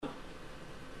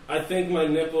I think my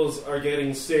nipples are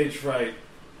getting stage fright.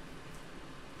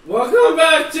 Welcome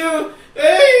back to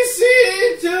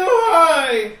AC Too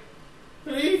High!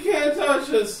 You can't touch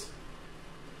us.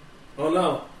 Oh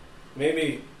no.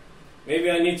 Maybe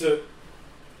I need to...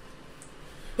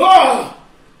 Ah!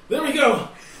 There we go.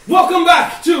 Welcome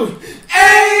back to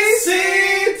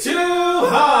AC Too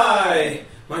High!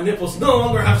 My nipples no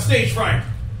longer have stage fright.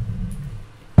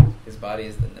 His body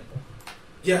is the nipple.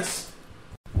 Yes.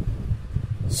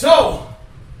 So,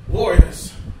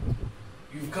 warriors,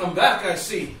 you've come back, I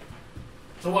see,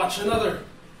 to watch another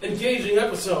engaging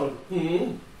episode.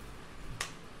 Well,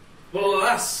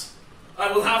 alas,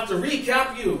 I will have to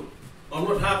recap you on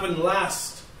what happened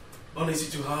last on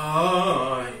AC Too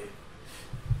High.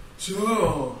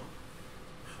 So,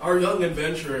 our young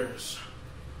adventurers,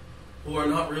 who are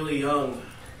not really young,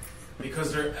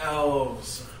 because they're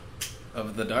elves.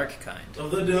 Of the dark kind.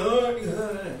 Of the dark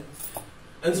kind.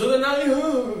 And so they're not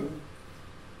young.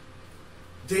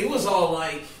 They was all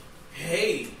like,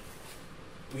 hey,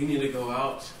 we need to go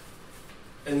out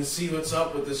and see what's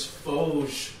up with this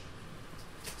Foge.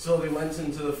 So they went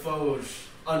into the Foge,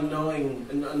 unknowing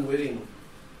and unwitting.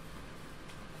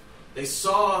 They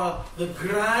saw the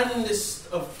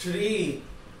grandest of tree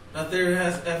that there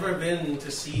has ever been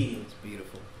to see. It's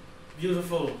beautiful.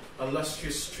 Beautiful,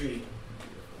 illustrious tree.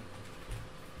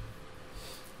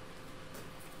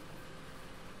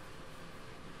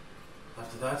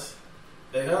 After that,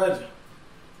 they heard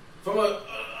from an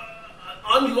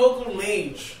unlocal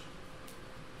mage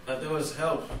that there was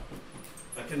help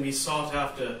that can be sought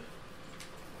after,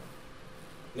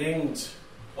 named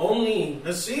only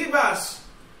the Seabass.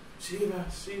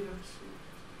 Seabass.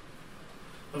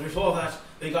 But before that,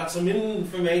 they got some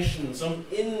information, some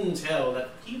intel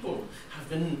that people have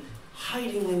been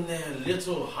hiding in their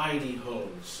little hidey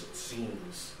holes, it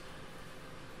seems.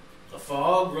 The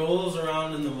fog rolls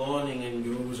around in the morning and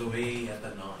goes away at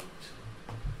the night.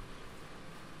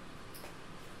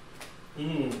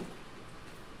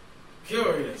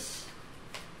 Curious.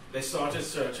 They started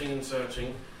searching and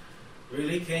searching.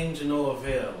 Really came to no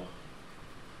avail.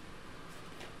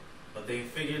 But they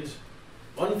figured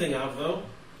one thing out, though.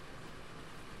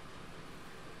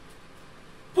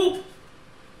 Poop!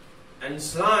 And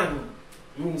slime.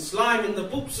 Slime in the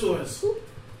poop sewers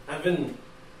have been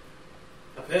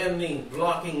apparently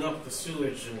blocking up the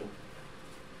sewage and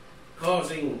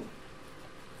causing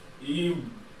Ebola.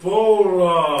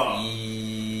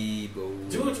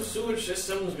 Due to sewage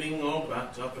systems being all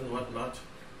backed up and whatnot,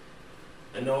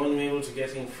 and no one able to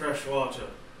get in fresh water.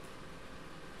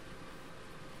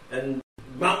 And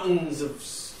mountains of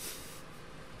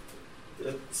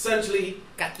essentially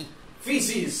Kaki.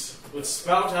 feces would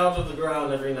spout out of the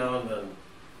ground every now and then.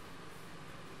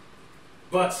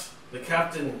 But the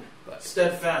captain,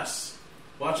 steadfast,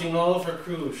 watching all of her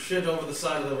crew shit over the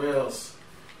side of the rails,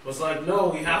 was like, no,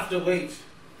 we have to wait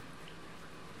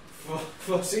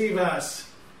for Seabass.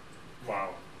 Wow.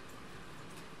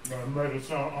 That made it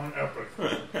sound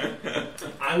unepic.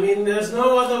 I mean, there's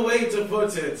no other way to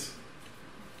put it.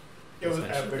 It was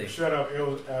epic. Shut up. It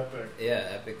was epic. Yeah,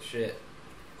 epic shit.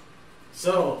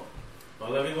 So,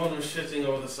 while everyone was shitting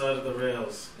over the side of the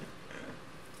rails.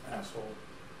 Asshole.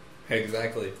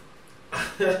 Exactly.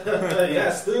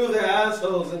 Yes, through their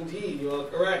assholes, indeed. You are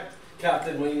correct,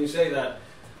 Captain, when you say that.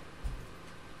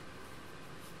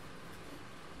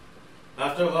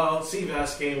 After a while,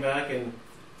 Seabass came back and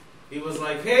he was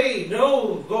like, hey,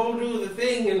 no, go do the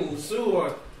thing in the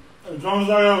sewer. As long as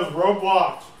I have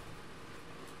roadblocks.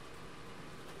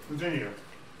 Continue.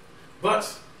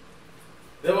 But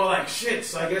they were like, shit,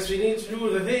 so I guess we need to do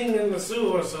the thing in the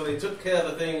sewer. So they took care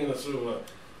of the thing in the sewer.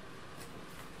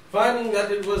 Finding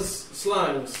that it was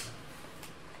slimes.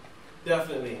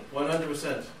 Definitely,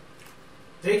 100%.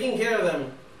 Taking care of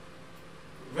them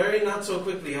very not so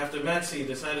quickly after Maxie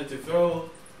decided to throw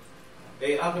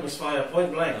a alchemist fire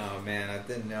point blank. Oh man, I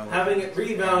didn't know. Having it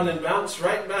rebound and bounce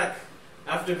right back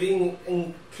after being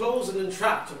enclosed and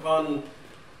entrapped upon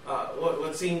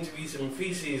what seemed to be some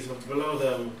feces below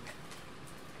them.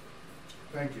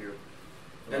 Thank you.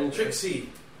 And Trixie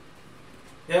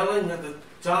yelling at the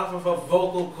top of her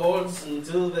vocal cords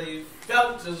until they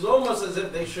felt as almost as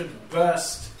if they should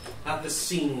burst at the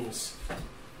seams.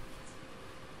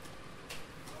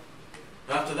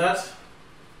 After that,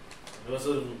 there was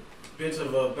a bit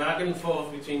of a back and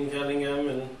forth between Kellingham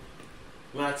and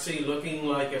Maxie, looking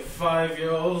like a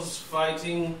 5-year-olds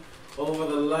fighting over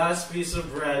the last piece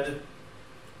of bread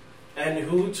and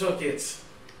who took it.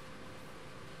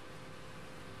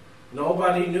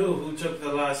 Nobody knew who took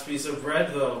the last piece of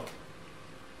bread, though,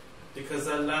 because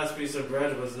that last piece of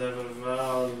bread was never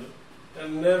found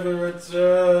and never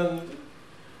returned.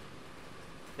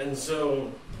 And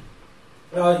so,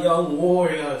 our young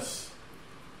warriors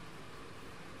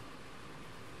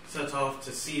set off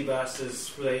to Seabass's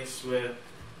place, where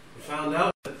we found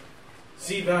out that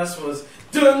Seabass was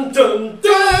dun dun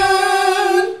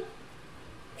dun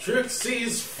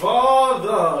Trixie's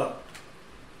father.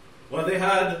 Well, they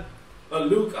had a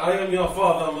Luke, I am your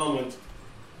father moment.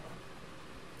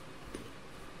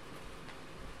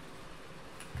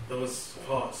 There was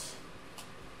pause.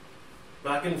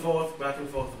 Back and forth, back and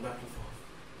forth, and back and forth.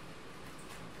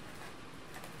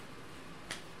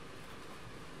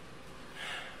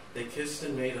 They kissed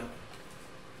and made up.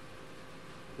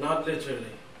 Not literally.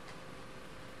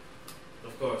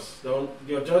 Of course. Don't,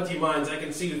 your dirty minds, I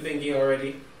can see you thinking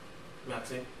already,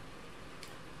 Maxie.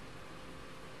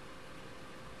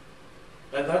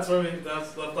 And that's where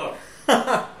that's left off.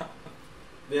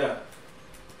 Yeah.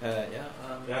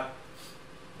 Yeah.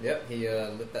 Yep, he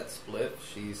lit that split.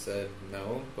 She said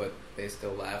no, but they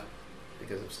still laughed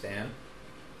because of Stan.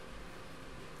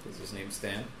 Is his name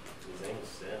Stan? His name is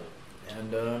Stan.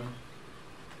 And,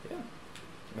 yeah.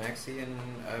 Maxie and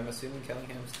I'm assuming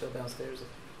Kellingham's still downstairs.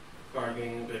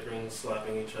 Arguing, bickering,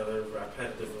 slapping each other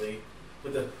repetitively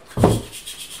with the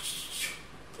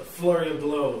flurry of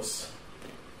blows.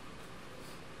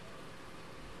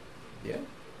 Yeah.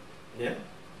 Yeah.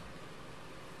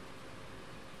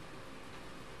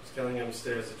 Kellingham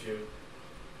stares at you.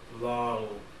 Long,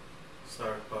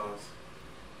 stark pause.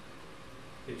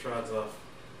 He trods off,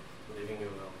 leaving you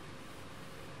alone.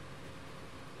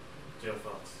 To your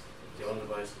thoughts, your own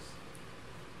devices.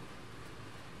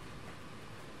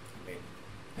 I mean,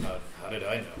 how did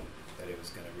I know that it was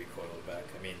going to recoil back?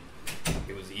 I mean,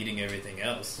 it was eating everything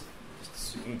else. Just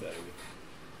assumed that it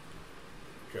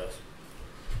would. Trust.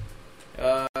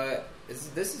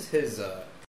 This is his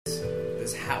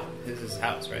house. This is his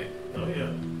house, right? Oh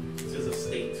yeah, this is a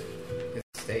state. His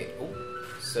estate. Oh,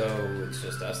 so it's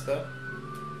just us though.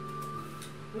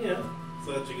 Yeah,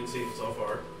 so that you can see so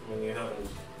far when you haven't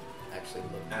Actually,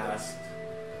 looked asked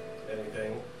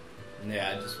anything.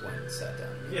 Yeah, I just went and sat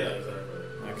down. Yeah, exactly.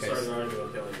 Okay. Started arguing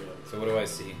with Kelly. So what do I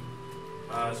see?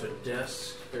 There's a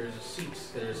desk. There's a seat.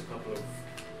 There's a couple of.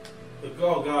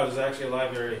 Oh God, there's actually a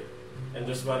library in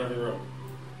just about every room.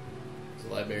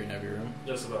 There's a library in every room.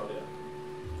 Just about, yeah.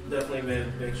 Definitely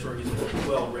make sure he's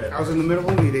well read. I was in the middle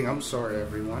of a meeting. I'm sorry,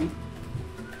 everyone.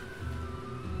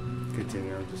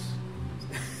 Continue. I'm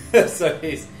just.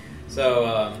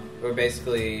 So we're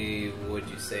basically, would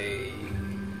you say,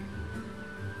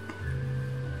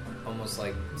 almost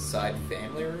like side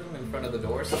family room in front of the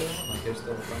door still? Like there's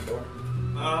still the front door?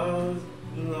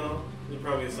 No. You're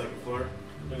probably the second floor,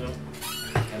 you know?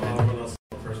 And then Everyone else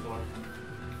on the first floor.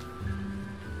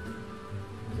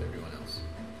 who's everyone else?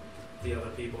 The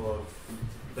other people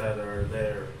that are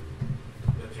there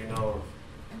that you know of.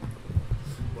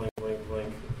 Blink, blink,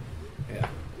 blink. Yeah.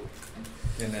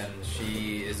 And then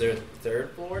is there a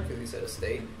third floor? Because you said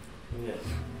estate. Yeah.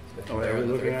 Oh, are we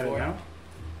looking at it now?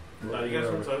 You guys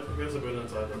are inside. You guys have been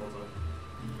inside the whole time.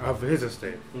 Of his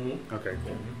estate. Mm-hmm. Okay,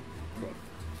 cool. Mhm. Cool.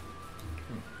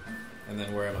 And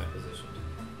then where am I positioned?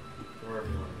 Wherever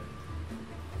you want to be.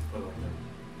 I like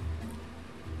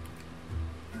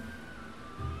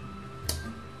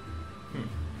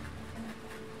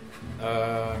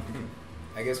that.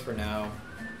 I guess for now,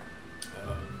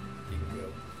 you can go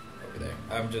over there.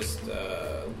 I'm just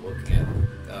looking at,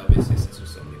 obviously, since there's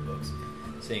so many books,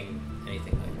 seeing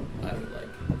anything like I would like.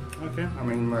 Okay. I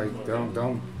mean, like,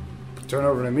 don't turn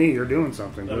over to me. You're doing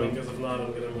something, I mean, dude. because if not,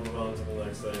 I'm going to move on to the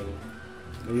next thing.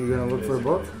 Are you gonna look for a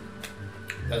book?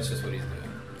 That's just what he's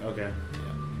doing. Okay.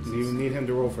 Yeah. Do you need him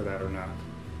to roll for that or not?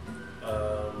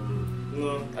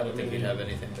 No. I don't think we'd have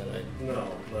anything that I. No,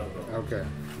 not at all. Okay.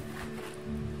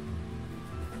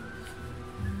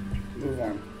 Move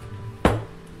on.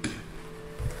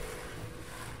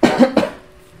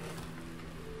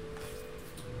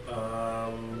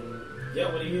 Yeah,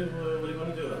 what do you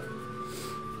want to do then?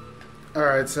 All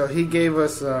right. So he gave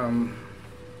us.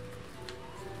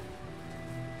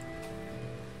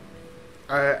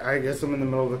 I guess I'm in the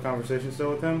middle of the conversation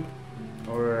still with him,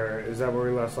 or is that where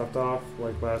we left off?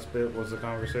 Like last bit was the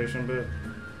conversation bit.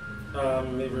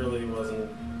 It really wasn't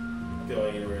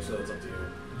going anywhere, so it's up to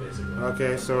you, basically.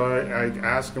 Okay, so I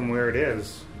asked him where it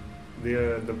is,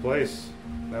 the place.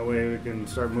 That way we can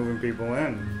start moving people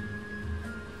in.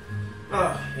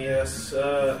 Yes.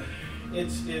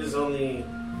 It is on the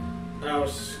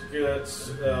outskirts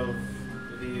of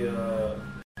the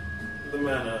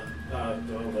manor.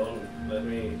 Hold on, let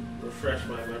me refresh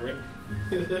my memory.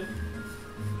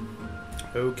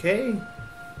 Okay.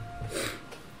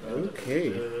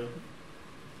 Okay.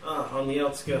 On the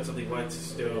outskirts of the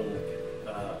Whitestone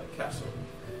Castle.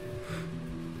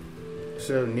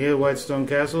 So, near Whitestone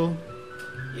Castle?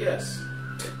 Yes.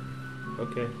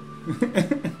 Okay.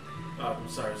 I'm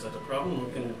sorry, is that a problem?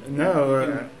 We can, No, we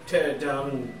can tear it down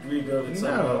and rebuild it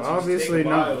somewhere no, else. obviously Take a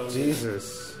while. not.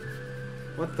 Jesus.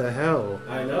 What the hell?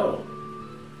 I know.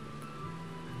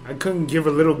 I couldn't give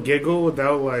a little giggle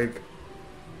without, like...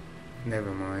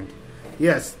 Never mind.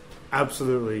 Yes,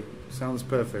 absolutely. Sounds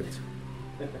perfect.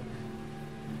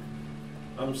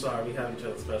 I'm sorry, we have each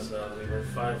other's personality. We're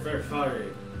very fiery.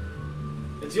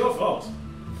 It's your fault.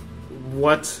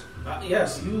 What?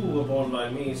 Yes, you were born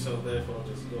by me, so therefore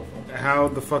it's your fault. How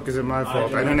the fuck is it my fault?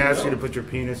 do I didn't not ask you know. to put your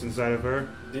penis inside of her.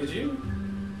 Did you?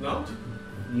 Not?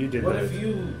 You did What that. if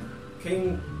you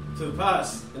came to the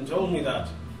past and told me that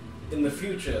in the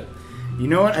future? You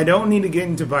know what? I don't need to get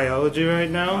into biology right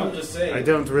now. I'm just saying. I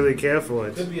don't really care for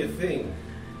It it. could be a thing.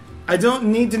 I don't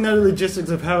need to know the logistics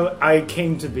of how I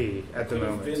came to be at the Could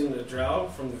have moment. been a drow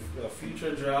from a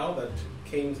future drow that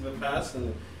came to the past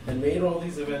and made all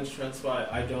these events transpire.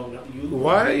 I don't know.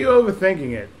 Why are you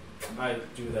overthinking it? I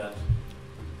do that,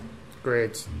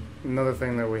 Great. Another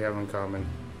thing that we have in common.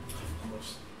 of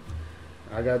course.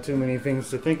 I got too many things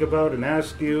to think about and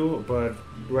ask you, but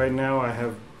right now I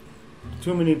have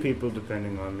too many people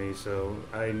depending on me, so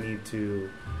I need to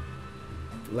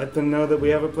let them know that we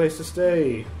have a place to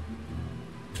stay.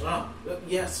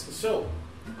 Yes. So,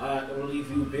 I will leave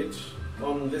you a bit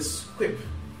on this quip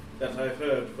that I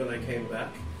heard when I came back.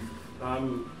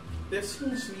 There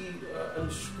seems to be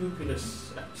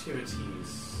unscrupulous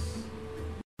activities.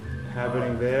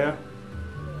 Happening there?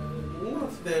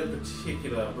 Not there in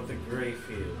particular, but the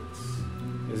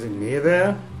Greyfields. Is it near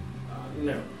there?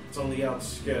 No, it's on the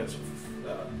outskirts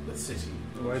of the city.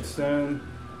 Whitestone?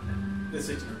 The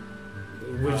city.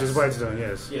 Which is Whitestone,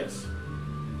 yes. Yes.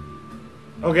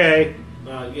 Okay.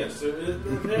 Yes. So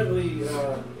apparently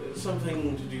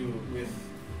something to do with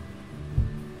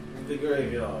the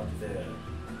graveyard there.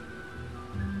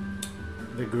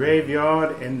 The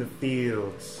graveyard and the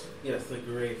fields. Yes, the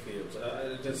Greyfields.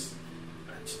 It just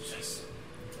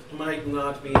it might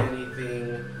not be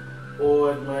anything,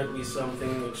 or it might be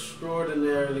something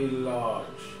extraordinarily large,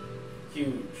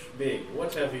 huge, big,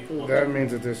 whatever you want. That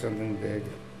means that there's something big.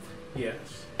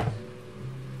 Yes.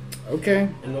 Okay.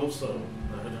 And also,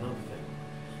 I heard another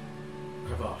thing.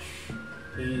 Kravash.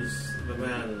 He's the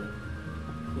man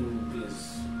who is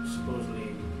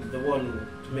supposedly the one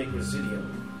to make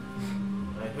Residium.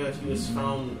 I heard he was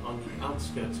found on the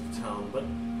outskirts of town, but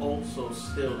also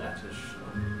still at his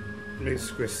shop.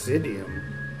 It's Residium.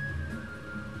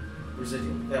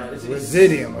 Residium.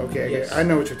 Residium, okay. Yes. I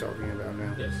know what you're talking about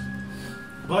now. Yes.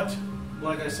 But,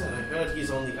 like I said, I heard he's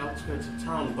on the outskirts of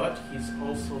town, but he's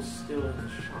also still in the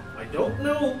shop. I don't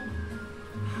know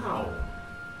how.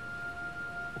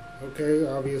 Okay,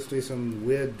 obviously some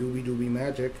weird doobie-doobie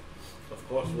magic. Of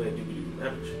course, where do we do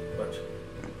damage, but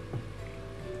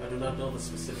I do not know the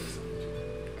specifics of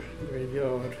it.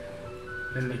 Graveyard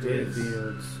in the It great is.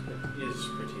 fields. It is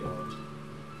pretty odd.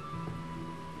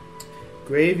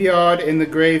 Graveyard in the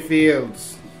gray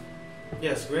fields.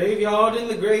 Yes, graveyard in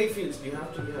the Greyfields. You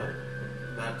have to get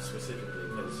that specifically,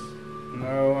 because...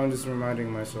 No, I'm just reminding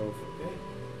myself. Okay.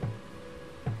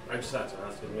 I just had to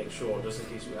ask and make sure, just in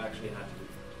case you actually had to do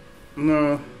it.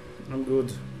 No, I'm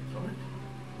good. Alright.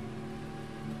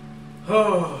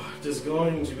 Oh, it is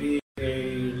going to be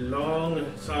a long,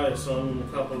 tiresome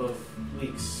couple of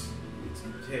weeks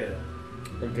here.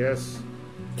 I guess.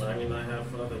 I mean, I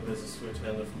have other business to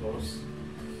attend, of course.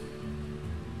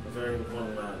 A very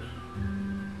important man.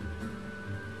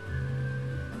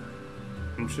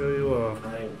 I'm sure you are.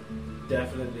 I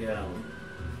definitely am.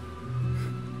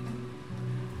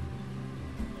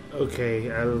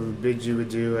 Okay, I'll bid you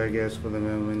adieu, I guess, for the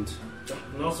moment.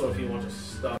 And also, if you want to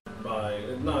stop by,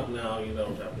 not now, you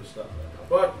don't have to stop by now,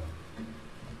 but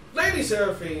Lady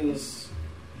Seraphine's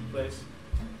place.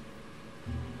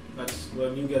 That's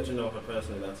when you get to know her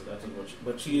personally. That's what.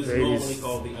 But she is Lady normally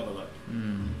called the Everlight.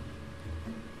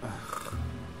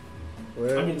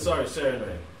 Where, I mean, sorry,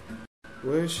 Serenade.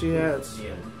 where is she at?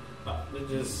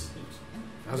 It is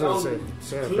I was going to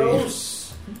say, Seraphine.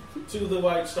 close to the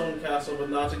Whitestone Castle, but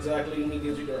not exactly in the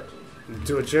Gidgee direction.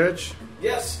 To a church?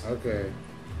 Yes. Okay.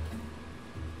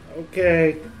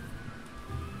 Okay.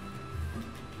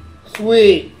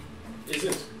 Sweet. Is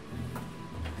it?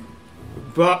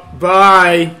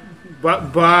 Bye.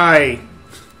 Bye.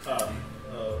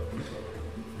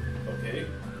 Okay.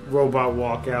 Robot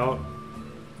walk out.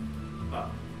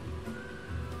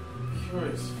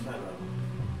 Curious fellow.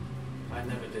 I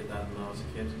never did that when I was a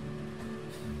kid.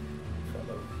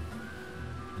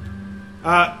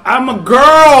 I'm a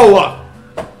girl!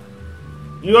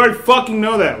 You already fucking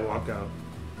know that. Walk out.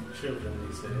 children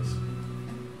these days.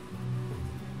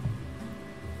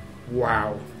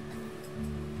 Wow.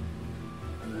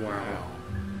 Wow.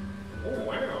 Oh,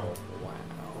 wow.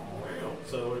 Wow.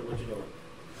 So, what you doing?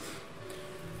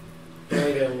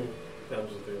 Again,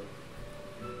 comes with you.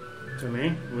 To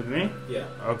me? With me? Yeah.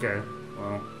 Okay.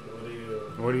 Well,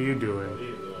 what are you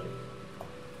doing?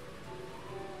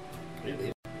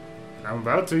 I'm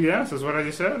about to, yes. That's what I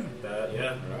just said.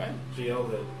 Yeah. Alright. She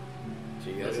yelled it. So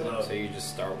you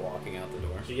just start walking out the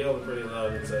door. She yelled it pretty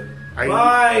loud and said, I-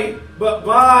 "Bye! But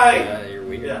bye!" Yeah, you're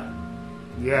weird. Yeah.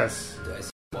 Yes. Do I see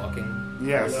you walking?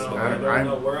 Yes. No, I don't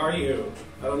know. Where are you?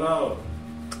 I don't know.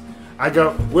 I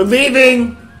go, we're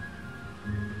leaving!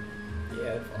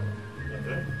 Yeah, I'd follow.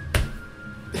 Okay.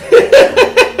 I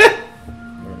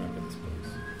remember this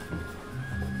place.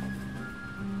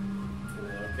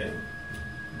 Okay.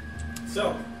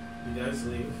 So, you guys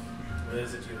leave. Where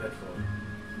is it you head for?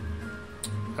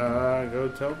 Go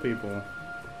tell people.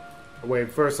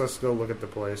 Wait, first let's go look at the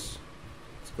place.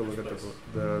 Let's go look at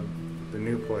the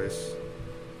new place.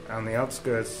 On the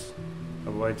outskirts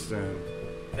of Whitestone.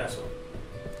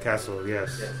 Castle,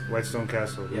 yes. Yes. Whitestone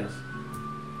Castle. Yes.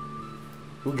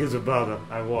 Who gives a bother?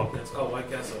 I walk. It's called White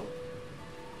Castle.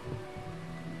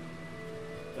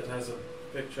 It has a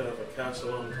picture of a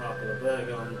castle on top and a bag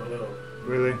on below.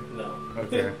 Really? No.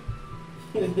 Okay.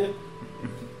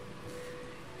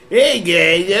 Hey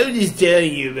guys, I was just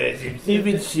telling you about some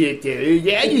stupid shit there.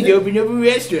 I just opened up a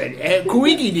restaurant.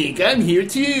 Quinky I'm here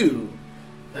too.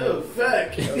 Oh,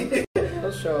 fuck.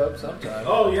 He'll show up sometime.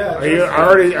 Oh, yeah.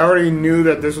 I already knew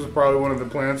that this was probably one of the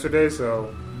plans today,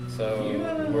 so So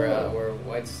we're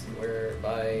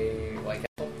by White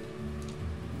Castle.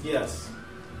 Yes.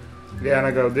 yeah, and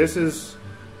I go, this is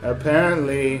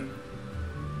apparently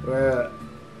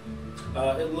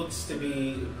It looks to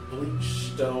be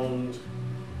bleached stoned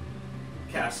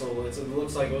castle. It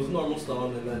looks like it was normal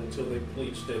stone, and then until they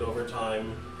bleached it over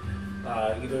time,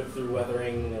 either through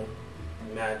weathering,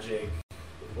 magic,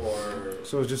 or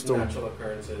so it's just natural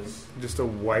occurrences. a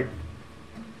white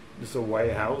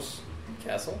house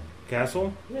Castle?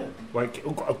 castle. Yeah, A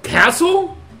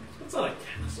castle? it's not a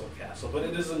castle, but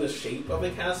it is in the shape of a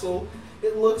castle.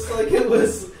 It looks like it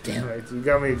was. Damn it! You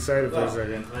got me excited for a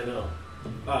second. I know.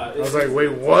 I was like,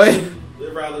 wait, what?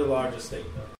 A rather large estate,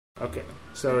 though. Okay,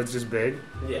 so it's just big.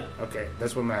 Yeah, Okay,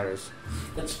 that's what matters.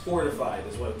 it's fortified,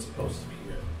 is what it's supposed to be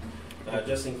here,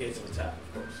 just in case of attack,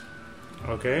 of course.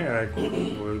 Okay,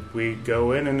 we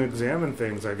go in and examine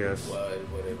things, I guess. Why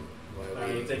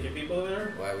You take your people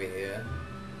there. are we here?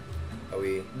 Are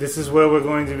we... This is where we're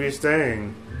going to be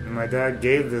staying. And my dad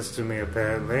gave this to me,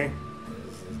 apparently.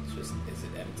 Is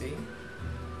it empty?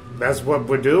 That's what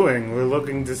we're doing. We're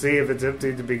looking to see if it's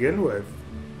empty to begin with.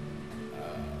 I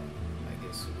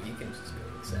guess we can just go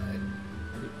inside.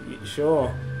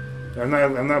 Sure. I'm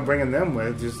not bringing them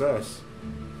with, just us.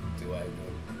 Do we go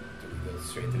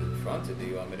straight through the front, or do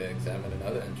you want me to examine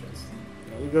another entrance?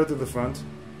 We go to the front.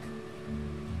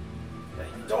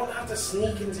 You don't have to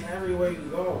sneak into everywhere you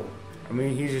go. I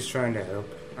mean, he's just trying to help.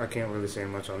 I can't really say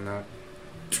much on that.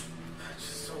 It's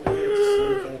just so weird to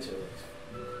sneak into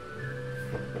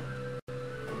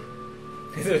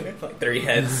it. Like 3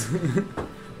 heads. Some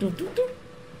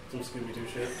Scooby-Doo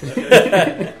shit.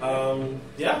 Okay.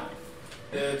 Yeah.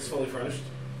 It's fully furnished.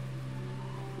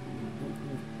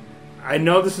 I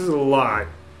know this is a lot,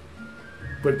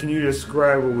 but can you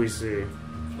describe what we see?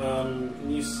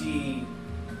 You see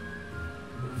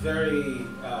very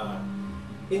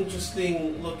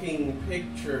interesting looking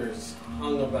pictures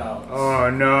hung about. Oh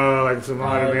no, like some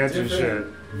Haunted Mansion shit.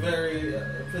 Different Very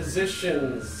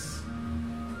positions.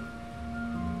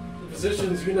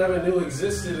 Positions you never knew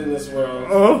existed in this world.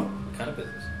 Oh? What kind of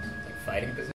positions? Like fighting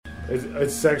positions?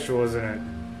 It's sexual, isn't it?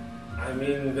 I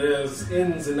mean, there's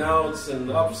ins and outs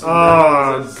and ups and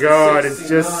Oh downs. god, it's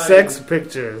just 69. sex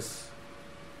pictures.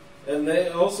 And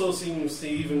there also seems to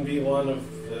even be one of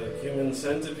the human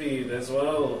centipede as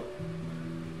well.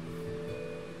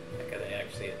 Like, are they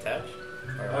actually attached?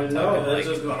 Or I are know, we they're talking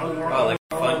just going like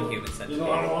fun human centipede?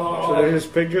 So there's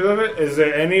pictures of it? Is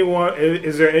there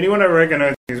anyone I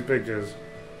recognize in these pictures?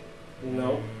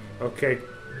 No. Okay.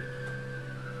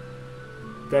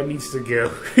 That needs to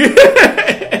go.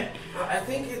 I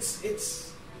think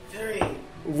it's very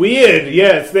Weird,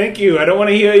 yes, thank you. I don't want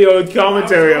to hear your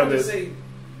commentary on I was this. going to say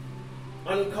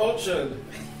uncultured.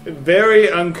 Very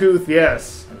uncouth,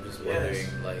 yes. I'm just wondering, Yes.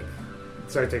 like,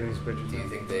 Sorry, taking these pictures. do you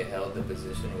think they held the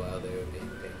position while they were being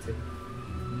painted?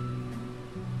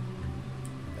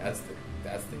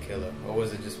 That's the killer. Or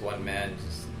was it just one man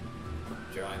just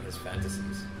drawing his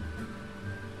fantasies?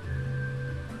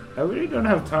 I really don't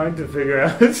have time to figure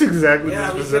out exactly Yeah,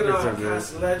 the we specifics can of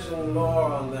this. cast legend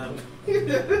lore on them.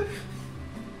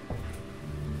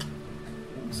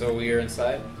 So we are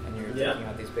inside, and you're Yeah. taking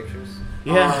out these pictures.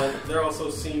 Yeah. There also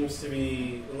seems to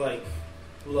be like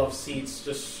love seats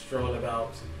just strewn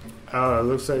about. Oh, it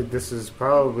looks like this has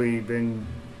probably been.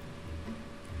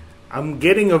 I'm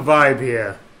getting a vibe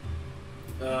here.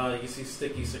 You see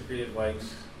sticky secreted white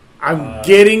I'm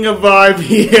getting a vibe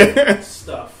here.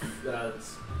 stuff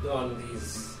that's on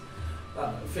these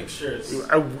fixtures.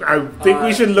 I think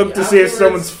we should look to see if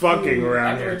someone's fucking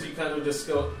around here. Afterwards, you kind of just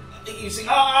go. You see,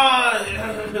 I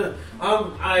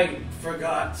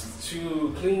forgot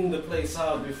to clean the place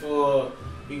out before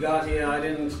we got here. I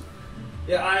didn't.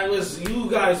 Yeah, You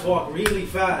guys walk really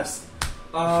fast.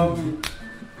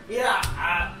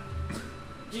 Yeah.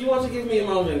 Do you want to give me a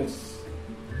moment?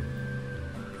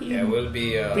 Yeah, we'll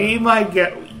be. Be my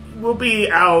guest. We'll be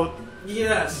out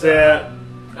Yes. there.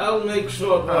 I'll make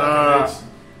short work of it.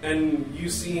 And you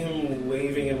see him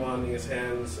waving and waving his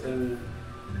hands, and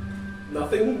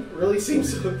nothing really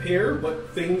seems to appear, but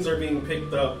things are being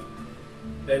picked up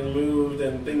and moved,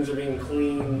 and things are being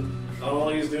cleaned. All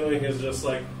he's doing is just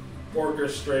like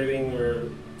orchestrating or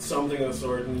something of the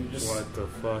sort, and you just What the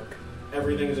fuck?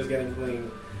 everything is just getting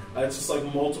cleaned. It's just like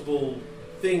multiple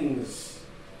things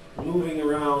moving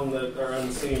around that are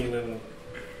unseen, and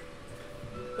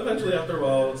eventually, after a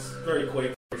while, it's very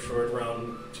quick, very short,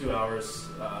 around 2 hours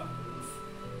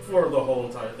for the whole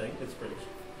entire thing. It's pretty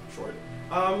short.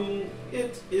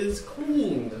 It is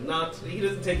cleaned. He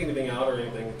doesn't take anything out or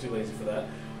anything. Too lazy for that.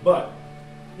 But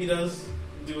he does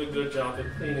do a good job at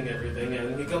cleaning everything,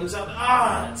 and he comes out.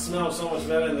 It smells so much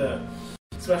better in there,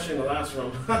 especially in the last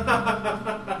room.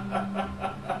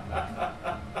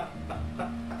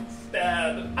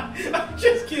 Stan, I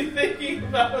just keep thinking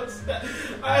about Stan.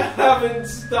 I haven't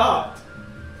stopped.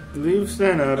 Leave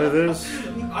Stan out of this.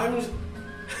 I'm just.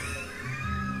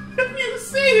 You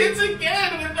say it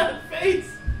again with that face.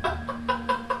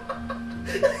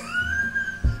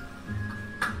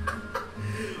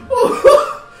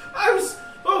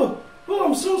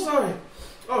 I'm so sorry.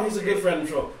 Oh, he's a good friend,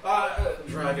 Troll.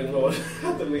 Dragon Lord. I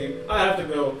have to leave. I have to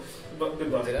go. But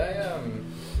goodbye. Did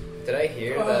I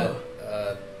hear that?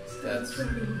 That's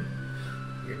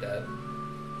your dad.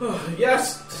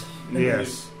 Yes.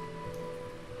 Yes.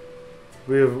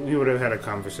 We would have had a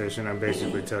conversation. I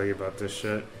basically tell you about this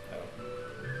shit.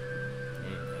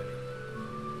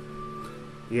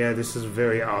 Yeah, this is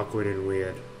very awkward and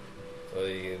weird. So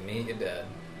you meet your dad.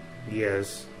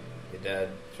 Yes. Your dad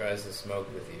tries to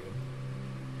smoke with you,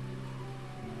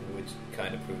 which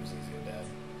kind of proves he's your dad.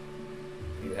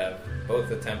 You have both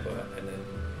the tempo, and then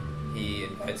he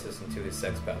invites us into his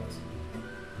sex palace.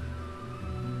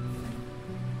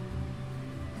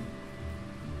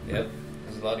 Yep,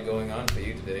 there's a lot going on for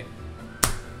you today.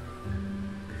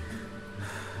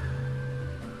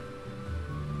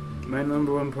 My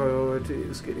number one priority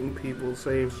is getting people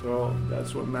safe, so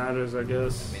that's what matters, I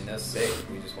guess. I mean, that's safe.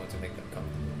 We just want to make them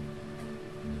comfortable.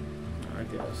 I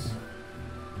guess.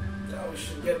 We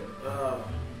should get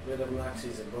rid of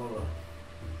Maxi's Ebola.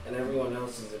 And everyone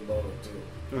else's Ebola, too.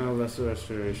 Oh, that's the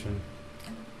restoration.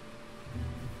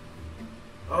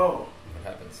 Oh. What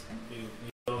happens? You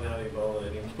don't have Ebola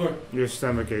anymore. Your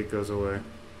stomachache goes away.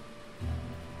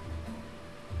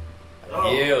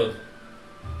 I yield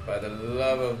by the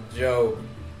love of Job.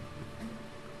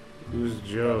 Who's By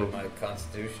Job? my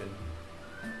constitution.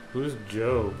 Who's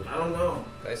Job? I don't know.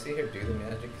 Did I see her do the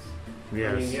magics?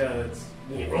 Yes. I mean, yeah, it's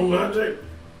romantic.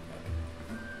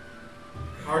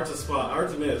 Hard to spot, hard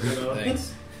to miss, you know?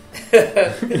 Thanks.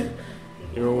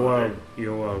 You're welcome.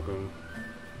 You're welcome.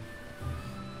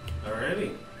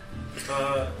 Alrighty.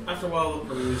 After a while of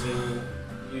perusing,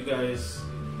 you guys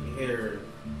hear,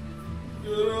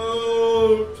 "Get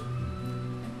out!"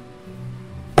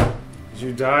 Did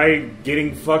you die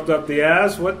getting fucked up the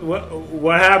ass?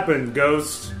 What happened,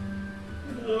 Ghost?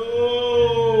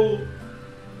 No!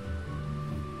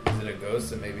 Is it a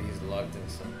ghost, or maybe he's locked in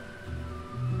some?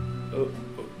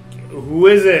 Who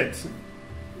is it?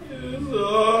 It's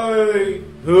I!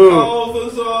 Who?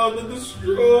 Balthazar the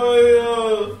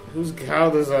Destroyer! Who's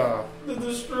Caldazar? The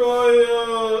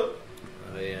Destroyer!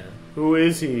 Oh yeah. Who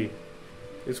is he?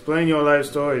 Explain your life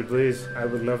story, please. I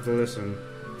would love to listen.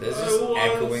 This I is once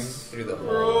echoing through the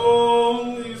whole.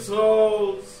 roamed these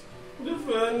halls,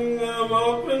 defending them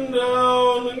up and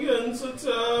down against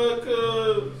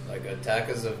attackers. Like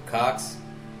attackers of cocks,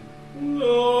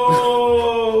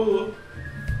 No!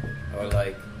 or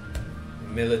like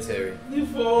military.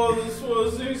 Before this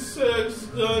was a sex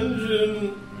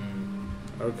dungeon.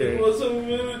 Okay. It was a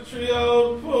military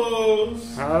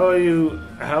outpost.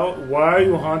 Why are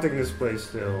you haunting this place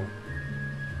still?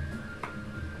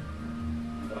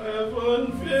 I have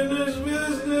unfinished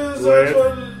business. Wait.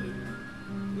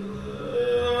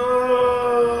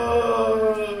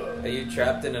 Are you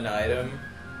trapped in an item?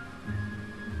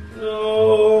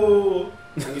 No.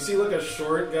 And you see like a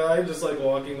short guy just like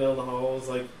walking down the halls,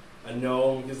 like a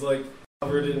gnome. He's like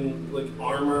covered in like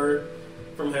armor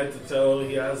from head to toe.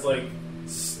 He has like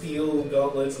steel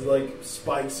gauntlets and like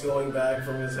spikes going back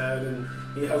from his head, and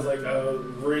he has like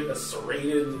a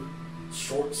serrated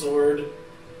short sword.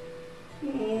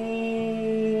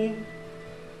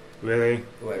 Really?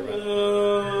 Do I run?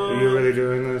 Are you really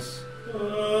doing this?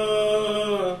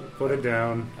 Put it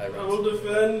down. I I run. will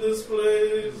defend this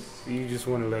place. You just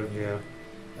want to live here.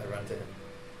 I run to him.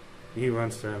 He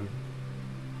runs to him.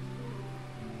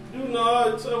 Do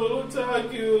not. I will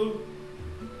attack you.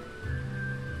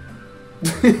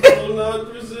 I will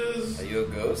not resist. Are you a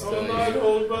ghost? I Or will not are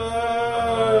hold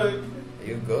back.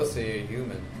 you a ghost or are you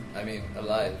human? I mean,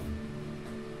 alive.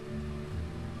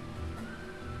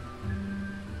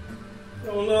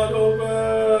 I will not hold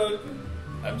back.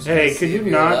 I'm just Hey, gonna see if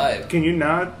you're not? alive. Can you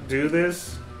not do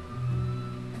this,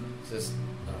 Just,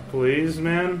 please,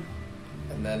 man?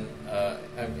 and then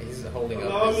he's holding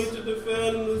Allow up me his. to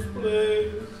defend this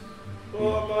place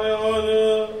for my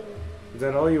honor. Is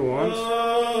that all you want?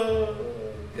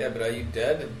 Yeah, but are you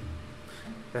dead?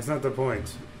 That's not the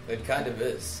point. It kind of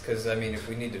is, because I mean, if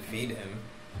we need to feed him,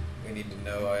 we need to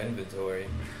know our inventory.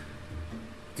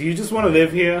 Do you just want to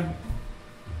live here?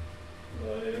 I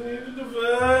need to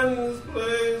defend this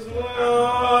place, my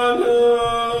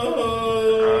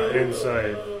honor.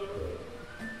 Insight.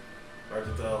 Hard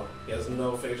to tell. He has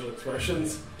no facial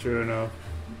expressions. True enough.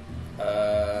 Yeah,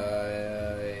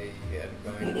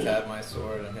 I'm going to tap my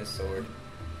sword on his sword.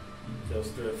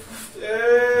 Just drift.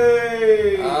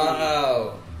 Hey!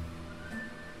 Ow!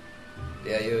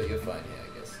 Yeah, you're fine. Yeah, I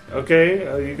guess.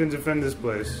 Okay, you can defend this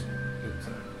place. Oops.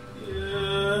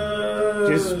 Yes.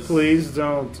 Just please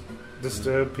don't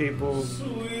disturb people.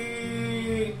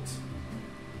 Sweet.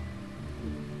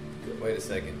 Wait a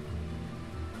second.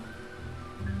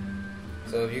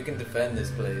 So if you can defend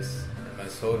this place, and my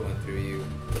sword went through you,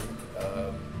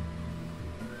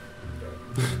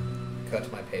 cut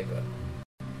my paper.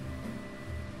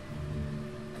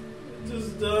 It is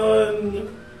done.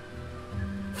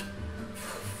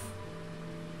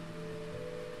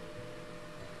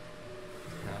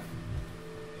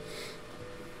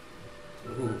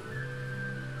 Ooh.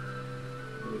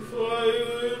 Before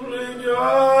you bleed your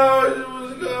heart, it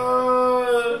was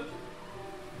gone.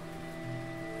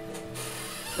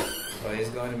 Well, he's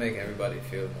going to make everybody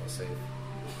feel more safe.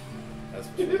 That's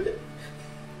for sure.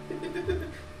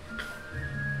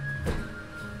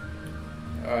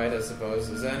 Alright, I suppose.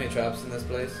 Is there any traps in this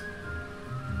place?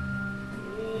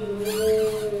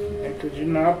 And could you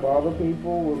not bother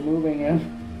people? We're moving in.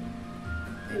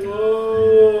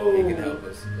 Whoa. He can help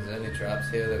us. Is there any traps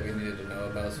here that we needed to know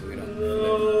about so we don't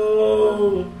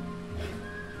No.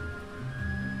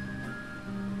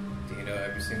 Do you know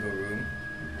every single room?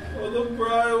 Are the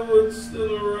Briarwoods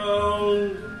still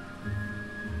around?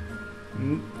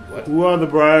 What? Who are the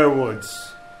Briarwoods?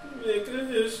 Make a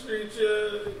history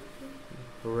check.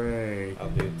 Hooray. I'll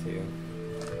do it to you.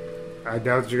 I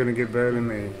doubt you're gonna get better than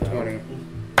me. 20.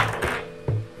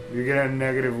 You get a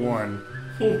 -1.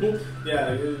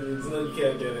 Yeah, you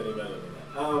can't get any better than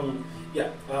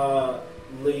that.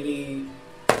 Lady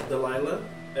Delilah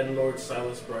and Lord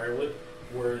Silas Briarwood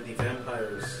were the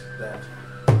vampires that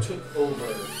took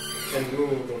over and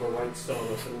ruled over Whitestone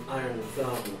with an iron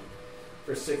thumb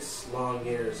for 6 long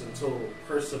years until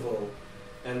Percival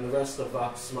and the rest of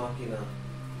Vox Machina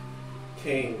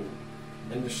came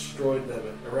and destroyed them,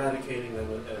 eradicating them,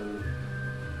 and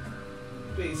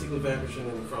basically vanquishing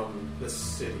them from the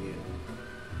city and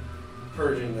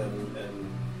purging them and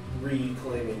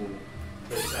reclaiming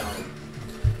their town.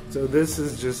 So this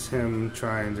is just him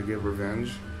trying to get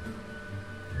revenge.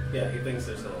 Yeah, he thinks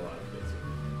they're still alive,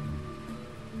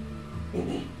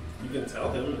 basically. You can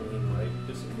tell him and he might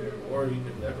disappear, or you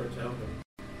could never tell him.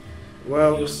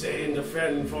 Well, He'll stay and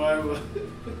defend forever.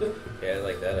 Yeah, I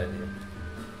like that idea.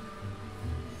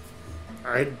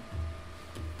 I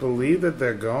believe that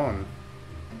they're gone.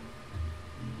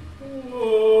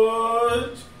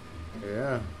 What?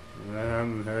 Yeah. I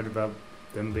haven't heard about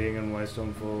them being in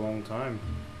Whitestone for a long time.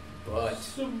 But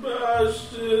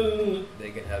Sebastian,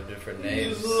 they can have different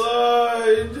names. he's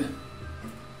lied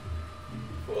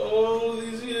for all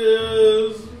these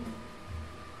years.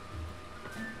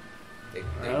 They,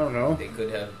 I don't know. They could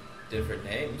have different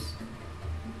names.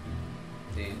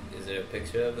 Do Is there a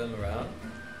picture of them around?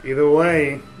 Either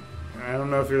way, I don't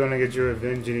know if you're gonna get your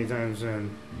revenge anytime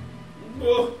soon.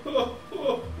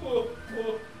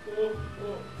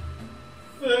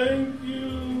 Thank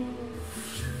you.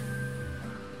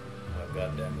 Oh,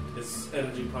 God damn it. His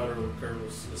energy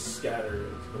particles is scattered.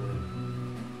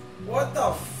 What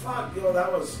the fuck, yo?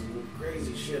 That was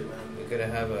crazy shit, man. We could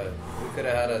have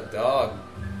had a dog.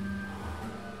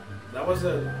 That was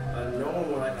a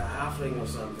gnome, like a halfling or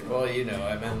something. Well, you know,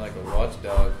 I meant like a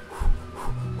watchdog.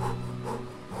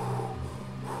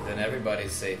 Then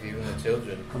everybody's safe, even the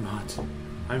children. I'm hot.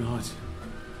 I'm hot.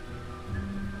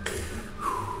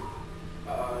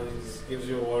 He just gives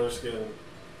you a water skin.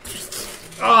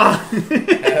 Ah!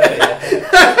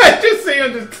 Yeah. Just say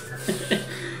I'm just.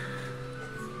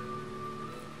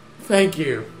 Thank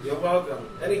you. You're welcome.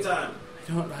 Anytime.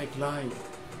 I don't like lying.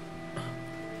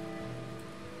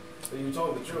 So you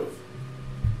told the truth.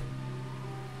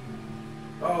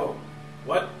 Oh,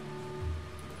 what?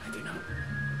 I did not.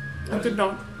 I did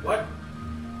not. What?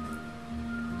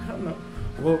 I don't know.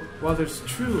 Well, while there's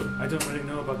true, I don't really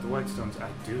know about the Whitestones. I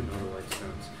do know the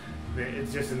Whitestones.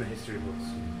 It's just in the history books.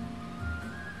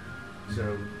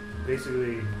 So,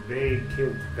 basically, they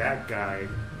killed that guy,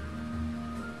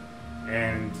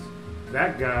 and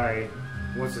that guy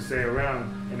wants to stay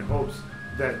around in hopes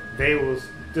that they will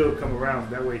still come around.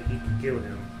 That way he can kill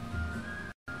him.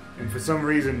 And for some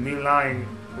reason, me lying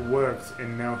worked,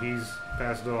 and now he's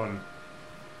passed on.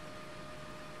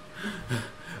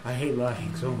 I hate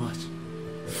lying so much.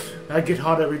 I get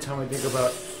hot every time I think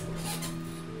about.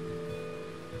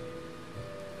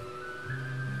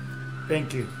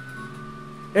 Thank you.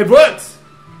 It works!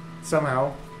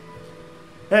 Somehow.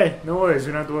 Hey, no worries,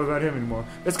 you don't have to worry about him anymore.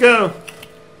 Let's go!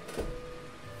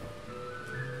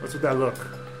 What's with that look?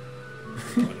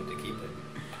 Wanted to keep it.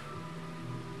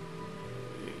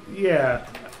 Yeah,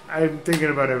 I'm thinking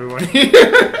about everyone here.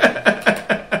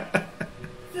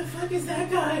 The fuck is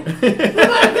that guy? Oh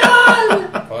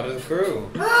my god! Part of the crew.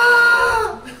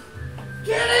 Ah!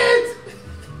 Get it!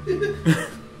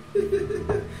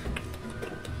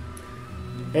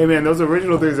 Hey man, those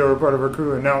original things that were part of our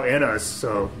crew are now in us,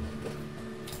 so.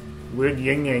 Weird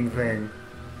yin yang thing.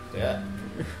 Yeah.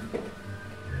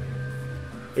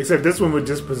 Except this one would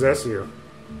just possess you.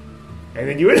 And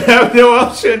then you would have no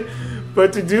option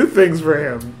but to do things for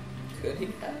him. Could he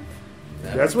have?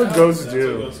 Never That's what know. ghosts That's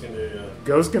do. what ghosts can do, yeah.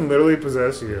 Ghosts can literally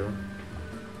possess you.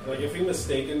 Like if you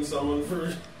mistaken someone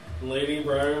for Lady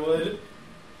Briarwood,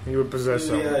 He would possess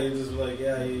someone. yeah, you just like,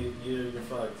 yeah, you're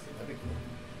fucked. That'd be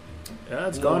cool. Yeah,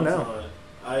 it's No, gone it's now. not.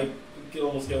 I could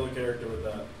almost kill a character with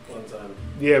that one time.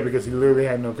 Yeah, because he literally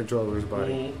had no control of his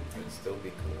body. Mhm. It'd still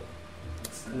be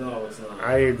cool. No, it's not.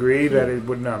 I agree that it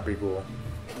would not be cool.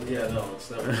 Yeah, no,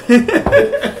 it's never.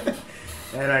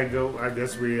 And I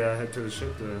guess we head to the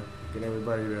ship to get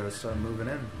everybody to start moving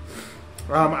in.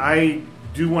 I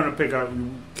do want to pick out.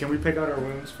 Can we pick out our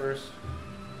rooms first?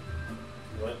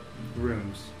 What?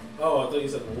 Rooms. Oh, I thought you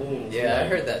said wounds. Yeah, I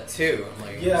heard that too. I'm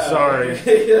like, Yeah. Sorry.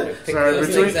 pick Sorry, those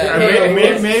between, things out.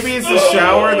 maybe it's the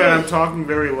shower that I'm talking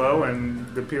very low and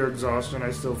the pure exhaustion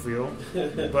I still feel.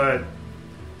 But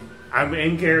I'm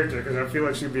in character because I feel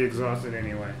like she'd be exhausted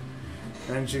anyway.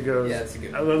 And she goes, Yeah, that's a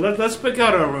good let's pick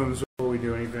out our rooms before we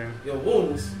do anything. Yo,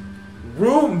 wounds.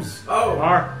 Rooms! Oh.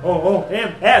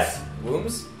 R-O-O-M-S!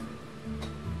 Wombs?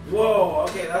 Whoa,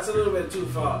 okay, that's a little bit too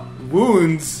far.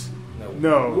 Wounds? No.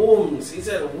 No. Wounds. He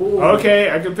said wounds. Okay,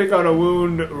 I can pick out a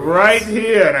wound right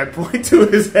here, and I point to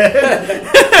his head.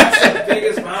 That's the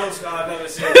biggest battle scar I've ever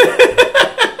seen.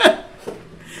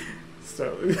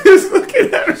 So, just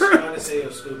looking at He's her. trying to say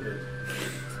you're stupid.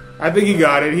 I think he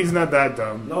got it. He's not that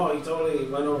dumb. No, he totally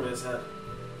went over his head.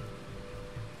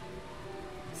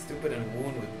 Stupid and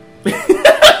wound with.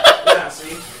 Yeah,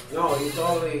 see? No, he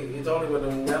totally would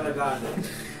have never gotten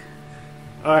it.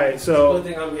 Alright, Good so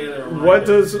thing I'm getting a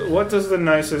reminder. what does the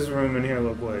nicest room in here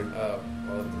look like? Well,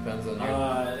 it depends on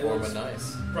your It form looks of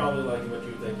nice. probably like what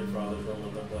you think your father's room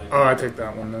would look like. Oh, I take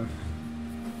that one then.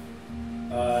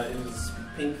 It was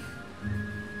pink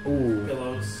Ooh.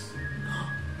 pillows.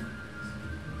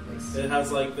 Nice. It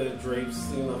has like the drapes,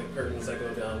 you know, the curtains that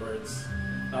go downwards.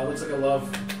 Looks like a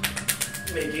love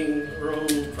making room,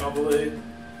 probably.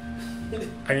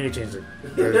 I need to change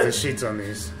the sheets on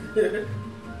these.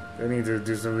 I need to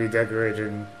do some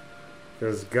redecorating.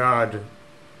 Because, God,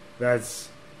 that's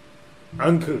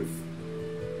uncouth.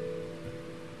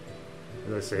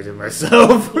 As I say to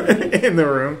myself in the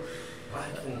room. I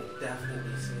can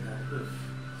definitely see that. Oof.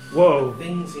 Whoa,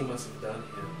 Things he must have done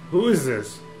here. who is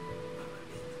this?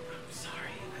 I'm sorry,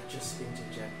 I just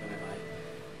interject whenever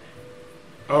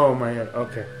Oh, my head.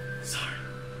 Okay. Sorry.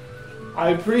 I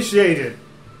appreciate it.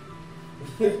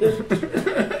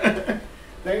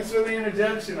 Thanks for the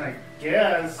introduction, I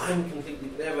guess. I'm completely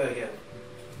never again.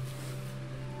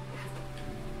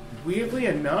 Weirdly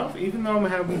enough, even though I'm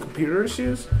having computer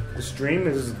issues, the stream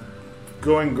is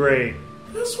going great.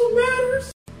 That's what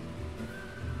matters.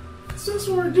 That's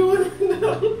what we're doing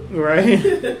now.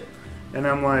 Right? And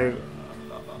I'm like,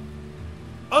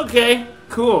 okay,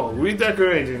 cool.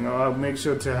 Redecorating. I'll make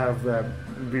sure to have that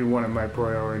be one of my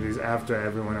priorities after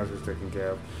everyone else is taken care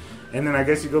of. And then I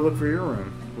guess you go look for your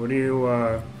room. What do you,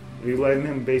 are you letting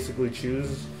him basically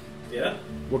choose? Yeah.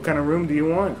 What kind of room do you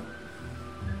want?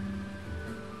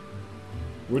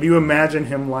 What do you imagine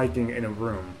him liking in a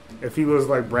room? If he was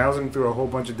like browsing through a whole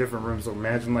bunch of different rooms, so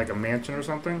imagine like a mansion or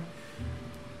something.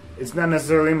 It's not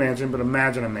necessarily a mansion, but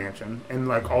imagine a mansion and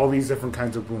like all these different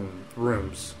kinds of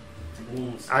rooms.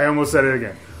 I almost said it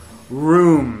again.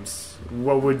 Rooms.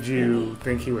 What would you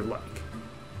think he would like?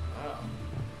 Wow.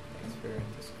 Thanks for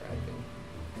describing.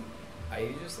 Are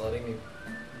you just letting me...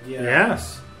 Yeah.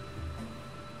 Yes.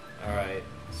 Alright,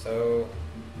 so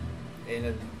in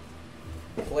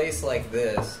a place like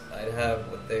this, I'd have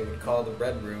what they would call the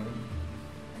red room.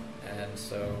 And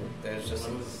so there's just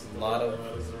a lot of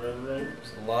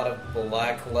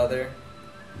black leather.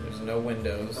 There's no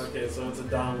windows. Okay, so it's a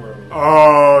dom room.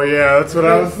 Oh, yeah, that's what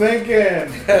I was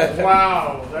thinking.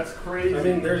 Wow, that's crazy. I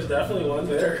mean, there's definitely one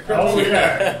there. Oh,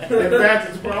 yeah. In fact,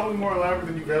 it's probably more elaborate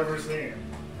than you've ever seen.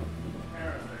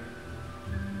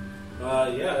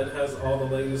 Yeah, it has all the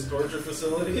latest torture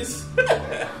facilities.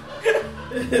 The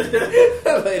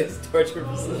latest torture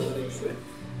facilities.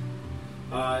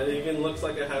 It even looks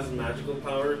like it has magical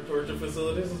power torture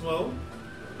facilities as well.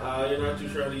 You're not too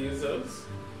sure how to use those,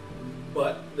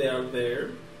 but they are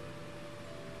there.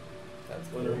 That's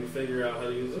Whenever you figure out how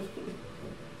to use it.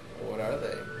 What are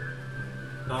they?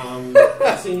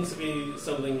 It seems to be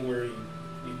something where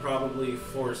you probably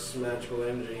force magical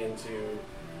energy into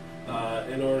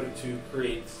in order to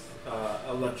create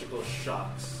electrical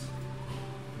shocks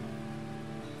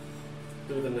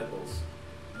through the nipples.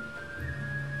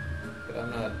 But I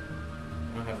don't have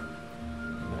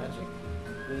magic.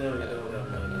 No, you don't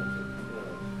have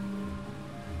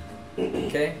magic. No.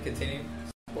 Okay, continue.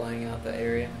 Playing out the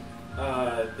area.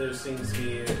 There seems to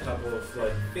be a couple of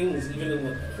like things even in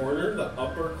the corner, the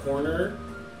upper corner,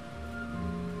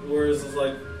 where there's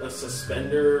like a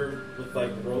suspender with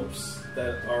like ropes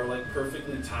that are like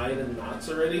perfectly tied in knots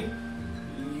already.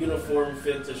 Uniform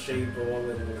fit to shape a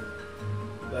woman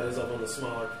that is up on the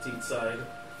smaller petite side.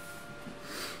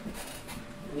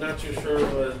 Not too sure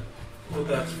what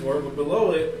that's for, but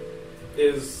below it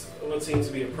is what seems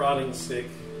to be a prodding stick,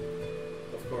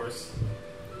 of course.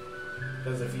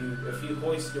 Because if you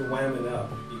hoist your whammon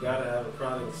up, you gotta have a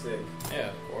prodding stick Yeah,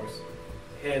 of course.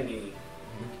 handy.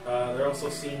 There also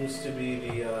seems to be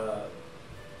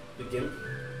the gimp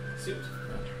suit,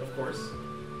 of course.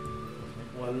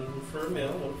 One for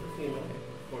male, one for female,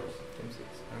 of course.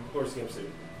 Of course, gimp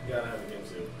suit. You gotta have a gimp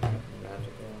suit.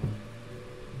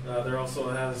 There also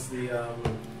has the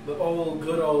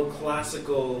good old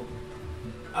classical.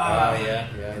 Yeah.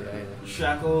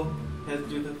 Shackle head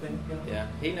do the thing. Yeah.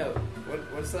 He knows.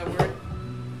 What's that word?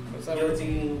 What's that word?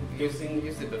 Guillotine.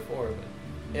 Used it before, but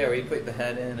yeah, where you put the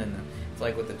head in and it's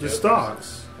like with the The jokers.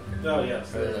 stalks. Oh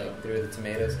yes. Or like through the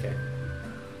tomatoes. Okay.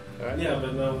 All right. Yeah,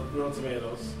 but no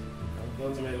tomatoes.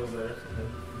 No tomatoes there.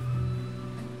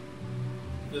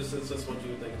 This is just what you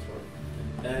would think it's for.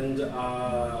 And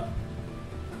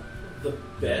the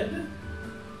bed.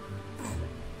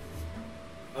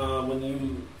 When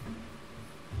you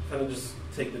kind of just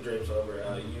take the drapes over,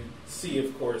 you see,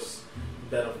 of course, a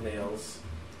bed of nails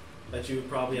that you would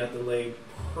probably have to lay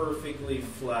perfectly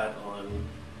flat on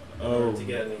in order to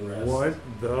get any rest. What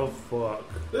the fuck?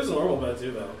 There's a normal bed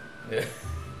too, though. Yeah.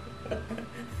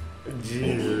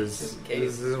 Jesus. Just in case.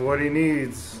 This is what he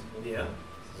needs. Yeah.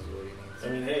 This is what he needs. I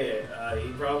mean, hey,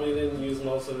 he probably didn't use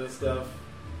most of this stuff,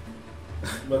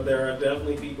 but there are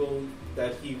definitely people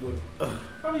that he would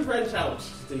probably rent out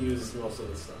to use most of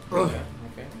this stuff. Yeah.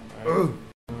 Okay. All right.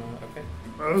 Okay.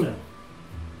 Oh.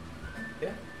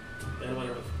 Yeah. And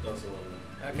whatever else you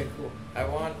want. Okay. Cool. I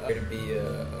want there to be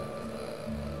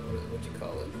what do you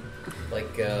call it?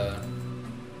 Like I'm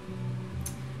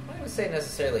not gonna say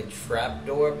necessarily trap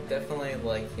door, but definitely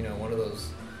like one of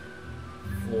those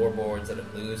floorboards that are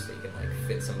loose that you can like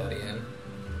fit somebody in.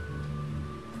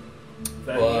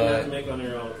 That you have to make on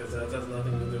your own because that has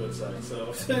nothing to do with sex.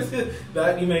 So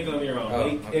that you make on your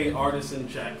own. Make a artisan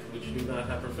check, which you do not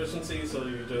have proficiency, so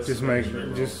you just make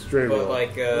straight just straight But roll.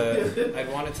 like I'd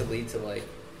want it to lead to like,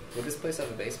 would this place have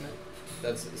a basement?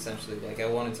 That's essentially like I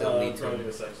wanted to lead to probably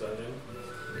a sex dungeon.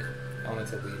 I wanted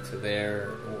to lead to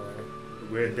there or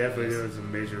We're definitely doing some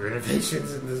major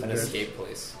renovations in this An bitch. escape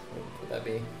place. Would that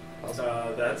be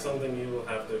possible? That's something you will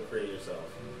have to create yourself.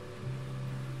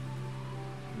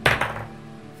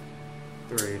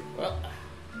 3. Well,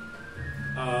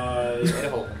 Uh, made a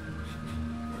hole.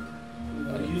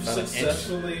 you've About an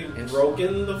successfully inch.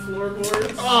 broken the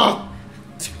floorboards. Oh!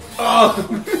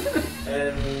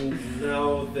 And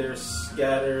now they're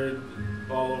scattered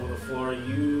all over the floor.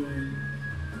 You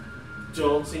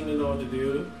don't seem to know what to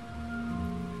do.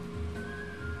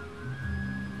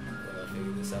 Will I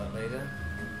figure this out later?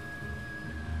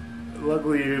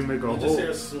 Luckily, you didn't make a You hole. just hear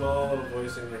a small little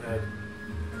voice in your head.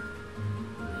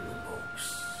 Oaks.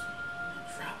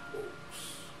 Trap oaks.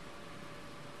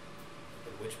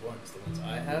 But which ones? The ones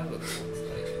I have or the ones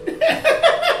like...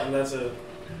 And that's a...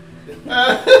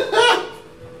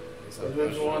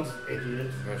 Which one's idiot?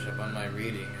 Brush up on my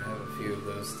reading. I have a few of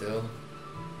those still.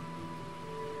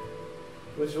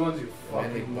 Which ones you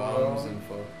Mainly fucking bombs moron? and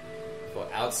for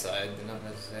outside, they're not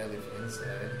necessarily for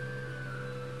inside.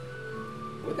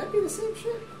 Would that be the same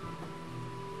shit?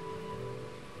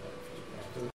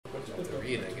 Have to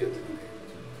read, I guess.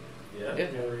 Yeah? Yeah.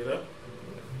 You want to read up?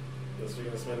 That's what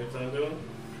you're going to spend your time doing?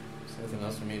 There's nothing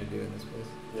else for me to do in this place.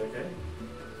 You okay?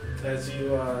 As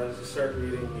you start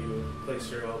reading, you place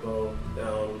your elbow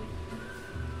down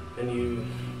and you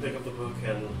pick up the book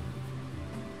and you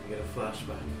get a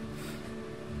flashback.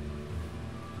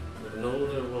 With an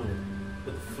older woman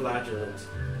with a flagellant.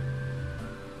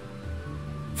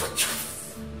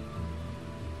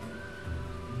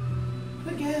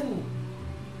 Again!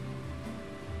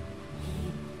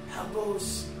 He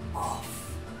elbows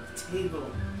off the table.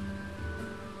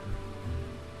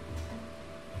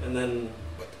 And then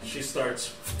she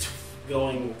starts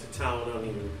going to town on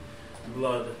you,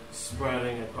 blood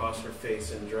sprouting across her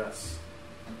face and dress.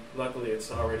 Luckily,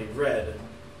 it's already red,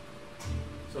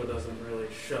 so it doesn't really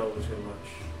show too much.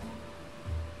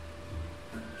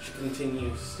 She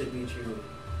continues to beat you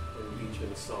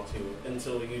and assault you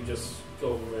until you just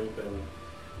go limp and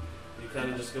you kind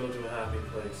of just go to a happy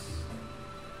place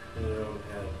in your own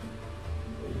head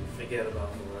where you forget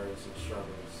about the worries and struggles.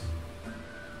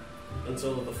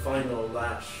 Until the final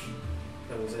lash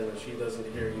comes in and she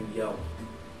doesn't hear you yelp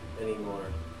anymore.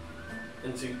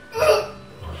 And to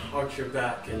arch your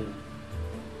back and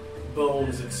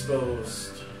bones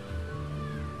exposed.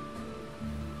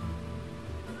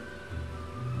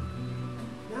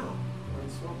 Now,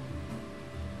 once more.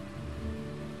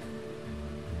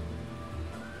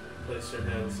 Place your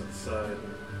hands to the side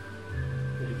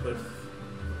and you put the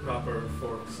proper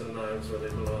forks and knives where they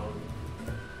belong.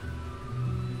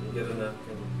 Get a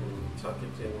napkin and tuck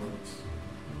it inwards.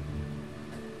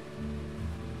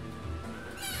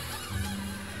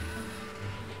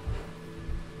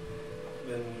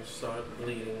 Then you start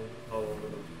bleeding all over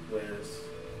the place,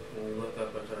 and you look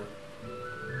up at her.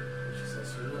 And she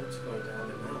says, "You know what's going to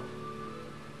happen now?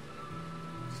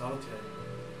 Solitary.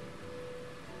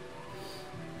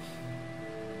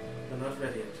 You're not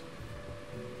ready yet."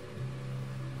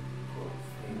 Poor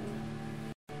thing.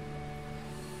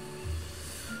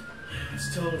 I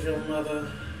told your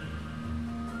mother,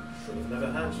 should have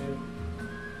never had you.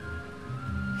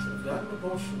 Should have gotten an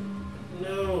abortion.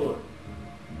 No.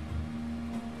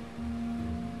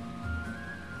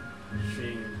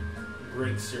 She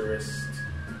breaks your wrist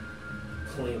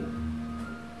clean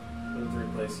in 3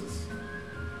 places.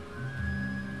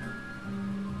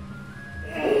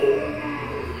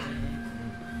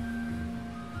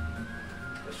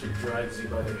 As she drags you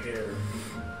by the hair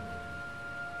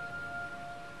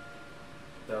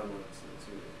downwards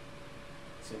into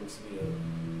seems to be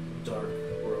a dark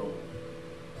world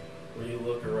where you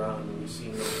look around and you see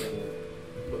nothing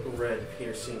but red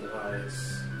piercing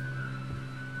eyes.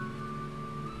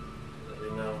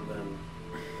 Every now and then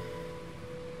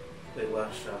they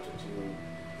lash out at you and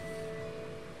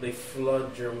they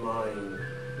flood your mind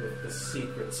with the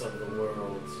secrets of the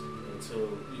world until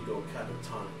you go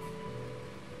catatonic.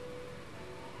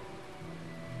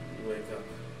 You wake up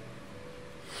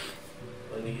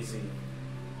uneasy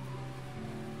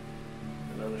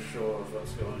and unsure of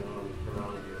what's going on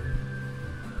around you.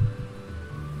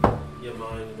 Your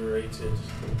mind berated,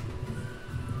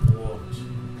 warped.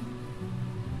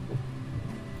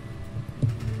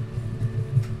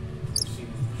 You see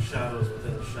shadows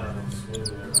within the shadows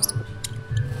moving around,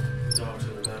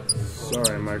 darting back and forth.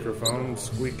 Sorry, microphone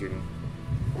squeaking.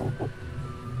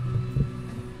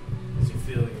 As you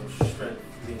feel your strength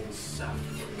being sapped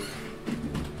from you.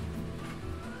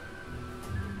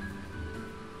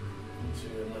 So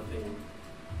you're nothing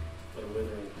but a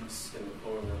withering husk in the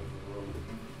corner of the room.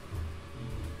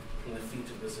 In the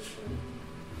fetal position,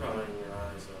 crying your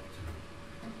eyes out.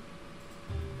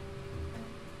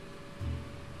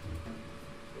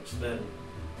 then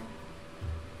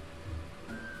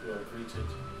you are greeted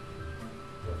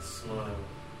with a smile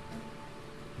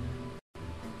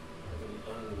of an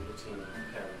unwitting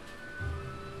parent.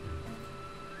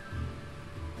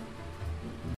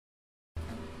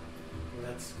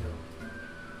 Let's go.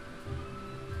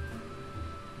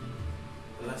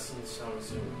 The lessons shall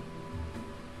resume.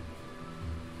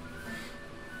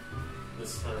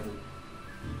 This time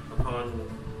upon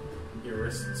your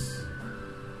wrists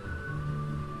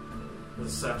with a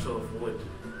satchel of wood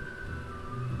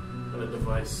and a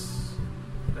device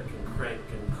that can crank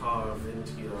and carve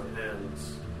into your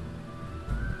hands,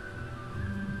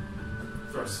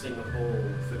 thrusting a hole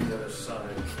through the other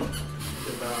side,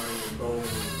 devouring bone,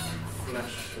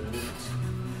 flesh, and meat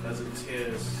as it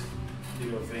tears through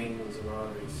your veins and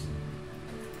arteries.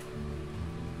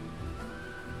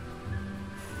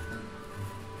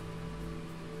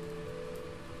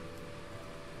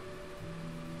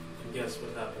 And guess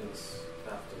what happens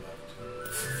after that?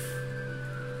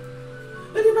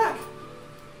 Then you're back!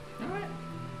 Alright.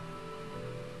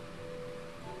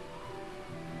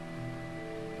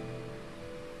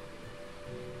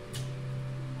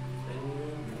 And you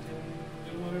continue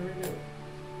to do whatever you do.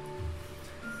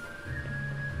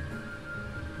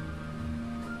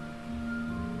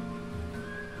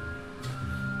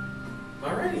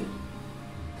 Alrighty.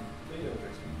 What are you doing,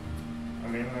 Tracy? I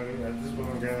mean, at this point,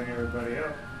 we're gathering everybody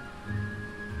up.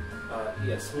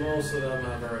 Yes, most of them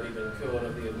have already been cured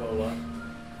of the Ebola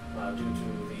due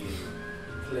to the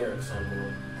clerics on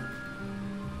board.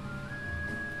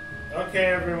 Okay,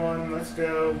 everyone, let's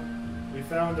go. We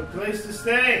found a place to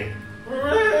stay.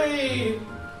 Hooray!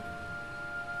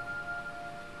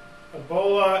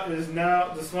 Ebola is now,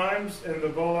 the slimes and the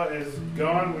Ebola is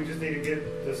gone. We just need to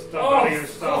get the stuff out of your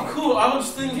stomach. Oh, cool. I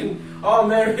was thinking, oh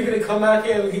man, we're gonna come back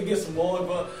here and we can get some more,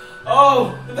 but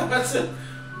that's it.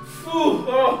 Phew,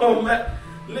 oh man.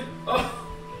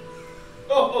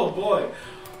 Oh boy.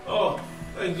 Oh,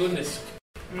 thank goodness.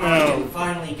 No. I can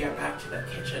finally get back to the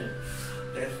kitchen.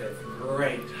 This is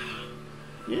great.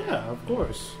 Yeah, of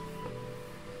course.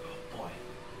 Oh boy.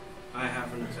 I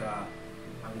haven't had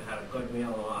a good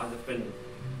meal. I've just been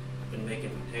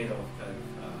making potatoes because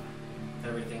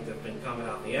everything's just been coming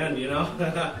out in the end, you know?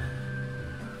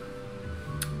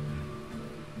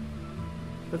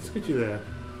 Let's get you there.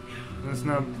 Let's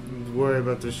not worry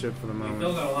about this ship for the We moment.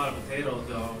 still got a lot of potatoes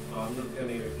though, so I'm just gonna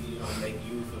make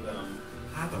use of them.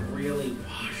 I have to really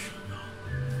wash them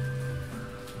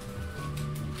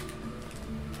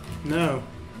No,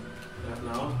 though.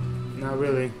 No? not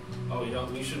really. Oh, you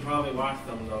don't? You should probably wash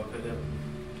them though, because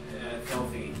it's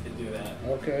healthy to do that.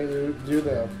 Okay, do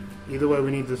that. Either way, we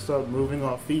need to start moving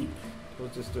our feet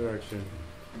towards this direction.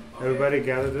 Okay. Everybody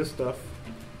gather this stuff.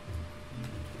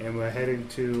 And we're heading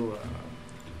to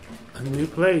a new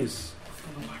place.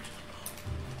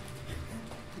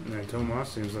 And Tomas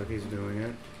seems like he's doing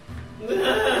it. I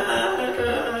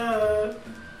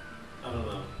don't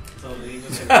know. He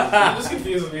just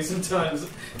confuses me sometimes.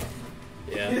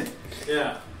 Yeah.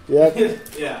 Yeah. Yep.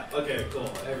 Yeah. Okay. Cool.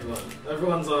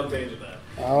 Everyone's on page with that.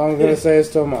 All I'm going to say is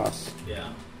Tomas.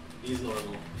 Yeah. He's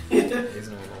normal. He's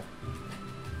normal.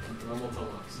 Normal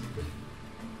Tomas.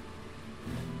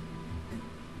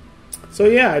 So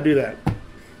yeah, I do that. Are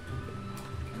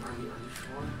you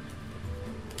sure?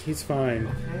 He's fine.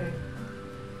 Okay.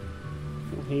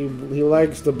 He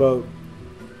likes the boat.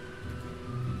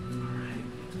 Alright.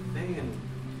 Thinking.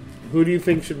 Who do you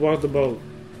think should walk the boat?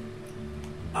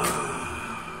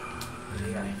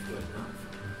 Yeah, good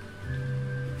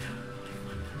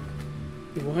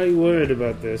enough. Why are you worried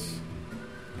about this?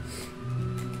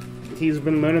 He's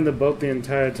been learning the boat the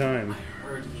entire time. I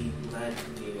heard he led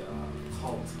the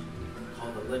cult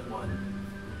called the Lit One.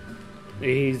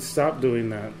 He stopped doing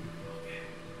that.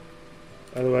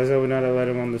 Otherwise, I would not have let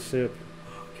him on the ship.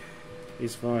 Okay.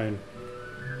 He's fine.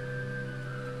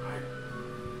 Alright.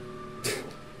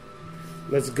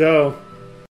 Let's go.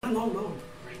 No.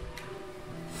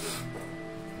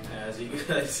 As you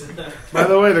guys. By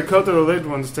the way, the Kotaro Lid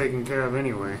one's taken care of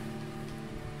anyway.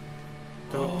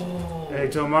 Oh. Hey,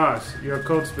 Tomas, your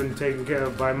coat's been taken care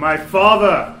of by my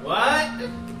father! What?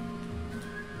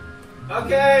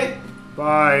 Okay.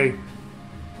 Bye.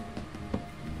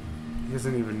 He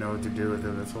doesn't even know what to do with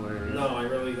him. That's hilarious. No, I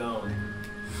really don't.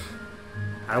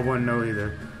 I wouldn't know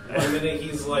either. One minute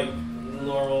he's like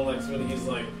normal, next minute he's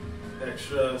like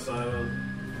extra silent.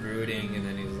 Brooding, and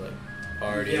then he's like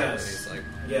partying, Yes. and he's like,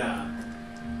 Yeah.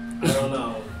 I don't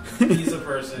know. He's a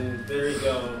person. There you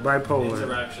go. Bipolar.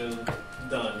 Interaction.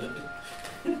 Done.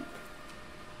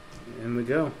 And we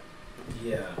go.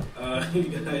 Yeah. You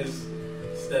guys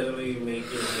steadily make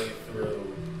your way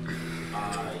through.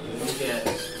 You get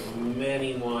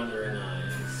many wandering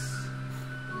eyes.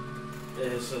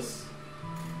 It's just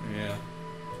Yeah.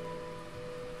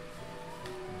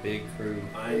 Big crew.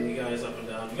 eyeing you guys up and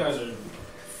down. You guys are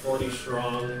 40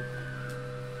 strong.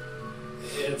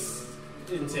 It's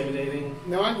intimidating.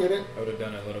 No, I get it. I would have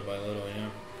done it little by little, yeah.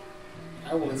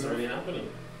 I wouldn't. It's already happening.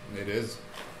 It is.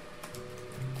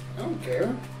 I don't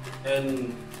care.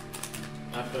 And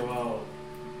after a while,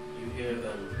 you hear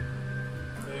them.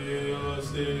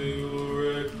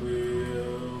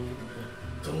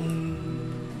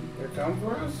 They come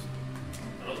for us?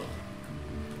 I don't know.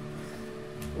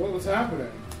 What was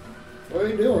happening? What are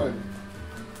they doing?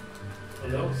 Who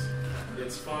knows?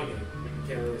 It's foggy. You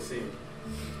can't really see.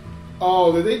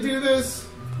 Oh, did they do this?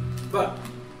 But,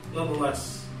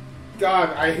 nonetheless,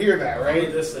 God, I hear that, from the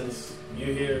right? distance, you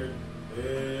hear.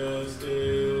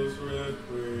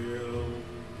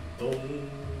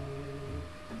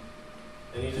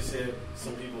 And you just hear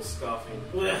some people scoffing.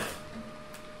 Blech.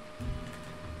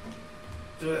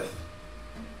 Blech.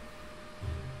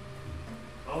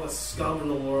 All the scum in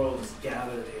the world is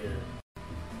gathered here.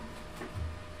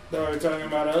 So are you talking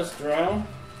about us, Drow?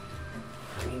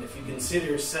 I mean, if you consider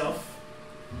yourself,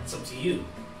 it's up to you.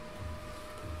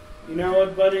 You know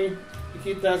what, buddy? You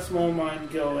keep that small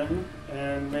mind going,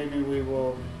 and maybe we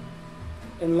will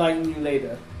enlighten you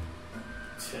later.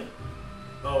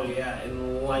 Oh yeah,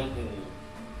 enlighten.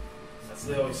 That's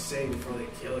what they always say before they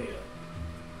kill you.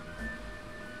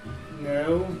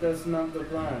 No, that's not the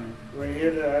plan. We're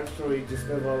here to actually just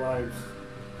live our lives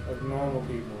like normal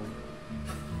people.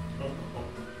 Normal.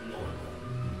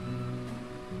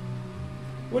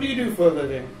 What do you do for a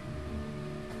living?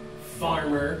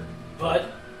 Farmer,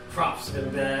 but crops have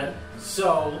been bad,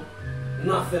 so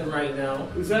nothing right now.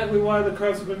 Exactly why the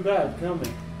crops have been bad. Tell me.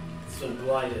 It's been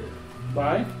blighted.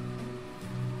 Bye?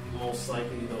 Most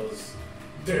likely those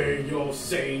they all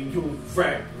say you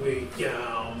rat way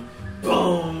down.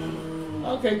 Boom.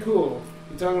 Okay, cool.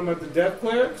 You talking about the death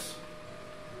clerics?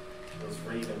 Those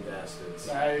raven bastards.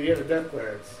 Yeah, the death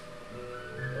clerics.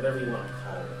 Whatever you want to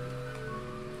call them.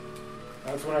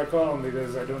 That's what I call them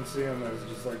because I don't see them as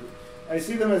just like... I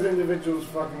see them as individuals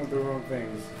fucking with their own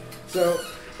things. So,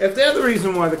 if they're the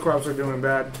reason why the crops are doing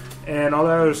bad and all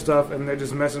that other stuff and they're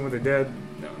just messing with the dead,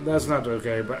 no, that's not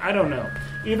okay. But I don't know.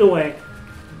 Either way,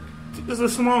 because the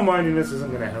small-mindedness isn't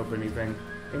going to help anything.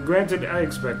 And granted, I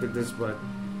expected this, but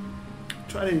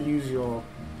try to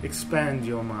expand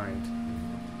your mind.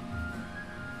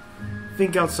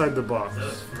 Think outside the box. Is that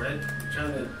a threat?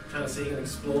 Trying to say you can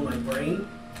explode my brain?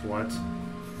 What?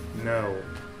 No.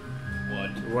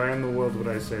 What? Why in the world would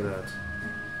I say that?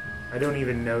 I don't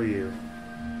even know you.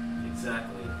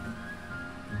 Exactly.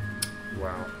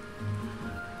 Wow.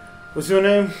 What's your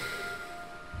name? I'm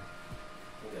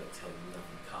gonna tell you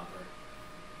nothing, Copper.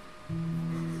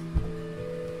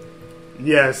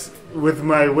 Yes, with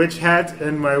my witch hat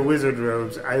and my wizard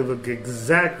robes, I look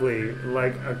exactly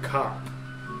like a cop.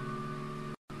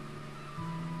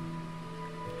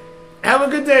 Have a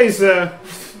good day, sir.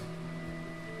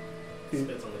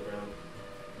 Spits on the ground.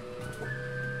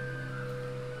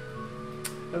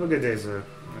 Have a good day, sir.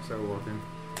 I start walking.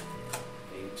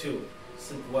 And you too.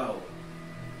 Sleep well.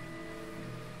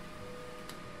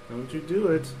 Don't you do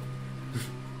it.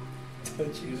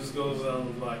 He just goes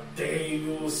on like, they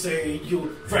will say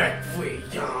you rat way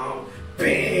young. Bam!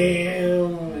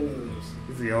 And he leaves.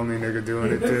 He's the only nigga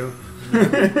doing it, too.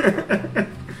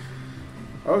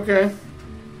 Okay.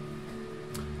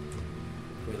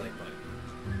 We like black.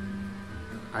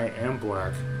 I am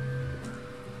black.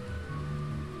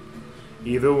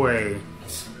 Either way.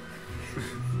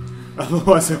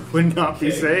 Otherwise, I would not be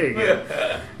saying it.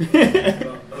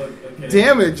 Okay.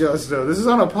 Damn it, Justo. This is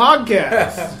on a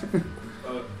podcast.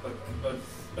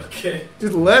 Okay.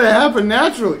 Just let it happen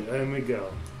naturally. Let me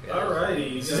go.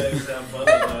 Alrighty, you guys have fun with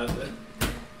that. Let the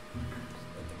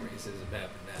racism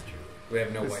happen naturally. We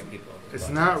have no white people on this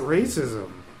It's podcast. not racism.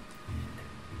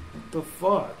 What the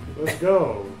fuck? Let's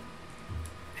go.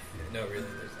 No, really,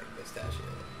 there's like pistachio.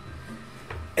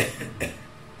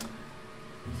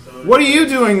 So, What are you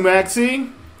doing, Maxie?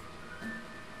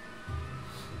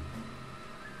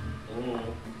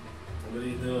 What are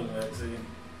you doing, Maxie?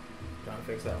 Trying to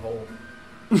fix that hole.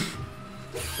 Trying to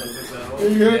fix that Are hole?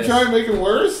 you gonna Yes. try and make it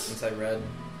worse? Since I read.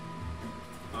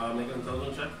 Make an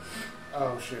intelligence check.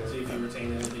 Oh, shit. See if you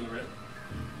retain anything you read.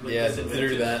 With Yeah, disadvantage,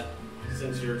 through that.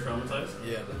 Since you're traumatized.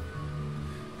 Yeah.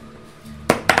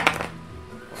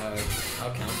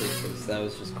 I'll count it because that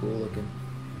was just cool looking.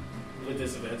 With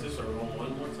disadvantage, so roll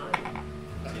one more time.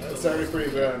 That's already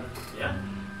pretty bad. Yeah.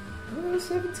 Oh,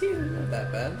 17. Not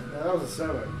that bad. No, that was a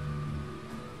 7.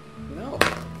 No.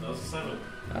 That was a 7.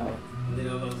 Oh.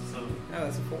 No, that was a 7. No,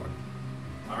 that's a 4.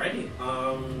 Alrighty.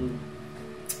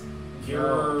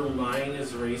 Your mind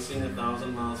is racing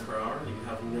 1,000 miles per hour. You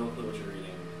have no clue what you're reading.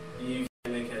 You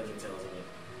can't make heads or tails of it.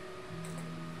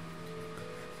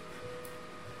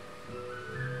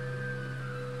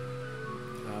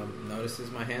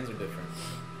 Notices my hands are different.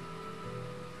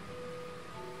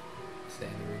 Stay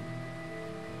in the room.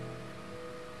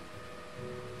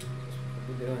 What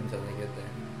we doing until they get there?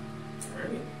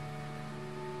 Alrighty.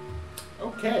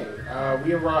 Okay,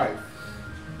 we arrive.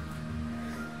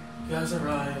 You guys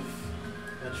arrive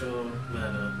at your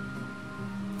manor.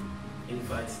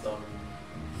 Invite Storm.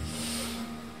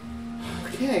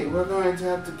 Okay, we're going to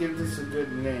have to give this a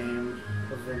good name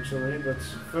eventually, but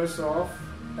first off,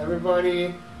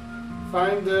 everybody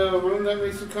find a room that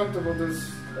makes you comfortable.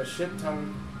 There's a shit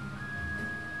ton.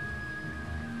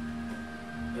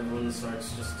 Everyone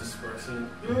starts just dispersing.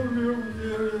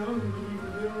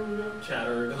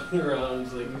 Chatter going around.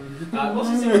 It's like,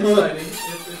 also seems exciting.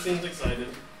 It seems excited.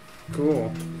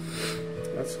 Cool.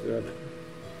 That's good.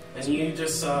 And you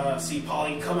just see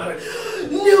Polly come out of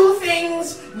new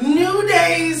things, new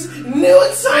days, new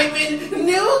excitement,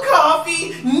 new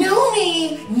coffee, new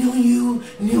me, new you,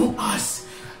 new us.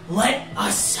 Let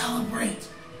us celebrate.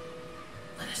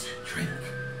 Let us drink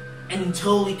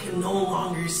until we can no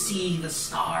longer see the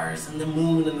stars and the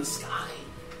moon in the sky.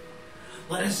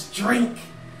 Let us drink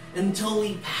until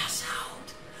we pass out.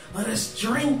 Let us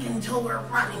drink until we're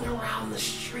running around the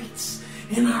streets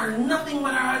in our nothing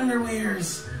but our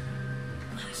underwears.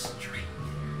 Let us drink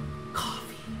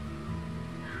coffee.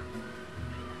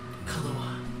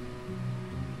 Kahlua.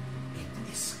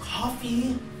 It is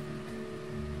coffee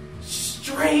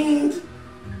strained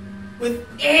with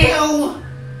ale.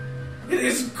 It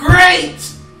is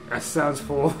great. That sounds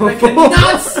full. I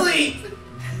cannot sleep.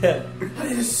 But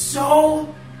it is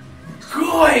so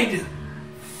good.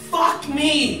 Fuck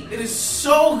me. It is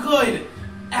so good.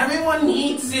 Everyone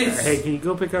needs this. Hey, can you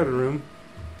go pick out a room?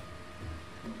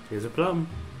 Here's a plum.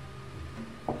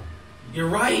 You're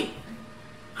right.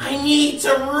 I need to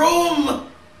room.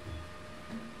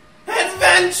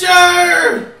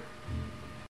 Adventure.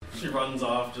 She runs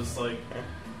off, just like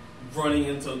running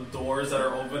into doors that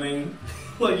are opening.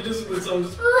 Like you just, someone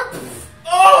just,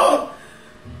 oh!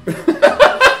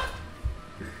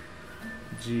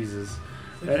 Jesus.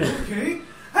 Like, okay.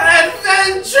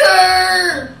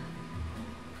 Adventure!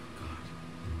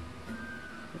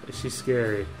 She's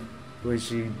scary. When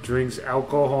she drinks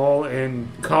alcohol and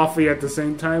coffee at the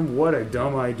same time, what a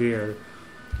dumb idea.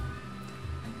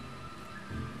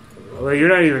 Well, you're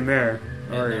not even there,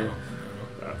 are No, you?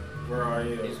 no. Where are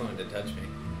He you? just wanted to touch me.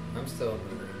 I'm still in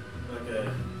the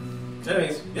room. Okay.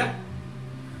 Anyways, yeah.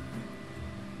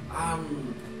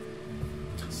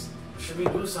 Should we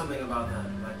do something about that?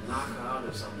 Like knock her out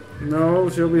or something? No,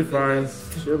 she'll be fine.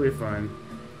 She'll be fine.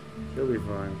 She'll be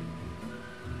fine.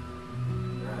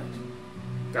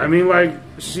 Right. I mean, like,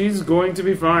 she's going to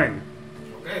be fine.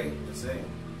 Okay, just saying.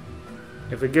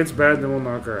 If it gets bad, then we'll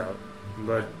knock her out.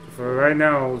 But for right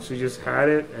now, she just had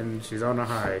it, and she's on a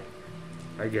high.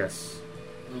 I guess.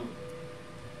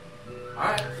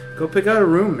 Alright. Go pick out a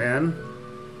room, man.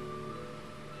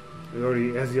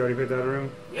 Has he already picked out a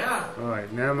room? Yeah.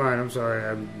 Alright, never mind. I'm sorry.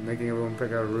 I'm making everyone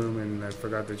pick out a room, and I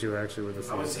forgot that you actually were the I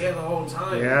same. was here the whole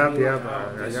time. Yep, You yep, know,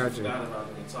 I guess got you. Forgot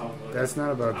about me. It's all good. That's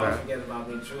not about I'll that. forget about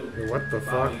me too. What the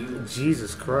About fuck? you.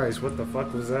 Jesus Christ, what the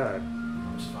fuck was that?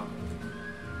 I'm just fucking.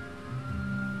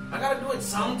 I gotta do it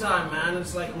sometime, man.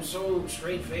 It's like I'm so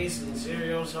straight faced and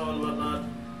serious and whatnot.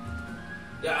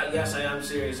 Yeah, yes, I am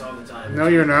serious all the time. No,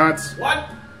 you're not. What?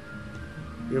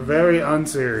 You're very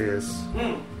unserious.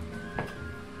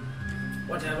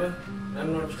 Whatever. I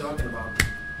don't know what you're talking about.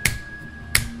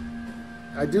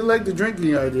 I do like the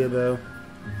drinking idea, though.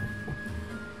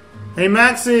 Hey,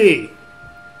 Maxie!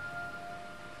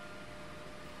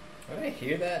 Would I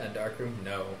hear that in a dark room?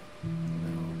 No.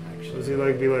 No, actually. Does he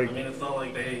like be I like? mean, it's not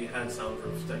like they had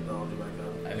soundproof technology back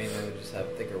then. I mean, they would just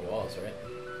have thicker walls, right?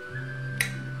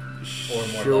 Or more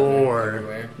leather Sure.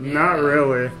 everywhere. Not Yeah.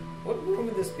 really. What room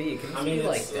would this be? Can you I mean, see,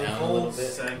 like, it's the down a whole little bit?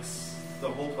 sex. The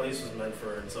whole place was meant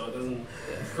for it, so it doesn't.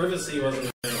 Yeah. Privacy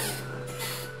wasn't available.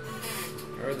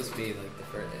 Or would this be, like, the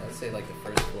first... I'd say, like, the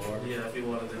first floor. Yeah, if you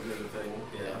wanted to do the thing.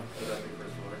 Yeah. That'd be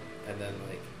first floor. And then,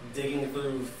 like... Digging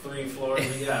through 3 floors.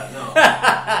 Yeah, no.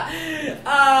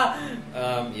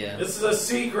 yeah. This is a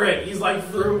secret. He's like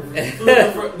through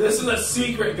the this is a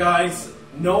secret, guys.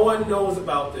 No one knows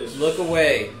about this. Look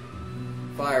away.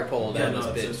 Fire pole Yeah, down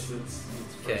no, this it's bitch. just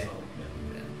it's Okay. personal.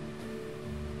 Yeah.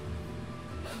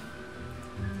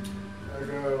 Yeah. I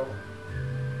go.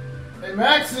 Hey,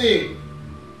 Maxie!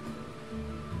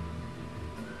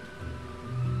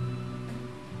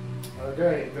 I go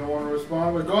Okay, don't want to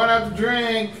respond. We're going out to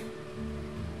drink.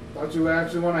 Thought you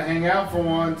actually want to hang out for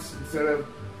once instead of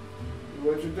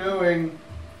what you're doing.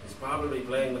 He's probably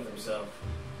playing with himself.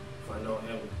 If I know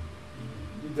him.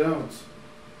 You don't.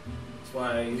 That's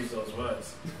why I use those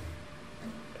words.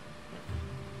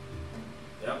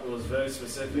 Yep, it was very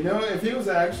specific. You know, if he was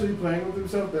actually playing with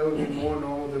himself, that would be more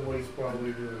normal than what he's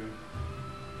probably doing.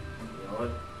 You know what?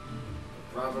 You're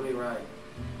probably right.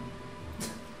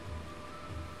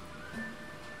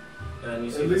 And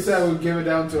you see At least I would give it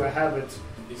down to a habit.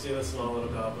 You see the small little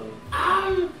goblin.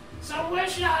 So where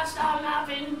should I start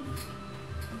napping?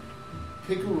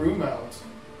 Pick a room out.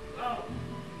 Oh,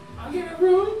 I'll get a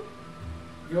room.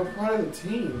 You're part of the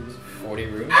team. 40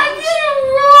 rooms? I get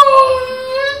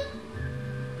a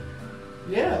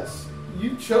room. Yes.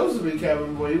 You chose to be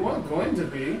cabin boy. You weren't going to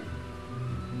be.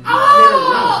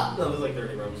 Ah! No, there's like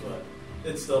 30 rooms, but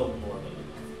it's still more than enough.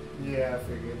 Yeah, I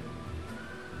figured.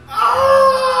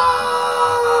 Ah!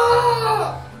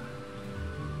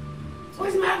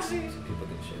 Where's Maxie? So people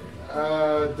can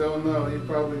share. Don't know. He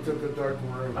probably took a dark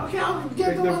room. Okay, I'll get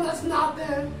Pick the the- one that's not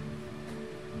there.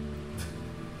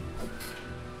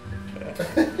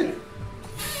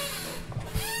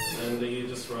 And he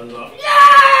just runs off.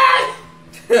 Yes!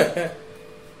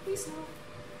 Please no.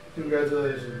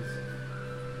 Congratulations.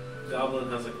 Goblin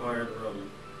has acquired room.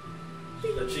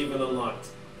 Achievement unlocked.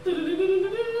 Feels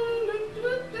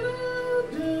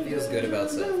good about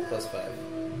Seth. Plus 5.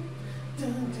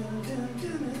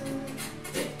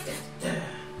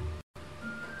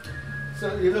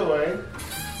 So either way,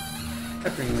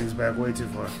 That thing leans back way too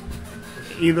far.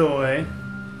 Either way,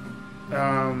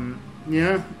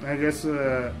 yeah, I guess,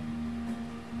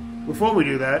 before we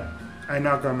do that, I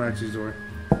knock on Maxie's door.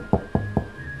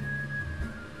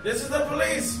 This is the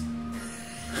police!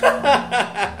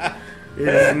 It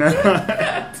is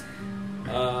not.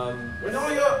 We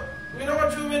know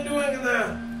what you've been doing in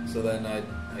there. So then I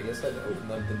guess I'd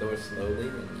open up the door slowly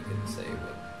and you can say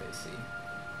what they see.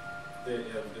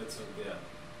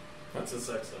 That's a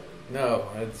sex number. No,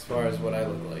 as far as what I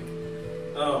look like.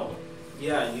 Oh,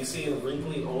 yeah, you see a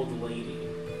wrinkly old lady.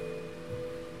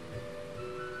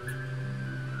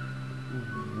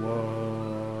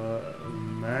 Whoa,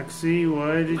 Maxie,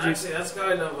 why did Actually, that's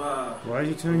kind of, why'd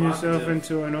you turn yourself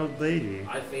provocative. into an old lady?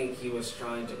 I think he was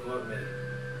trying to court me.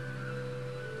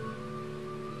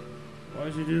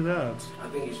 Why'd you do that? I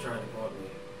think he's trying to court me.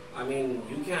 I mean,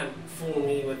 you can't fool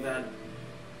me with that.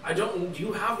 Do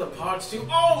you have the parts to?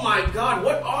 Oh my god,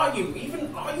 what are you?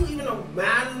 Are you even a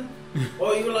man? Or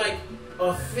are you like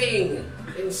a thing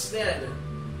instead?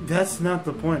 That's not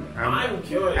the point. I'm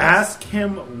curious. Ask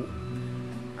him.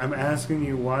 I'm asking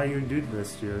you why you did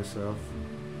this to yourself.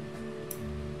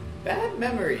 Bad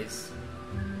memories.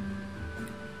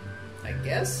 I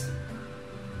guess?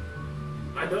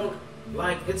 I don't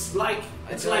like. It's like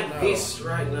I don't know. this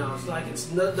right now. It's like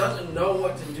doesn't know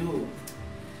what to do.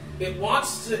 It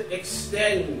wants to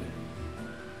extend,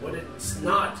 but it's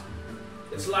not.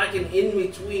 It's like an in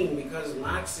between because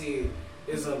Maxie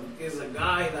is a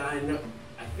guy that I know.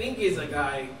 I think he's a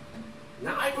guy.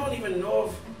 Now I don't even know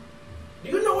if. Do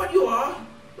you know what you are?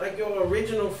 Like your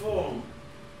original form.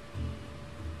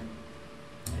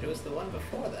 It was the one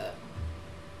before that.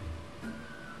 I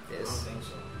don't This. think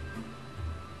so.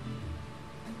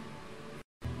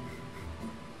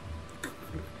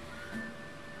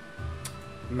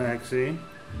 Maxie,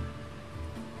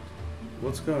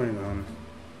 what's going on?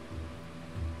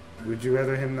 Would you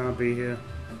rather him not be here?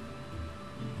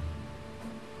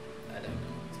 I don't know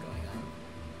what's going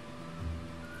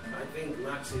on. I think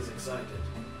Maxie's excited.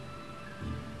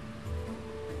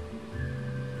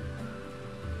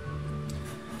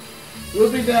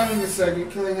 we'll be down in a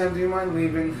second. Killingham, do you mind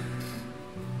leaving?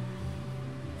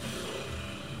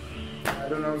 I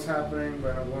don't know what's happening,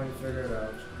 but I'm going to figure it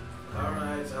out.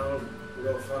 Alright, I'll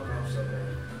go fuck off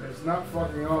somewhere. It's not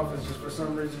fucking off. It's just for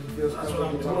some reason he feels That's what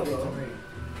comfortable I'm talking doing, to me.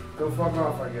 Go fuck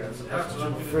off, I guess. If That's That's what what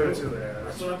I'm you gonna prefer do. to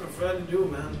That's there. what I prefer to do,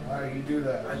 man. Alright, you do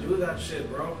that. I do that shit,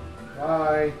 bro.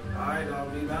 Bye. Alright, I'll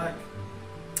be back.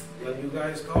 When you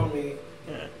guys call me,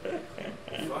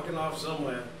 fucking off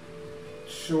somewhere.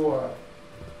 Sure.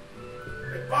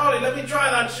 Hey, Paulie, let me try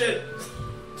that shit.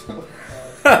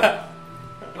 Now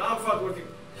I'm fucking with you.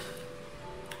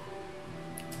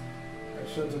 I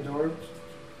shut the door.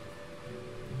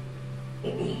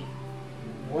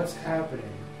 What's happening?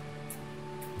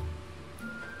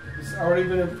 It's already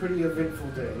been a pretty eventful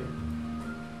day.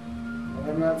 And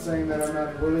I'm not saying that I'm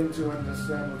not willing to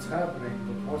understand what's happening,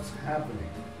 but what's happening?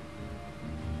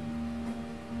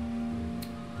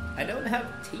 I don't have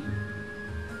tea.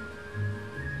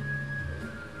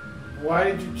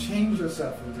 Why did you change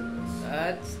yourself into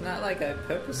this? It's not like I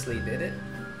purposely did it.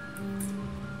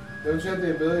 Don't you have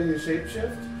the ability to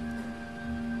shapeshift?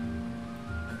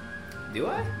 Do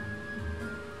I?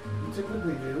 You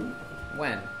typically do.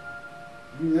 When?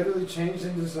 You literally changed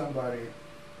into somebody,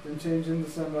 then changed into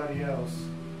somebody else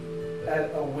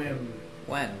at a whim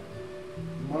When?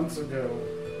 months ago.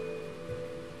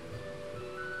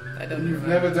 I don't And you've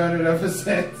remember. never done it ever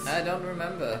since. I don't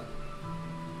remember.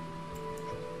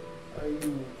 Are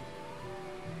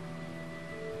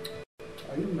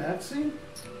you Maxie?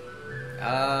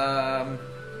 Yeah,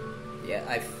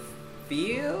 I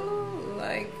feel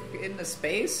like in the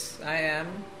space I am.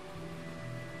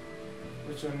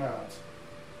 Which you're not.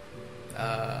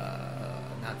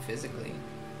 Not physically.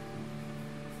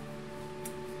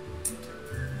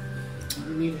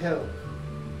 You need help.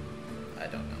 I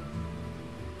don't know.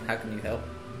 How can you help?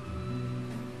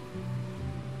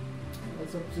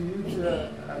 That's up to you.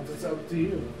 That's up to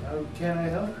you. How can I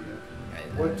help you?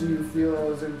 What do you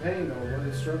feel is in pain, or what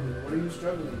is struggling? What are you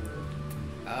struggling with?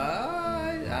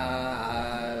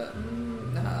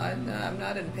 I'm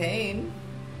not in pain.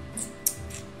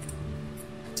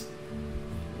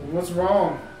 What's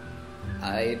wrong?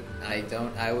 I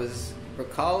don't. I was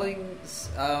recalling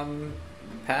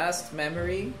past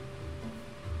memory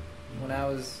when I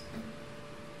was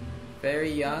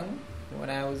very young, when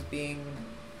I was being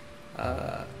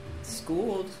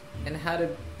schooled in how to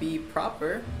be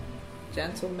proper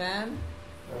gentleman.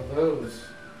 Oh, those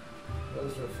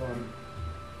were fun.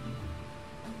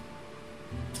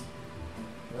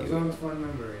 Those are fun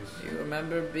memories. You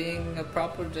remember being a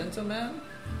proper gentleman?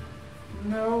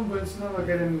 No, but it's not like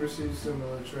I didn't receive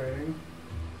similar training.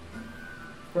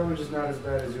 Probably just not as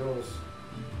bad as yours.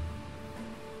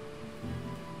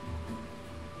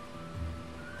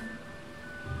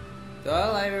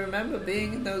 Well, I remember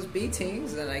being in those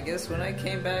beatings, and I guess when I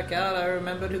came back out, I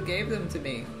remembered who gave them to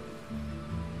me.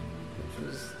 Which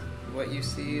was what you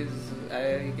see is,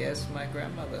 I guess, my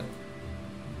grandmother.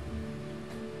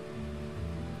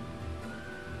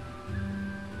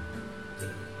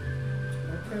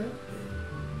 Okay.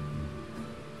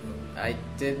 I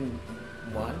didn't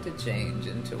want to change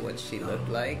into what she looked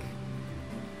like.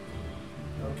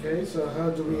 Okay, so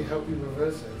how do we help you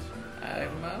reverse it?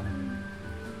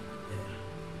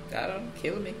 I don't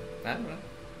kill me. I don't know.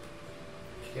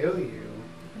 Kill you?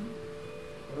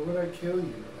 Why would I kill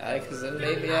you? Because then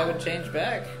maybe I would change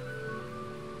back.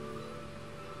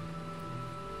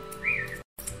 Okay,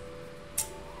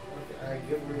 I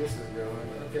get where this is going.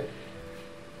 Okay.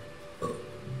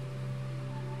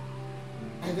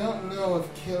 I don't know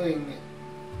if killing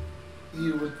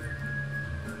you would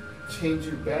change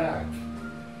you back.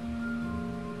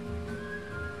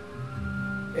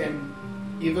 And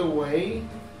either way,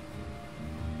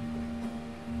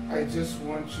 I just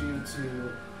want you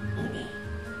to...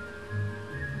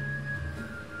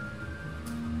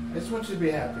 I just want you to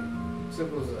be happy.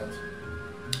 Simple as that.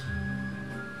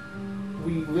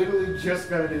 We literally just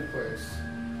got a new place.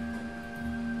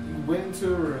 You went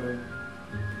into a room,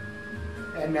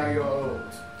 and now you're old.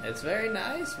 It's a very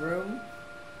nice room.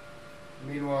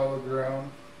 Meanwhile, look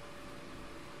around.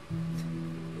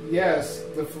 Yes,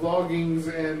 the floggings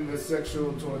and the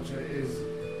sexual torture is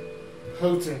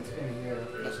potent in here.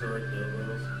 Historic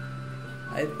dildos.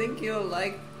 I think you'll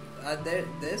like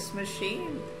this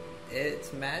machine.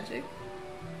 It's magic.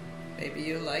 Maybe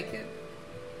you like it.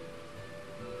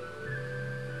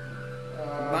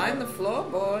 Mind the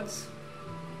floorboards.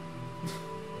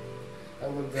 I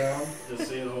look down. Just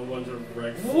seeing a whole bunch of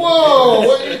wrecked. Whoa!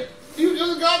 What, you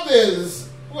just got this!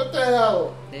 What the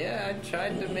hell? Yeah, I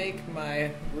tried to make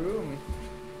my room.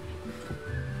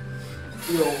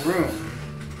 Your room.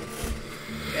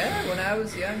 Yeah, when I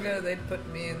was younger, they put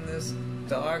me in this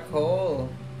dark hole.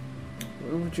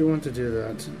 Why would you want to do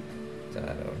that? I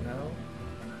don't know.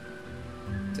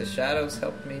 The shadows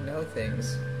help me know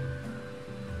things.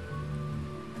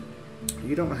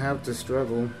 You don't have to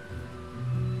struggle.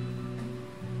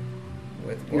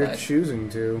 With You're what? choosing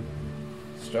to.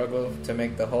 Struggle to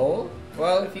make the hole?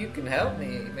 Well, if you can help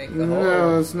me make the No,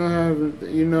 hole. it's not.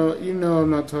 You know. I'm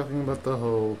not talking about the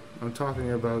whole. I'm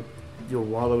talking about you're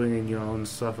wallowing in your own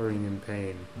suffering and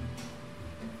pain.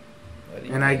 What do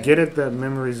you And I mean? get it that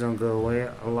memories don't go away.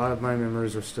 A lot of my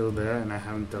memories are still there, and I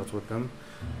haven't dealt with them.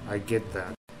 I get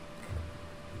that.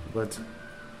 But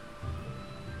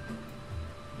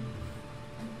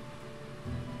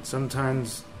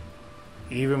sometimes,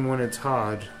 even when it's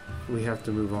hard, we have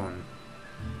to move on.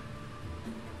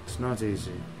 It's not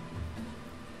easy.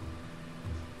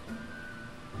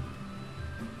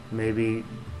 Maybe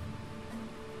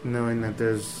knowing that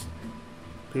there's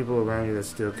people around you that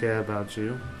still care about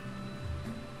you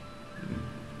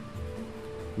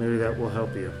Maybe that will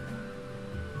help you.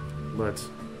 But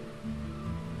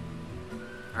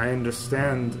I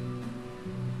understand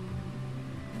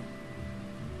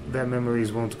that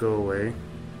memories won't go away,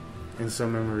 and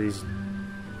some memories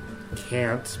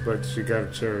can't, but you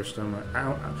gotta cherish them.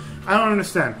 I don't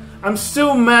understand. I'm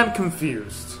still mad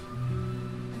confused.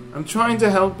 I'm trying to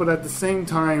help, but at the same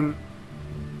time,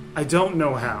 I don't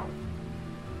know how.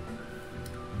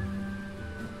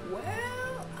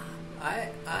 Well,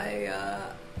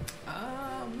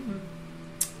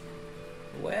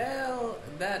 well,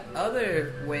 that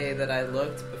other way that I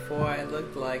looked before I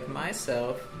looked like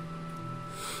myself.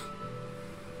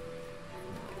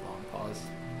 Long pause.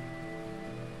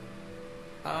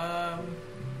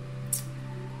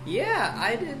 Yeah,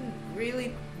 I didn't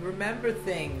really remember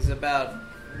things about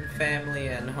family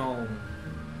and home.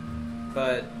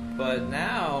 But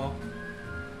now,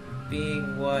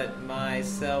 being what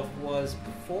myself was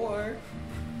before,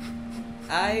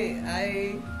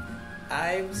 I'm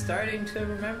starting to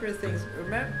remember things.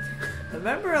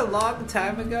 Remember a long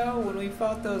time ago when we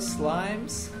fought those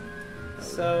slimes?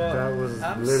 So That was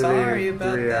I'm literally sorry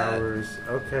about 3 that. hours.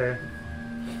 Okay.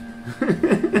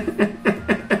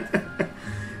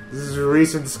 This is a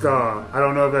recent scar. I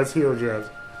don't know if that's healed yet,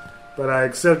 but I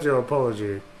accept your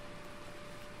apology.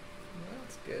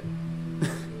 That's good.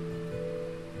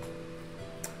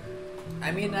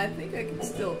 I mean, I think I can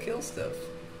still kill stuff.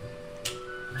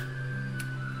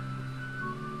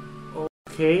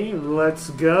 Okay, let's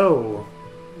go.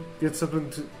 Get something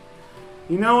to...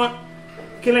 You know what?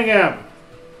 Killingham!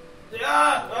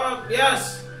 Yeah,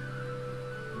 yes.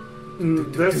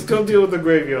 Let's go deal with the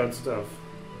graveyard stuff.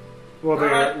 While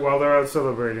Alright. they're out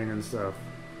celebrating and stuff.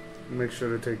 Make sure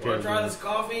to take care Wanna of try them. this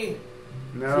coffee?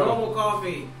 It's No. normal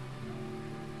coffee.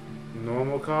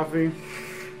 Normal coffee?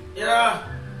 Yeah.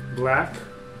 Black?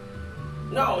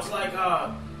 No, it's like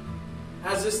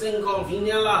has this thing called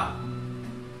vanilla.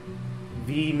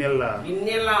 Vanilla.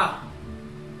 Vanilla.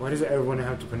 Why does everyone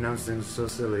have to pronounce things so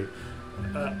silly?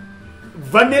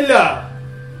 Vanilla!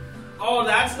 Oh,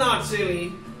 that's not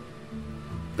silly.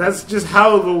 That's just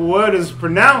how the word is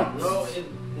pronounced.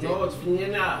 No, it's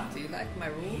vanilla. Do you like my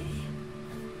room?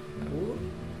 My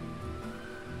room?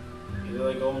 He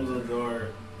like opens the door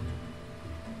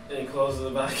and he closes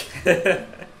the back.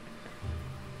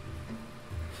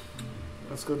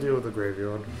 Let's go deal with the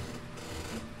graveyard.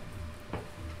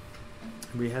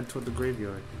 We head toward the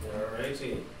graveyard.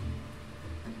 Alrighty.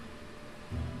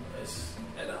 Let's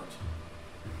head out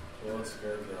towards the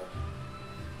graveyard.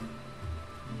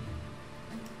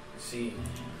 See,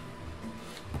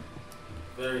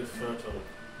 very fertile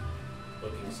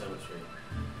looking cemetery.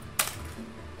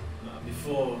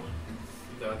 Before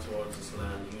you got towards this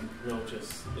land, you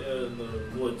noticed the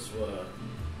woods were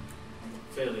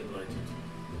fairly blighted.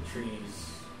 The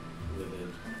trees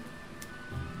withered.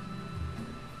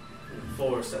 The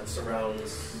forest that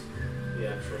surrounds the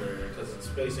actual area, because it's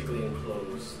basically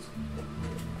enclosed.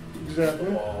 Exactly.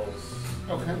 Walls.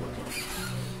 Okay.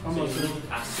 So Almost. you move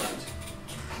past that.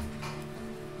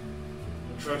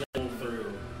 Trudging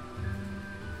through.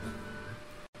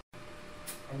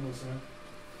 I'm listening.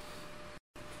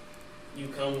 You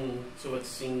come to what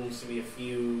seems to be a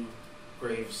few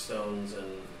gravestones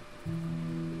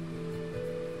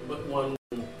but one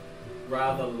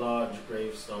rather large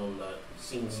gravestone that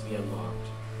seems to be unmarked.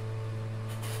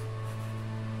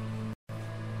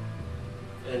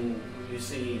 And you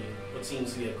see what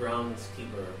seems to be a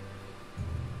groundskeeper.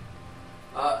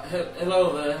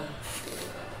 Hello there.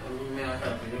 May I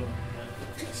help you?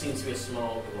 It seems to be a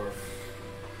small dwarf.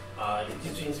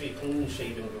 It seems to be a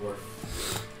clean-shaven dwarf.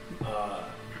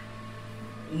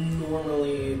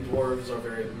 Normally, dwarves are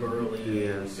very burly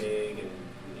Yes. and big, and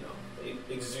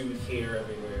they exude hair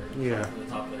everywhere. Yeah. From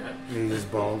the top of their head. He's just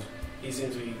bald. He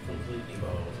seems to be completely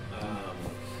bald,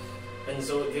 and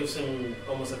so it gives him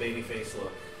almost a baby face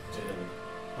look to him.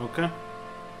 Okay.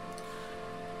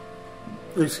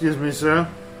 Excuse me, sir.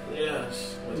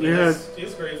 Yes, but We had- he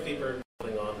has gravekeeper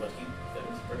holding on, but he's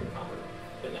very proper.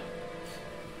 But yeah.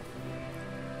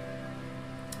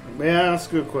 May I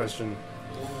ask you a question?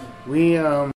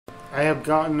 I have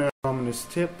gotten an ominous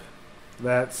tip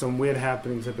that some weird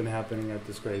happenings have been happening at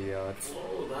this graveyard.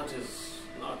 Oh, that is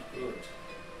not good.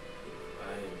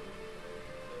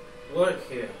 I work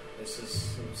here.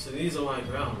 So these are my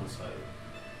grounds. I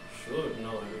should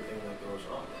know everything that goes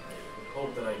on. I would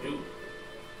hope that I do.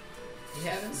 You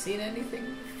haven't seen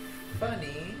anything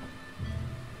funny?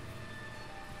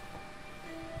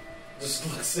 Just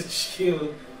looks at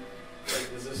you like,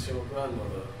 is this your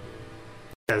grandmother?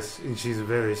 Yes, and she's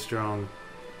very strong.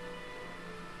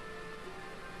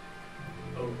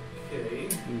 Okay.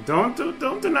 Don't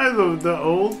deny the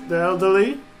old, the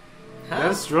elderly. Huh?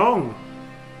 That's strong.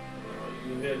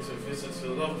 You here to visit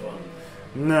your loved one?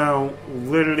 No,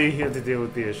 literally here to deal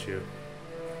with the issue.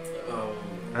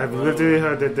 I've well, literally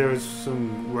heard that there's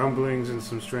some rumblings and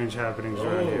some strange happenings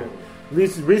around here. Oh,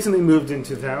 Recently moved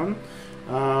into town,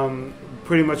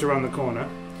 pretty much around the corner,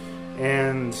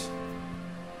 and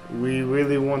we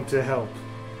really want to help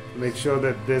make sure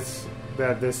that this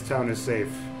town is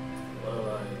safe.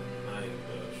 well, I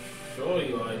assure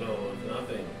you I know of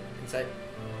nothing. Inside.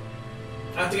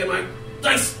 I have to get my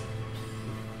dice!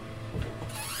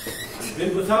 I've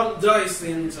been without dice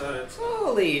the entire time.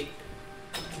 Holy.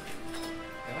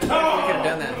 I wonder if we could have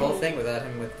done that whole thing without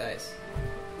him with dice.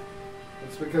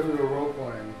 It's because we were role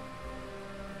playing.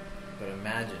 But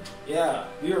imagine. Yeah,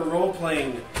 we were role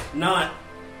playing, not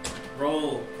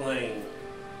role playing.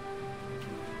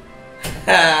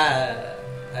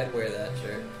 I'd wear that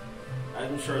shirt.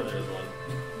 I'm sure there's one.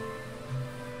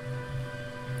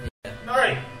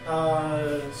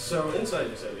 Alright, so inside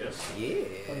you said yes. Yeah.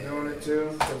 I'm doing it too,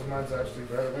 because mine's actually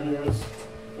better than yours.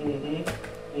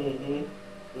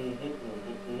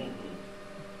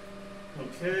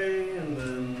 Okay, and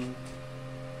then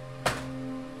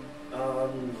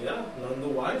yeah, none the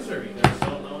wiser. You guys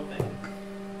don't know a thing.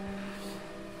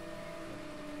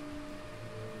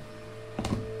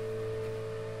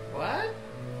 What?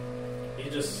 He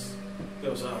just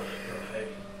goes out and hey,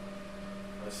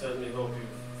 I certainly hope you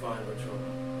find what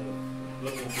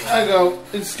you're looking for. I go,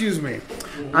 excuse me.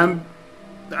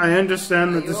 I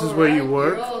understand that this is where you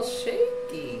work. You're all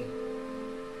shaky.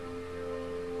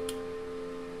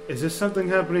 Is this something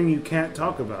happening you can't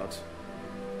talk about?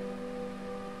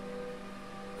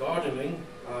 Gardening,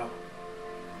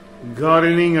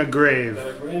 Gardening a grave. got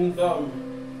a green thumb.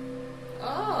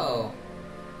 Oh.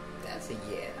 That's a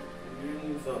yeah.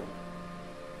 Green thumb.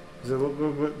 Does it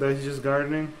look like that he's just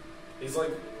gardening? He's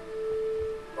like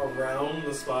around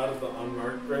the spot of the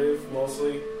unmarked grave,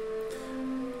 mostly.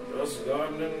 Just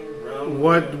gardening around.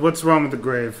 What's wrong with the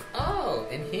grave? Oh,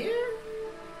 in here?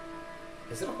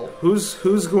 Is it a hole?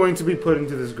 Who's going to be put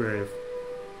into this grave?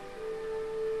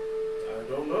 I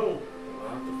don't know. I'll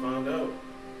have to find out.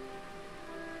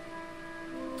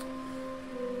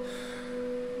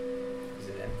 Is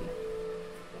it empty?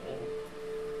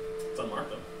 It's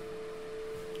unmarked though.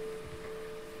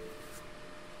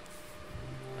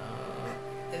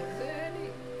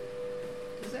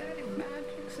 Is there any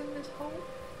magics in this hole?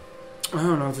 I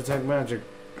don't know. Detect magic.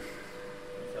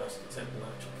 Cast detect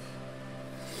magic.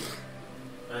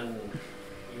 And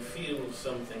you feel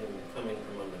something coming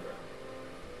from underground.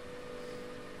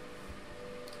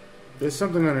 There's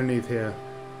something underneath here.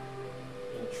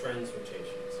 In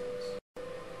transmutation sense.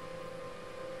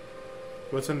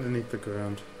 What's underneath the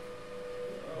ground?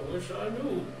 I wish I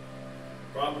knew.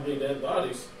 Probably dead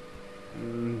bodies.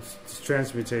 It's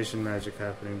transmutation magic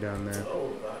happening down there.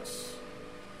 Oh, that's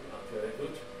not very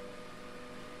good.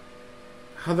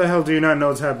 How the hell do you not know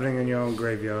what's happening in your own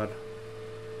graveyard?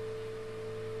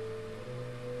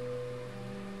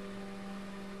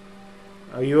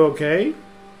 Are you okay?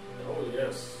 Oh,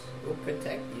 yes. We'll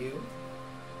protect you.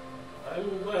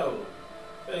 I'm well.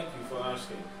 Thank you for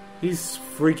asking. He's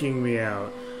freaking me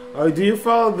out. Do you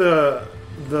follow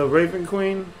the Raven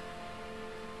Queen?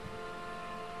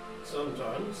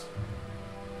 Sometimes.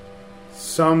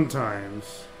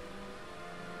 Sometimes.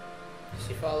 Does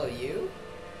she follow you?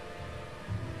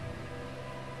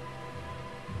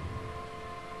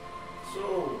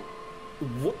 So,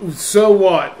 So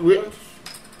what?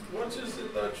 what is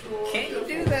it that you're... Can't you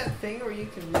do that thing where you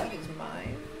can read his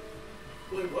mind?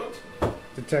 Wait, what?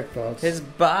 Detect thoughts. His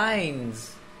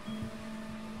binds.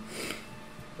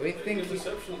 We Make a think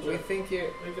deception we check. think you're.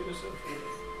 Make a deception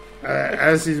check.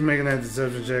 As he's making that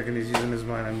deception check and he's using his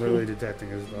mind, I'm literally detecting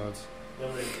his thoughts.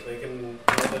 No, they can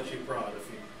let you prod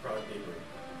if you prod deeper.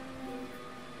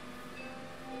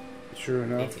 True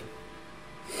enough.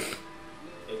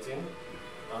 18.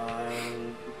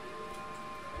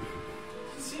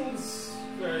 He seems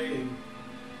very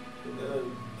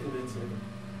convincing.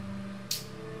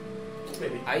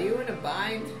 Maybe. Are you in a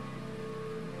bind?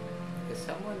 Is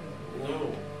someone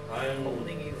No, I am.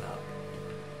 holding you up?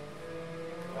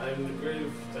 I am the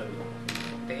grave tender.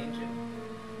 Danger.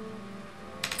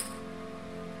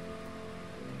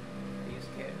 Are you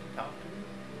scared to talk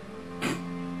to me?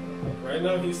 Right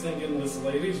now, he's thinking this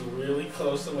lady's really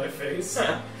close to my face,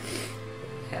 and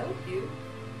Help you?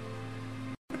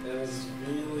 it's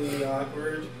really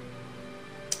awkward.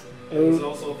 And he's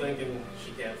also thinking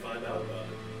she can't find out about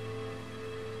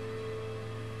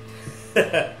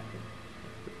it.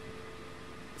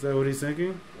 Is that what he's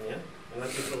thinking? Yeah, I'm not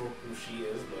too sure who she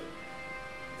is,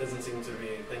 but doesn't seem to be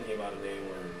thinking about a name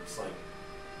where it's like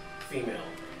female.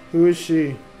 Who is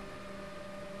she?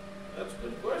 That's a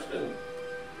good question.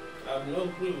 I have no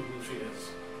clue who she is.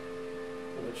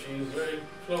 But she's very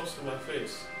close to my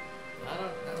face. I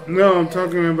don't know. No, I'm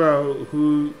talking about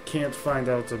who can't find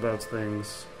out about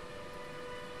things.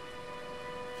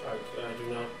 I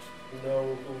do not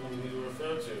know who you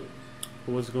refer to.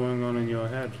 What's going on in your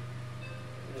head?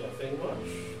 Nothing much.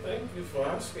 Thank you for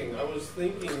asking. I was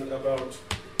thinking about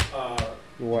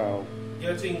Wow.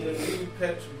 getting a new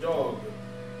pet dog.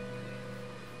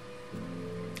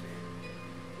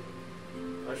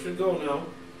 I should go now.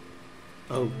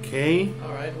 Okay.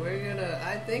 Alright, we're gonna.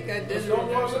 I think I did Just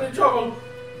don't cause remember. any trouble.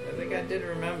 I think I did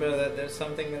remember that there's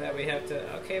something that we have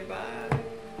to. Okay, bye.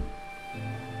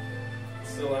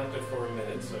 It's still active for a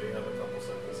minute, so you have a couple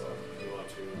seconds left if you want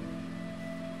to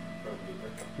go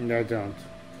deeper. No, I don't.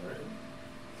 Alright.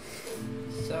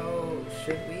 So,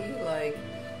 should we, like,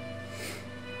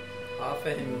 offer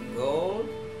him gold?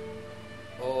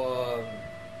 Or,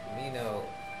 you know,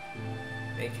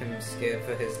 make him scared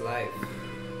for his life?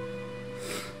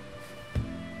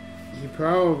 He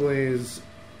probably is.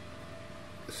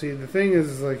 See, the thing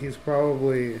is like, he's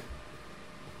probably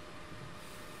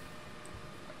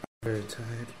very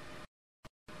tired.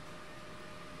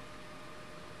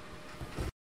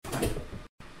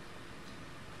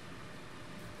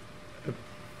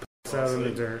 It's out in the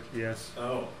dirt, yes.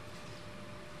 Oh.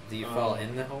 Do you fall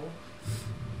in the hole?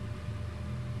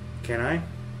 Can I? You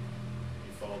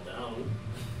fall down.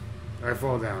 I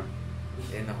fall down.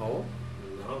 In the hole?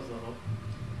 No, it's not.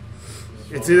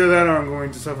 It's either that or I'm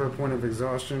going to suffer a point of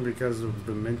exhaustion because of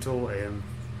the mental and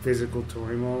physical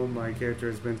turmoil my character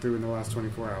has been through in the last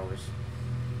 24 hours.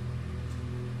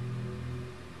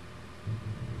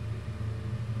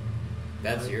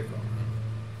 That's your call.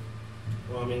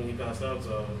 Well, I mean, he passed out,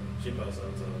 so she passed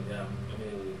out, so yeah. I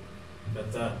mean,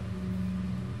 that's that.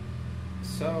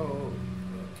 So,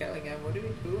 Callaghan, what do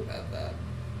we do about that?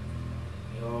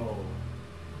 Yo,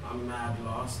 I'm mad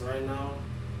lost right now.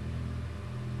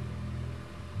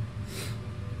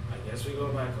 I guess we go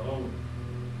back home.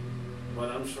 But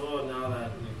I'm sure now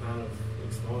that we kind of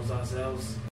exposed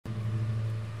ourselves.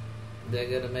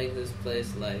 They're gonna make this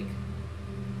place, like,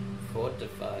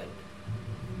 fortified.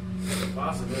 It's a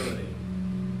possibility.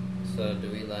 So do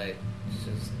we, like,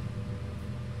 just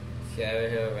carry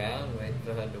her around, wait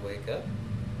for her to wake up?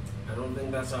 I don't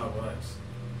think that's how it works.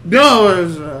 No,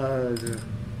 it was,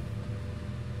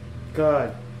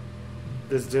 God.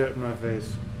 There's dirt in my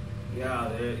face. Yeah,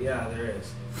 there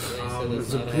is.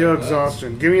 It's a pure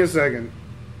exhaustion. Give me a second.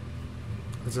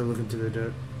 As I look into the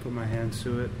dirt, put my hands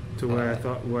to it, to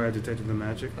where I detected the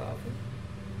magic.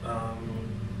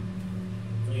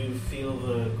 You feel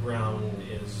the ground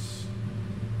is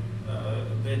a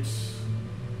bit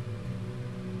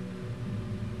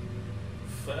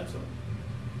fertile.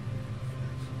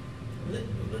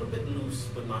 A little bit loose,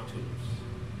 but not too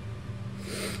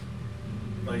loose.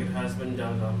 Like it has been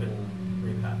dug up and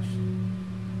repatched.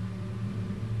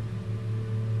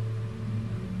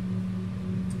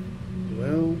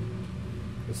 Well,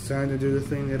 it's time to do the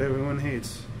thing that everyone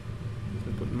hates.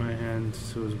 I put my hand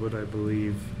to what I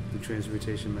believe the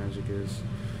transmutation magic is.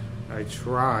 I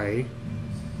try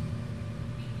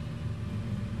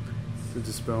to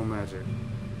dispel magic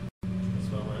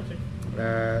Spell magic.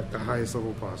 at the highest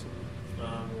level possible.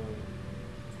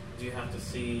 Do you have to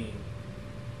see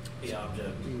the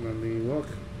object? Let me look.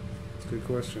 It's a good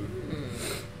question.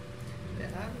 Yeah,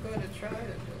 I'm going to try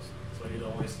it. So you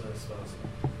don't waste the spells.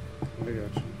 I got you.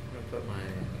 I'm going to put my,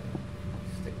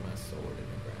 stick my sword in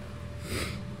the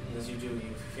ground. And as you do,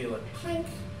 you feel a clink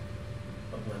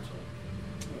of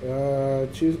metal.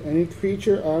 Choose any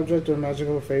creature, object, or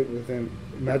magical effect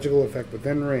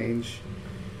within range.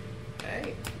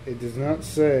 Hey, It does not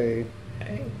say.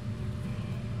 hey.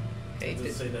 Hey, Does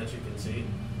it say that you can see?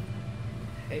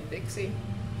 hey, Dixie.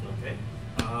 Okay.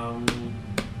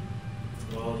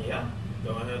 Well, yeah.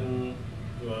 Go ahead and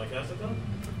you want to cast it then?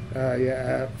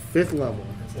 Yeah, at 5th level.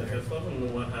 It's the 5th level, and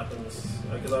then what happens?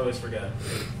 Because I always forget.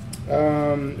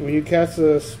 When you cast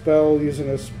a spell using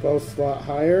a spell slot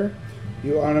higher,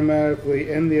 you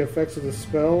automatically end the effects of the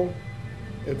spell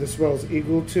if the spell is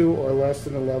equal to or less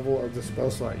than the level of the spell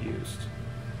slot used.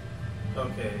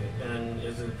 Okay, and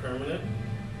is it permanent?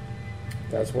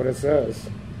 That's what it says.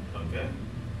 Okay.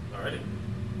 Alrighty.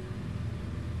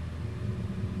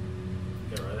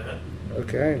 Go right ahead.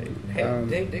 Okay. Hey,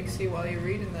 Dave Dixie, while you're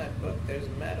reading that book, there's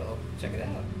metal. Check it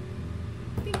out.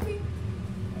 Ding, ding.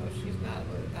 Oh, she's not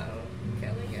without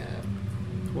Callaghan.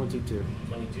 22.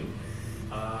 22.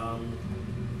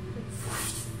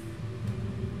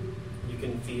 You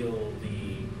can feel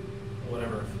the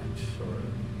whatever effect or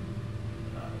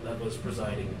that was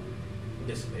presiding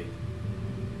dissipate.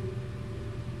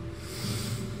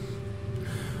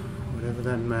 Whatever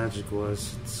that magic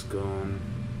was, it's gone.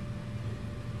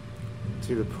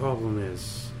 See, the problem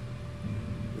is,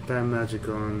 with that magic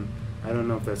gone, I don't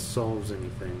know if that solves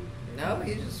anything. No,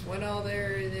 you just went all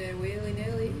there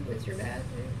willy-nilly with your dad.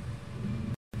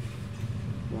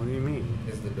 What do you mean?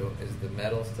 Is the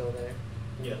metal still there?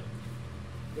 Yeah.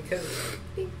 Because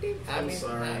ding, ding. I'm I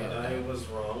sorry, I was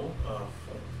wrong.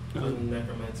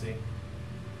 Necromancy.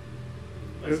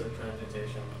 I said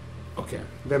transmutation. Okay,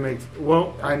 that makes...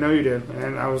 Well, I know you did,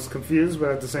 and I was confused, but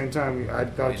at the same time, I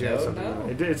thought you had know something.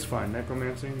 now? It's fine.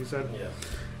 Necromancy, you said? Yeah.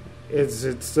 It's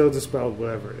still dispelled,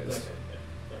 whatever it is.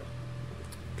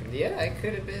 Okay. Yeah, it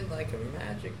could have been like a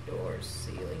magic door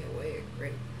sealing away a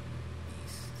great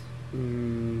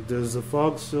beast. Does the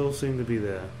fog still seem to be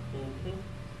there? Mm-hmm.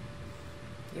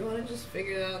 You want to just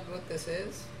figure out what this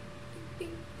is? Ding,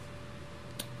 ding.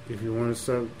 If you want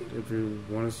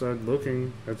to start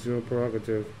looking, that's your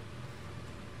prerogative.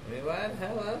 I mean, why the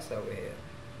hell else are we here?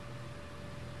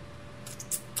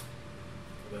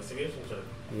 Investigation check.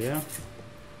 Yeah.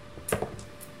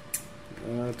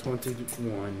 21.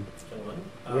 21.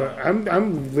 Well,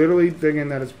 I'm literally thinking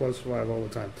that it's +5 all the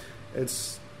time.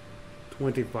 It's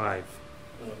 25.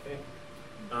 Okay.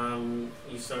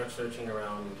 You start searching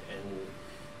around and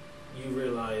you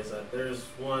realize that there's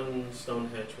one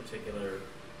Stonehenge particular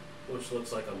which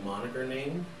looks like a moniker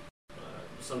name.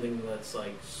 Something that's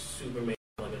like super made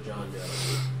like a John Doe.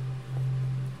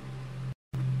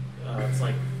 It's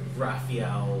like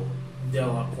Raphael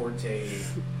Della Corte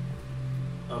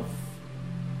of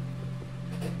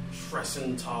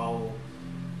Tressental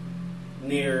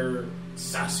near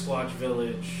Sasquatch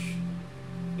Village,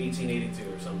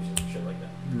 1882 or some shit like that.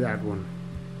 That one.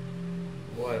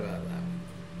 What about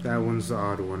that? That one's the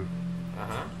odd one.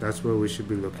 Uh-huh. That's where we should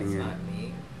be looking That's in. not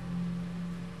me.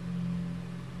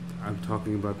 I'm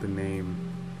talking about the name.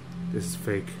 This is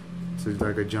fake. It's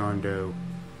like a John Doe.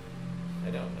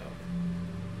 I don't know.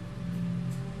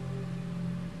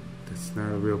 That's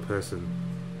not a real person.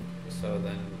 So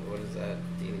then, what is that?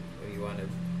 Do you want a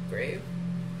grave?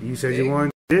 You said Dig? you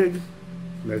wanted to dig.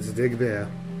 Let's dig there.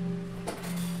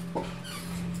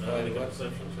 Make a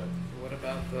perception check. What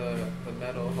about the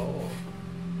metal hole?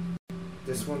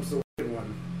 This one's the wicked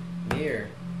one. Near.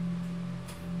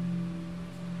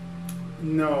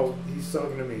 No, he's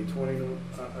talking to me. 21.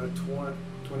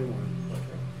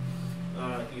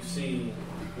 Okay. You see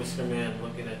Mr. Man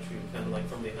looking at you kind of like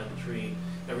from behind the tree.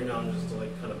 Every now and then just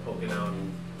like kind of poking out,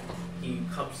 and he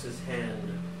cups his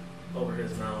hand over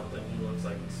his mouth and he looks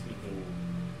like he's speaking.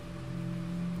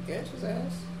 Catch his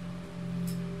ass.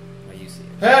 Oh, you see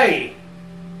it. Hey!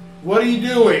 What are you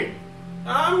doing?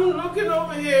 I'm looking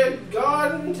over here,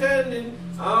 garden tending.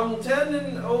 I'm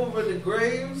tending over the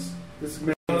graves. This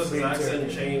man His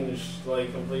accent changed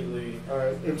like completely.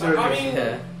 Alright, I interrogation.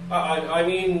 mean, I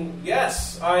mean,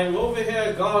 yes, I'm over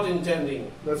here garden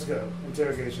tending. Let's go.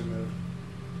 Interrogation mode.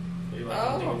 Are you like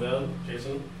hunting him down,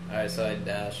 Jason? Alright, so I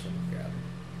dash and grab him.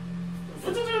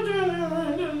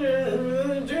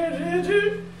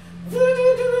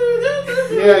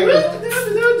 Yeah, he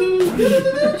goes.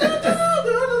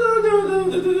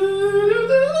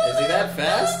 Is he that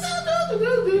fast?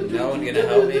 No one gonna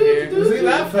help me here? Is he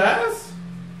that fast?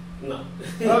 No.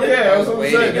 Okay, I was gonna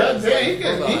say, Waiting. God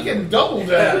damn, he can double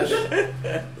dash.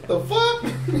 The fuck?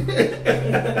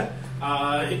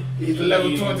 He's a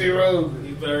level 20 rogue.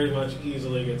 He very much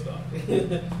easily gets off.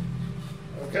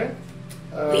 Okay.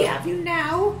 We have you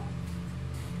now.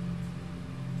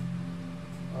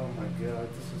 Oh my god,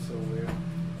 this is so weird.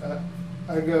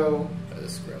 I go, Oh, the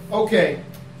scruff. okay,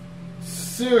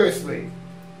 seriously,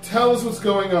 tell us what's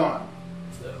going on.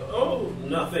 Oh,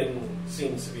 nothing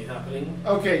seems to be happening.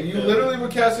 Okay, you literally were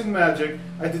casting magic.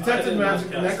 I detected did not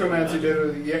magic, cast necromancy any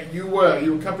magic. did. Yeah, you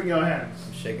were cupping your hands.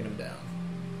 I'm shaking him down.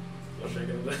 I'll shake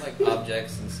it a bit. Like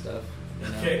objects and stuff. You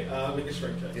know? Okay, make a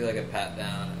strength check. Do like a pat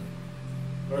down. And,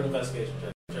 Or an investigation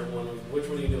check. Whichever one. Which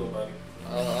one are you doing, buddy?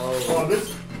 Oh,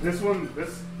 this little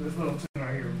tune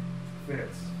right here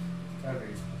fits.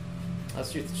 Heavy.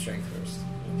 let's do the strength first.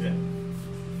 Okay.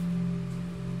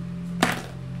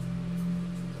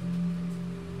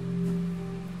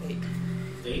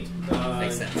 Eight.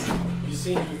 Makes sense. You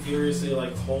see him furiously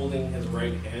like holding his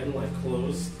right hand like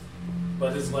closed,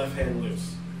 but his left hand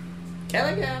loose.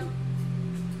 Callaghan!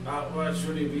 What,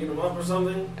 should he beat him up or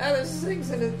something? Oh, this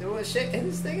thing's in his shit. And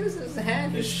this thing is in his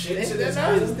hand. His shit's in No, his no,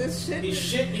 hand? This shit. You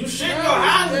shit No, your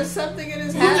hand! There's something in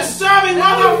his You hand. disturbing No,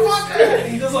 motherfucker!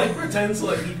 He just like pretends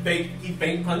like he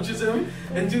fake punches him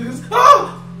and do this.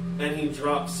 Oh! and he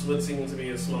drops what seems to be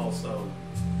a small stone.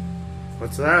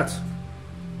 What's that?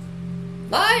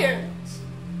 Liar!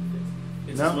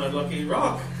 It's No. my lucky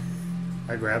rock.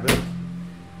 I grab it.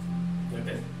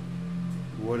 Okay.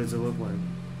 What does it look like?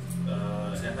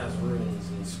 It has runes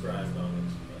inscribed on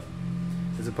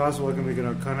it. Is it possible I can make an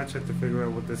Arcana check to figure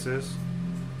out what this is?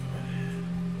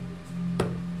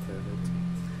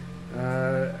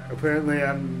 Apparently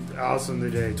I'm awesome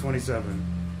today. 27.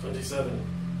 27.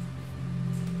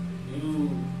 You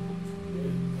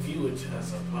view it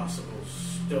as a possible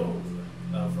stone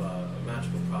of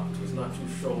magical properties. Not too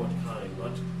sure what kind,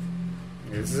 but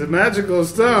This is a magical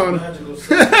stone. magical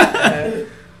stone.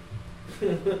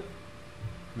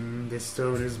 This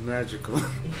stone is magical.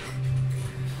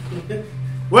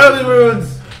 Welding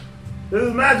runes! This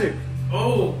is magic!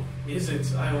 Oh, is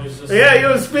it? I was just. Yeah, you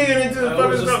were speaking into the I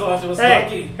always fucking just stone. thought it was Hey,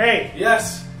 lucky. hey,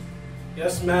 Yes.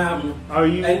 Yes, ma'am. are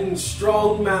you And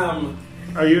strong, ma'am.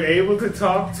 able to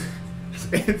talk?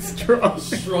 It's strong.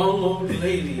 Strong old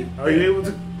lady. Are you able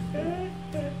to?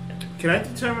 Can I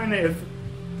determine if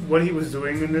what he was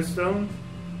doing in this stone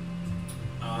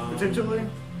potentially? I'm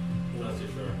not too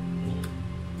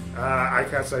sure. I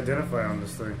cast identify on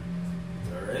this thing.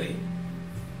 Alrighty.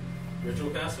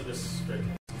 Ritual cast or just straight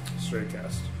cast? Straight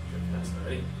cast. Straight cast,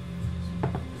 alrighty.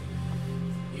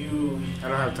 You I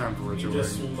don't have time for ritual.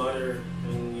 just mutter,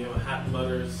 and your hat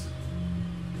mutters.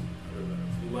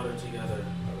 You mutter together.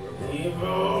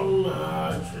 Evil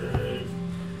magic.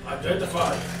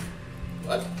 Identify.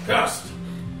 What? Cast.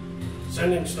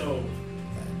 Sending stone.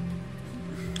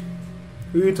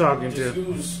 Who are you talking Just to?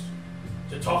 use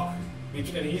to talk. And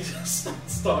he just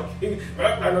starts talking.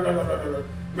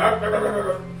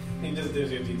 He just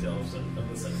gives you details of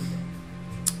the sentence.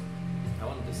 I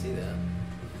wanted to see that.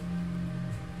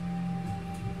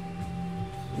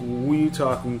 Who are you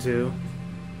talking to?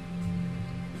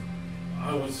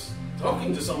 I was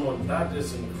talking to someone. That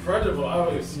is incredible.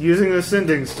 Using the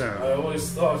sending I stone.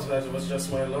 always thought that it was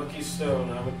just my lucky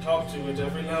stone. I would talk to it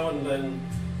every now and then.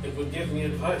 It would give me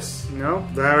advice. No,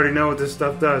 I already know what this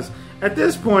stuff does. At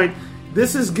this point,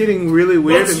 this is getting really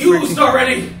weird. It's and used freaking-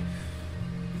 already.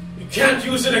 You can't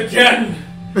use it again.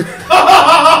 He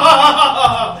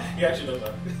actually does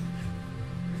that.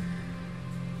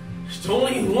 It's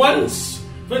only once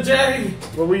per day.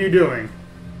 What were you doing?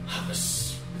 I was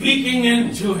speaking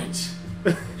into it.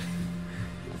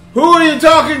 Who are you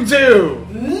talking to?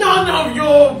 None of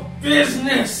your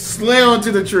business. Slay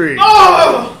onto the tree.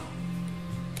 Oh!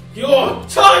 Your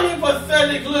tiny,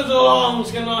 pathetic little arms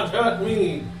cannot hurt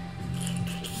me.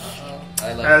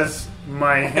 I like As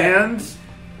my hands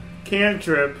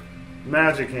cantrip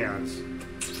magic hands.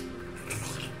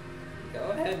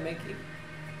 Go ahead, Mickey.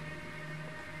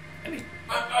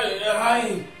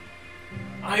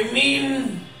 I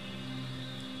mean,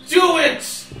 do it.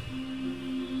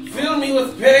 Fill me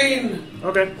with pain.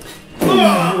 Okay.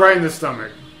 Right in the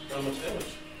stomach. How much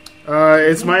damage?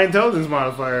 It's my intelligence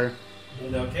modifier.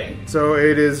 Okay. So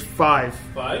it is 5.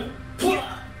 5.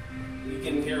 You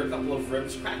can hear a couple of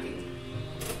ribs cracking.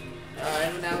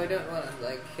 Now we don't want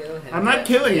to kill him. I'm not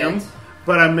killing him, yet.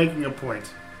 but I'm making a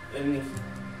point. And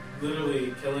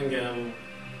literally killing him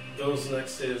goes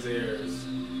next to his ears.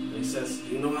 And he says,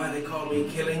 "You know why they call me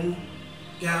Killing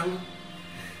Gam?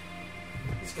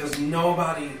 It's because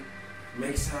nobody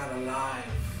makes it out alive.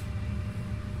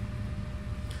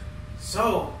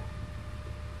 So,"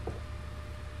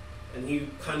 and he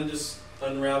kind of just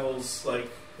unravels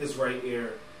his right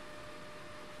ear.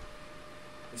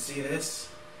 You see this?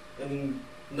 And you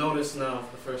notice now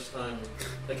for the first time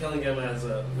that Killingham has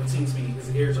what seems to be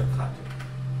his ears are cut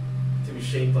to be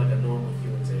shaped like a normal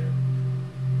human's ear.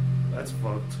 That's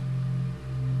fucked.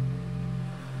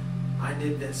 I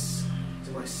did this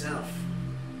to myself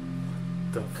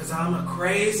The because I'm a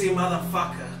crazy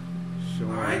motherfucker. sure.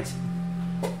 Alright?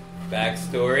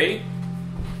 Backstory.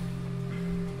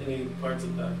 Any parts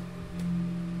of that?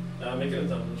 Make it a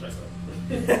double check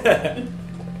though.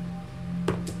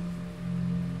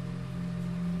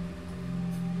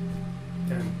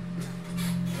 10.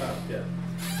 Yeah.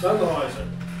 None the wiser.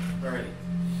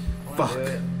 Alrighty. Fuck. Do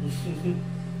it.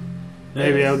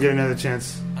 Maybe I'll get another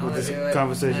chance I with want to do this it.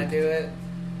 conversation. I do it.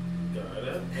 Go right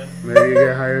ahead. Yeah. Maybe you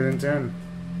get higher than 10.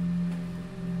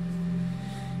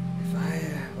 If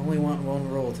I only want one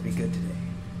roll to be good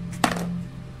today.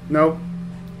 Nope.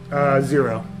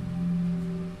 0.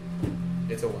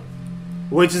 It's a 1.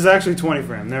 Which is actually 20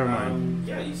 for him. Never mind.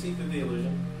 Yeah, you see through the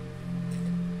illusion.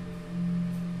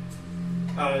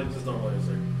 Just normal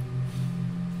answer.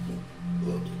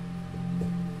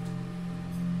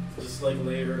 Just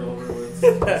layered over with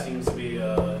what seems to be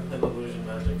an illusion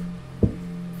magic.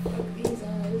 These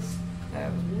eyes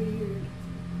have weird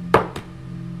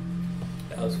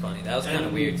was funny. That was kind of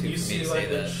And weird too you for me see to like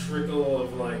say a that. trickle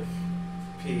of like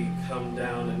pee come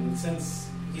down, and since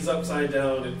he's upside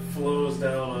down, it flows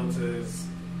down onto his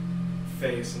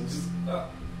face and just.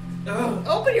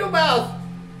 Open your mouth.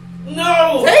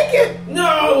 No! Take it.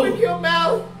 No! Open your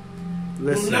mouth. We'll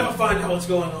Listen. never find out what's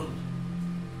going on.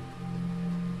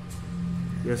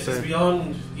 Yes, It is sir.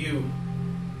 beyond you.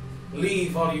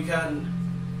 Leave all you can.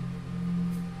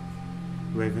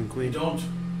 Raven We Queen. don't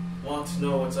want to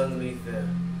know what's underneath there.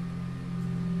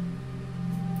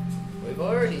 We've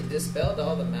already dispelled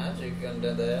all the magic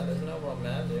under there. There's no more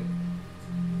magic.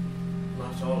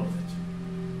 Not all of it.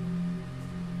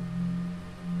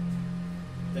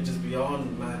 It is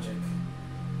beyond magic.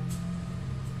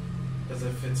 As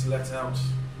if it's let out.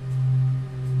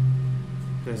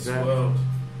 Does This that world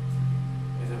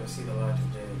may never see the light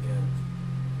of day again.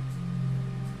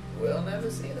 We'll never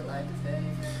see the light of day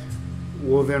again.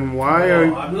 Well, then why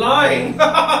Oh, are I'm lying!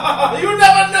 You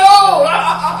never know!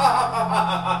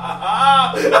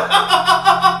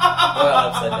 Well,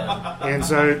 upside down.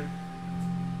 inside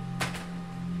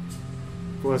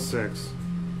 +6?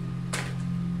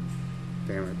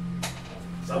 Damn it.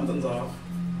 Something's off.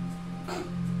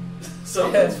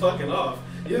 Something's fucking off.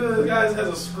 Either the guy has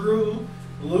a screw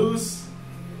loose,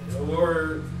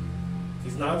 or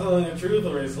he's not telling the truth,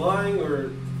 or he's lying, or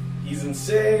he's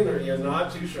insane, or you're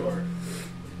not too sure.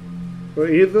 Well,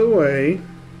 either way,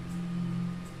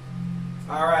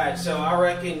 Alright, so I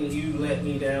reckon you let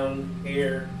me down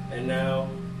here and now.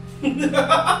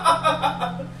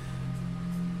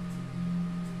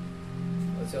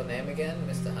 What's your name again,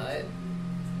 Mr. Hyde?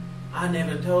 I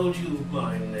never told you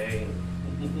my name.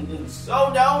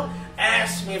 So don't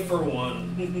ask me for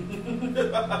one.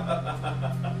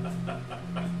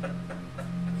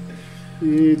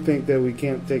 you think that we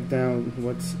can't take down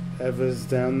whatever's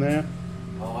down there?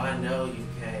 Oh, I know you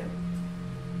can.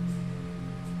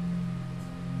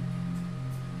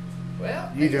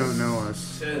 Well, You don't know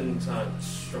us. 10 times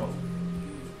stronger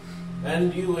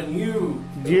than you. And you.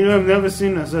 You have never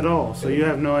seen us at all, so you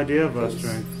have no idea of our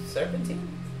strength. Serpentine?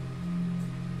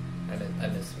 I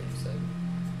missed what you said.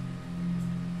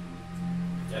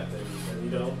 Yeah, then you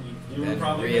don't. You were And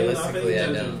probably realistically, I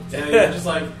not paying don't. attention. Yeah, you're just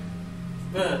like,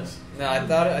 man. No, I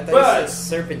thought you But- said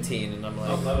serpentine, and I'm like,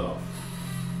 Oh, not at all.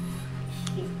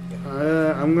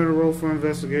 I'm gonna roll for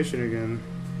investigation again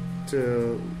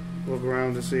to look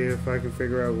around to see if I can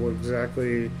figure out what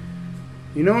exactly.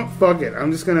 You know what? Fuck it.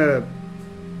 I'm just gonna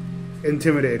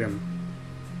intimidate him.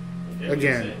 Okay, what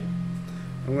Again. you saying?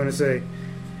 I'm gonna say,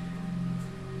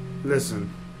 listen,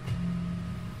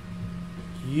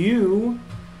 you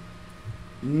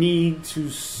need to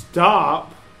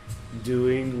stop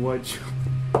doing what you.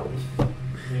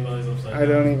 Meanwhile, he's upside I down.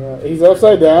 don't even. He's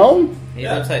upside down? he's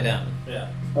Yeah. upside down, Yeah.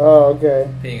 Oh, okay.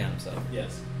 peeing on himself.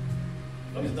 Yes.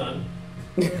 I'm just done.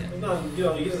 Yeah. No,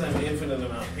 you just have an infinite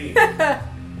amount of pee. That'd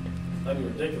be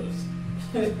ridiculous.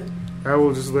 I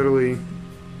will just literally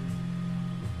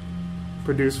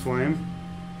produce flame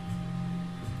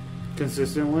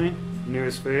consistently near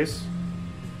his face.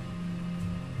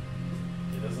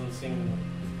 He doesn't seem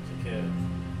to care.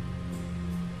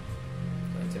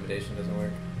 Intimidation doesn't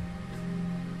work.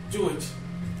 Do it.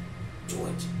 Do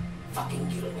it. Fucking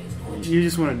kill me. Do it. You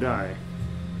just want to die.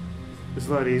 It's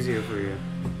a lot easier for you.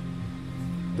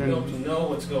 You Then, don't know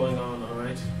what's going on,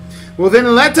 alright? well,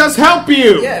 then let us help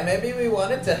you. Yeah, maybe we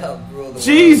wanted to help rule the world.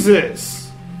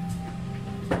 Jesus.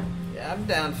 Yeah, I'm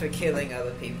down for killing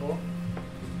other people.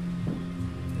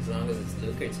 As long as it's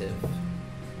lucrative.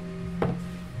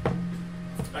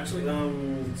 Actually,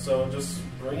 so just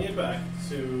bring it back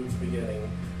to the beginning.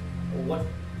 What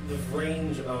the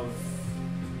range of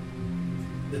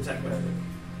detect magic?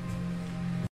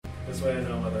 This way I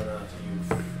know whether or not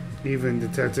you've... Even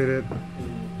detected it.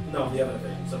 No, the other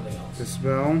thing, something else.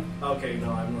 Dispel. Okay,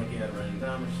 no, I'm looking at it right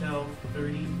now. Michelle,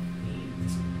 38.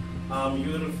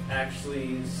 You would have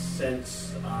actually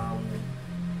sent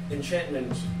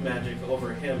enchantment magic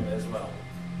over him as well.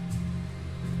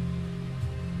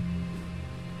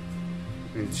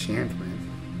 Enchantment.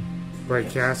 By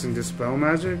casting dispel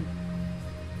magic?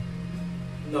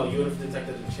 No, you would have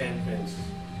detected enchantment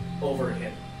over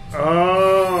him.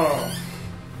 Oh.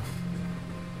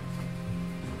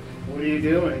 What are you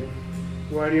doing?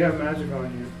 Why do you have magic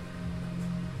on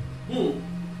you?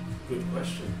 Good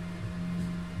question.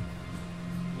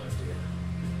 No idea.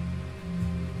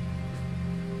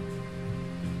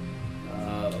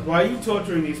 Why are you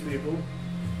torturing these people?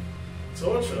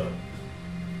 Torture.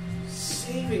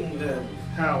 Saving them.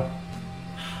 How?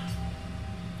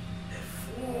 They're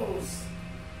fools.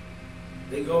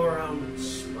 They go around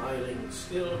smiling,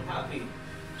 still happy,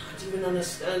 not even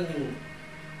understanding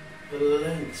the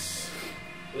lengths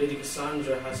Lady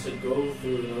Cassandra has to go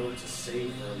through in order to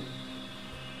save them.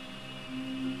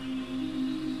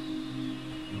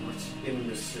 What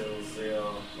imbeciles they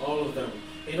are. All of them.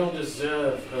 They don't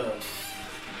deserve her.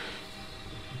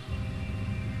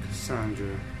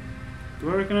 Cassandra. Do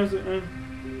I recognize that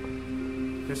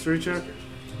name? History check?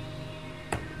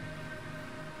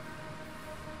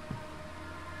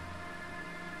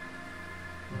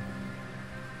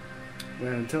 The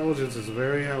intelligence is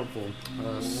very helpful.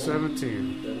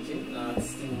 17. 17?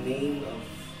 It's the name of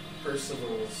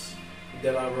Percival's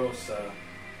De La Rosa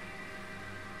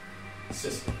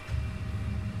sister.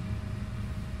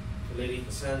 Lady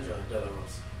Cassandra De La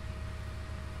Rosa.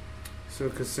 So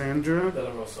Cassandra. De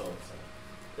La Rosa.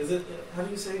 Is it? How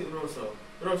do you say Rosa?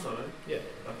 Rosa, right? Yeah.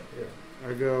 Okay.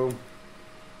 I go.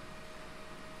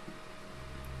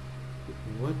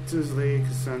 What does Lady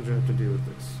Cassandra have to do with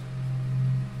this?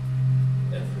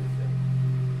 Everything.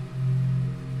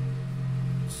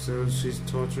 So she's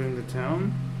torturing the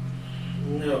town?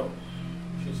 No,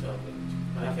 she's helping.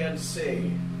 I can't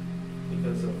say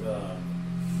because of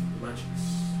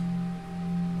magics.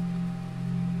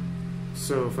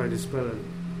 So if I dispel it,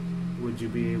 would you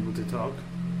be able to talk?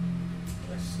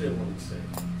 I still wouldn't say.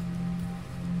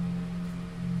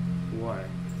 Why?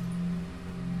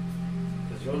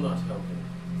 Because you're not helping.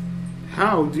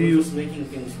 How do You're you... just making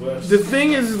things worse. The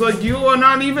thing is, like, you are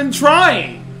not even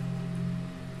trying.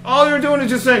 All you're doing is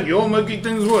just saying, you're making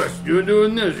things worse. You're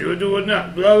doing this, you're doing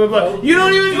that, blah, blah, blah. Well, You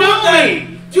don't even do know it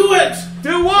me! Do it!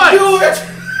 Do what? Do it!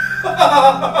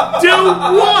 Do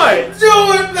what?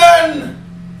 Do it then!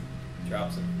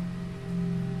 Drops it.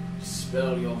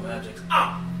 Spell your magic.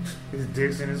 Ah! His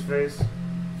dick's in his face.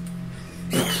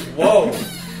 Whoa!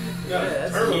 Yeah,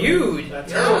 That's huge.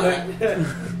 That's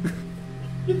Yeah.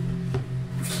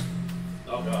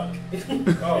 Oh god.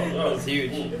 Oh, That's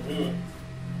huge.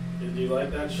 Did you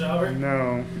like that shower?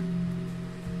 No.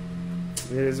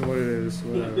 It is what it is.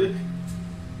 Whatever.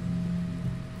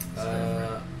 I'm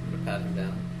gonna pat him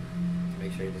down.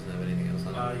 Make sure he doesn't have anything else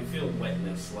on him. You feel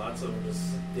wetness. Lots of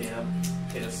just damp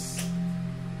piss.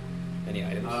 Any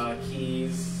items?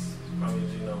 Keys. Probably,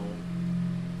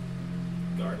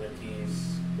 gardener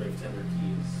keys, grave tender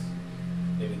keys.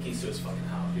 Maybe keys to his fucking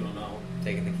house. You don't know.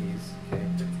 Taking the keys. Okay.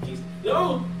 Took the keys.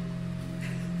 No!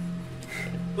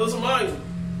 Those are mine.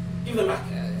 Give them back.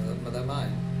 Yeah, but they're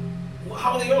mine. Well,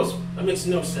 how are they yours? That makes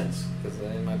no sense. Because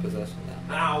they're in my possession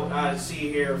now. Now, see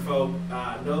here, folk.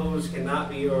 Those cannot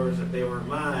be yours if they were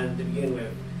mine to begin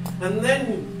with. And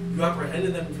then you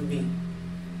apprehended them from me.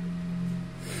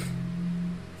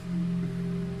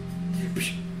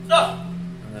 Oh!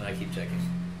 And then I keep checking.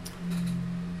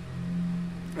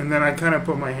 And then I kind of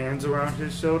put my hands around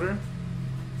his shoulder.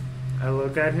 I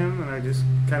look at him and I just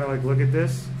kind of like look at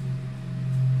this.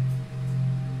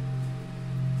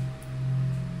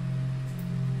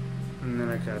 And then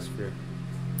I cast fear.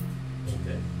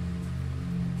 Okay.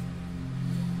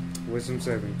 Wisdom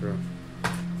saving throw.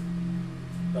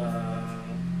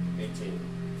 18.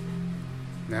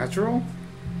 Natural?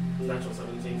 Natural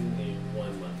 17, a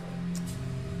 1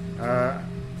 left.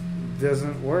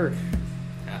 Doesn't work.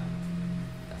 Yeah.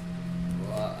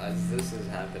 Well, as this is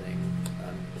happening,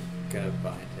 I'm gonna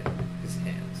bind him. His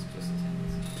hands. Just his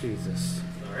hands. Jesus.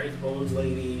 Alright, old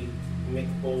lady, make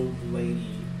old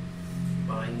lady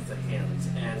binds the hands,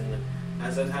 and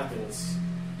as that happens,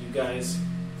 you guys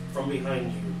from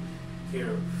behind you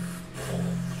hear.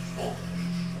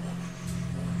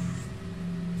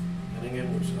 And again,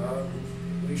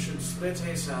 we should split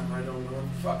ASAP. I don't know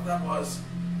what the fuck that was.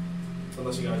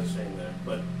 Unless you guys are staying there.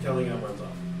 But Kellingham runs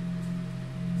off.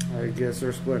 I guess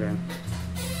we're splitting.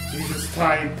 He's just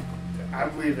tied.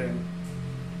 I'm leaving.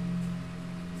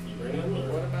 You bring him?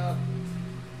 Or? What about?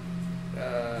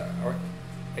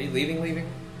 Are you leaving?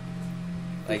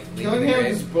 Like leaving the Killingham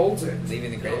is grave? bolted.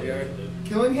 Leaving the graveyard?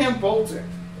 Killingham bolted.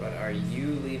 But are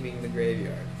you leaving the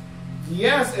graveyard?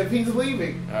 Yes, if he's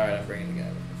leaving. All right, I'm bringing the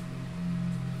guy.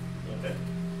 Okay.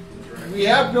 We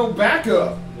have no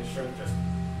backup. The strength check.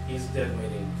 He's dead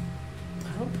waiting.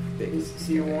 How big is Is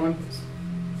he a one?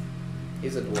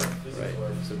 He's a dwarf, He's a right?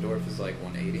 dwarf. So dwarf is like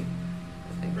 180.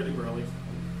 I think. Pretty burly.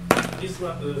 He's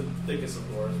not the thickest of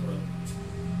dwarves, but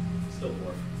still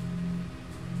dwarf.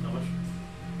 How much?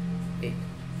 8.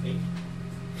 8.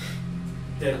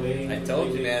 Dead waiting. I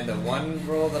told you, man. The one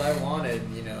roll that I wanted,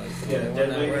 is the Yeah, only one dead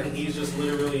that waiting. worked. And he's just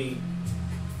literally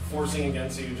forcing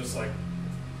against you, just like,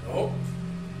 oh,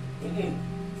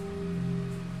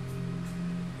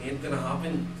 ain't gonna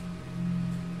happen.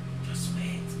 Just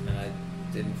wait. And I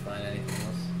didn't find anything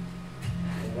else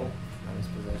Oh, on his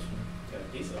possession. got a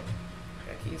piece up.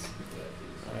 Got keys.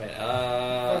 Got a piece. All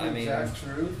right. I mean, Jack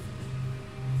Truth.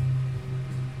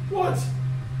 What?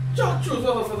 Joshua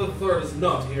Rutherford III is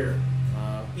not here.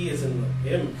 He is in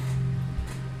him.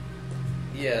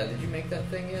 Yeah, did you make that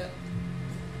thing yet?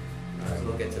 Alright,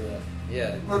 we'll get to that.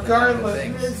 Yeah. Regardless, the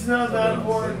things. it's not that Okay.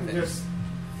 important. Just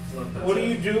Look, that's what are it.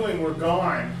 you doing? We're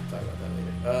gone. Talk about that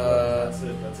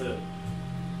later. That's it.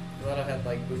 I thought I had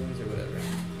like balloons or whatever.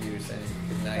 You were saying.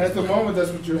 'Cause now At the he's- moment,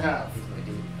 that's what you have. he's my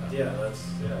dude. Oh, Yeah, that's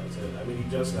it. I mean, you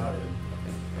just got it.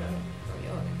 Okay. Yeah. Don't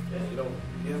yell at me.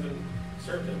 Yeah, you haven't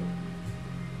served him.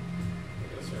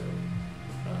 You gotta serve him.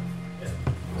 Yeah.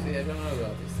 See, I don't know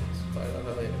about these things. We'll talk about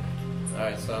that later.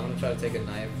 Alright, so I'm gonna try to take a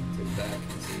knife to his back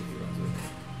and see if he runs with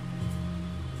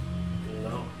it.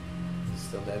 No. He's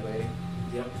still dead waiting?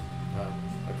 Yep. Oh,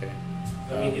 okay.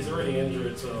 I mean, he's already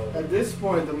injured, so. At this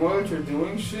point, the more that you're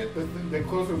doing shit, the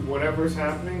closer whatever's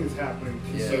happening is happening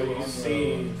to Yeah. So you. you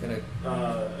see Gonna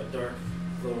a dark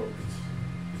cloaked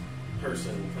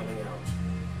person coming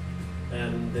out,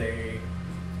 and they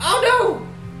Oh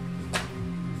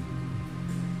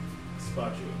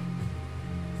spot you.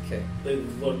 no! Okay. They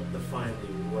look defiantly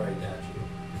right at you,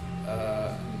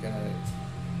 I'm gonna.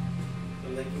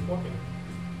 and they keep walking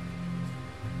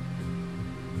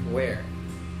Where?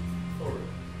 forward.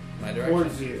 My direction?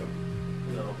 Towards you.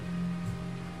 No.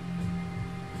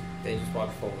 They just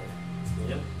walk forward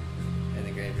Yep. in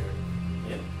the graveyard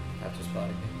Yep. after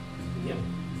spotting me. Yep.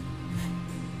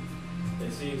 They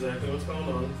see exactly what's going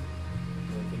on. And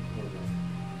they keep moving.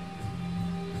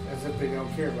 As if they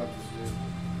don't care about this dude.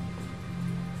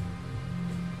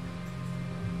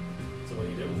 So what are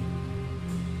you doing?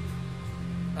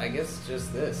 I guess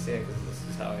just this, yeah, because this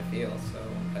is how I feel, so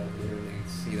I literally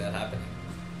see that happening.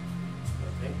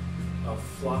 Okay. A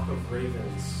flock of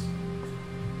ravens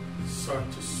start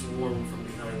to swarm from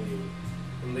behind you,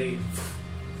 and they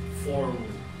form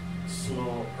a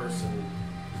small person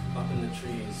up in the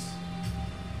trees.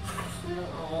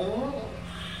 Hello.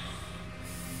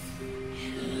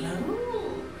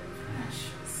 Hello,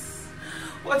 precious.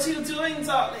 What are you doing,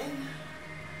 darling?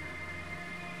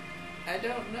 I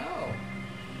don't know.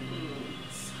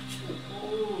 Such an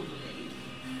old lady.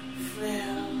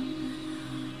 Frail.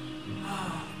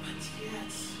 Ah, but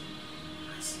yet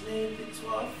has made the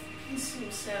dwarf peace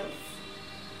himself.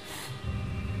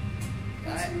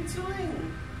 What are you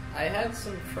doing? I had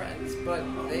some friends, but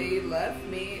they left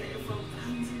me. They've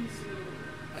abandoned you.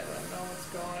 I don't know what's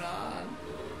going on.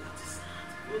 That is not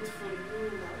good for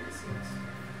you now, is it?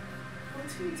 What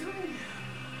are you doing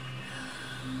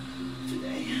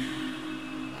today?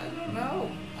 I don't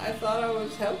know. I thought I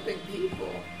was helping people.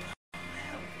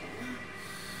 Helping.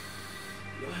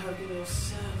 You're helping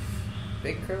yourself.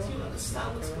 Big curl? Do you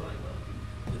understand what's going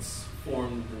on? It's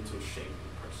formed into a shape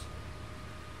of a person.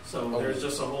 So Oh. there's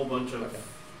just a whole bunch of Okay.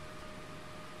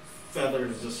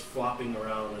 feathers just flopping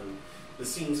around, and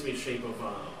this seems to be a shape of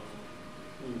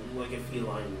like a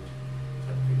feline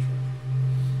type of creature.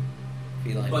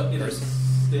 Feline But it is person.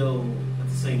 still at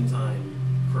the same time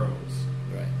crows.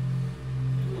 Right.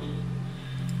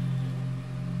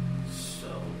 So,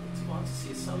 do you want to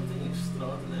see something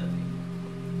extraordinary?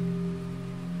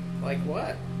 Like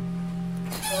what?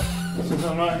 Since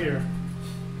I'm not here.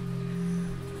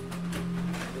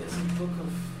 There's a book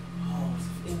of halls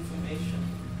of information.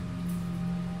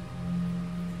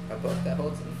 A book that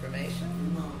holds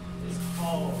information? No, there's a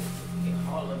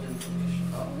hall of information.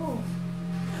 Oh.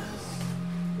 Yes.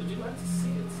 Would you like to see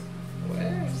it?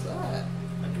 Where's that?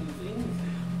 I can bring you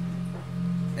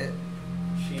there. It,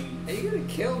 She are you gonna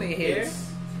kill me here? it's-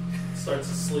 starts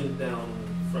to slink down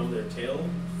from their tail,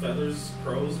 feathers,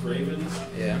 crows, ravens,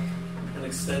 Yeah. and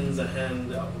extends a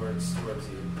hand upwards towards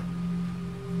you.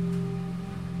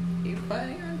 You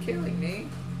planning on killing me?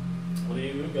 What are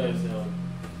you guys doing?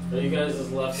 Are you guys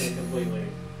just left him completely?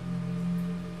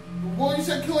 Well, you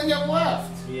said killing him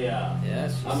left. Yeah.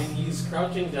 Yes. I mean, he's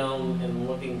crouching down and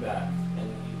looking back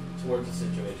towards the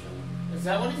situation. Is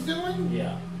that what he's doing?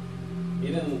 Yeah. He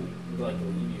didn't like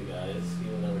leave you guys. He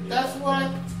would never do That's that.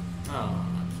 what. Oh,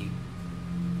 cute.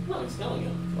 No, he's killing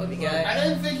him. Love you guys. I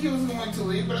didn't think he was going to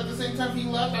leave, but at the same time he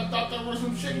left, I thought there was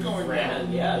some shit going ran.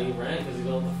 on. Yeah, he ran because he didn't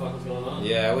know what the fuck was going on.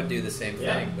 Yeah, I would do the same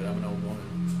Yeah. thing, but I'm an old woman.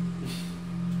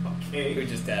 Who Okay.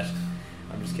 just dashed.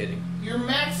 I'm just kidding. You're I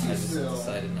Maxie just still.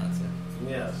 decided not to.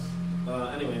 Yes.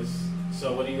 Anyways,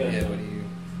 so what are you guys Yeah, doing? what do you...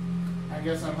 I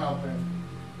guess I'm helping.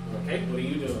 Okay, what are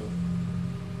you doing?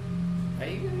 Are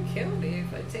you gonna kill me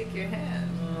if I take your hand?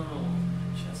 Oh,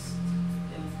 just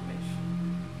information.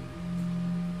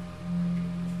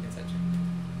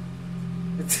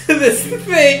 It's this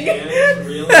thing! Can't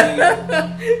really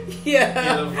Yeah.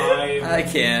 get a vibe. I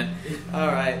can't.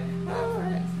 Alright.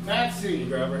 Alright. You Maxie.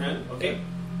 grab her hand. Okay.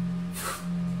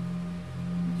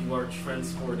 You are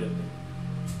transported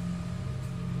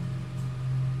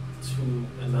into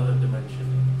another dimension,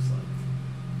 it looks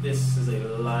like. This is a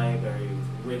library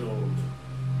riddled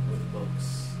with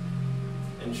books.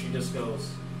 And she just goes,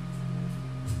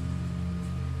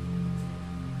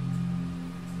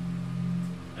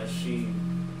 as she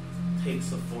takes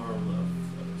the form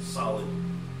of a solid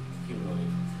humanoid.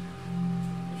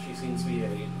 She seems to be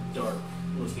a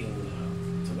dark-looking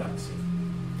tabaxi.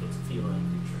 It's a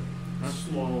feline creature.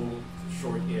 Small,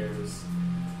 short ears.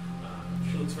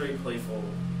 She looks very playful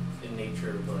in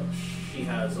nature, but she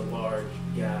has a large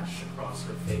gash across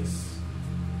her face.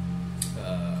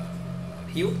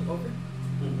 Healed over?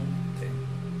 Mm-hmm. Okay.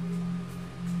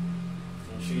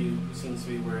 And she seems to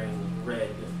be wearing red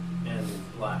and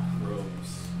black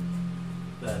robes.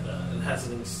 That it has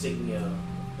an insignia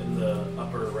in the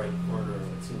upper right corner.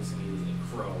 It seems to be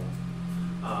a crow.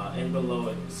 And below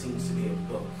it seems to be a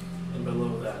book. And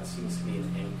below that seems to be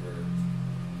an anchor.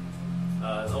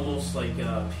 It's almost like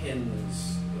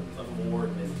pins of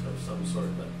ornament of some sort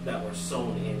that were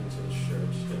sewn into the shirt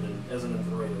as an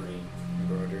embroidery.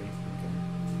 Embroidery. Okay.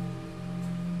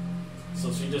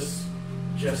 So she just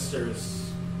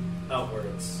gestures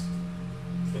outwards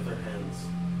with her hands.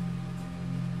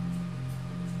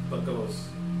 But goes,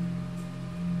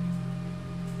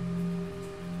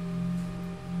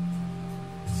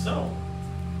 so,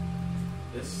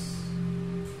 this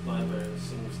library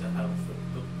seems to have the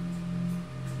book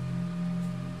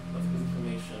of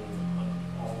information on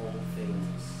all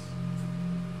things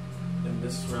in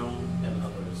this realm and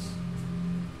others.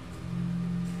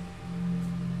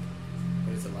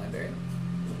 What is the library?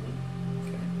 Mm-hmm.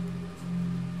 Okay.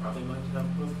 Probably might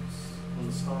have books on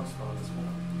the star spawn as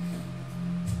well.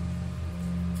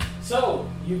 So,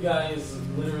 you guys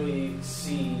literally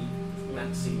see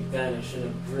Maxie vanish in a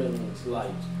brilliant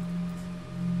light.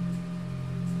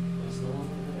 There's no one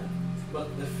there.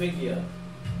 But the figure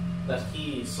that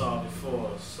he saw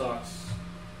before starts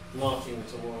marching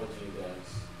towards you guys.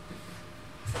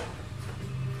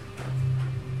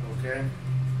 Okay.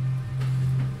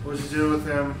 What'd you do with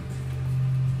him?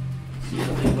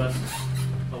 Nothing but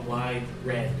a wide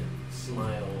red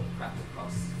smile cracked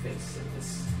across the face of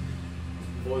this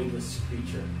voidless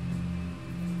creature.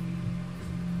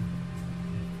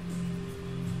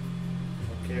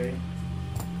 Okay.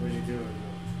 What'd you do with him?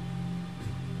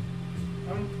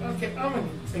 I'm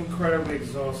incredibly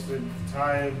exhausted,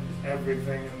 tired,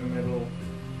 everything in the middle.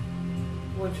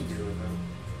 What'd you do with him?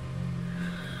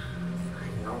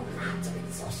 I know not of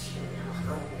exhaustion or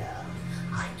hunger.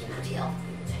 I cannot help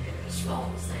you taking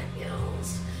response that yours.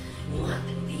 You have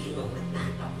to deal with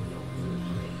that on your own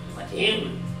time. But him,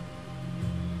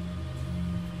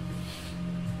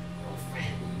 your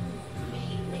friend,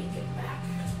 may make it back.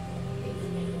 Or he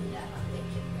may never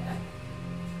make it back.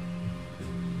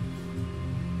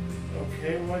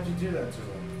 Okay, why'd you do that to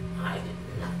him? I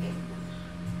did nothing,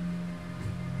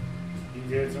 He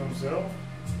did it to himself?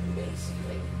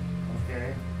 basically.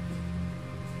 Okay.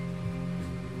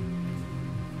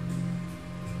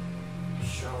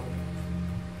 So,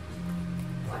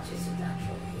 what is it that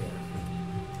you're here?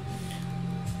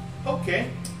 Okay.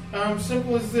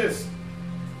 Simple as this.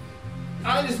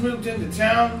 I just moved into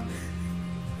town.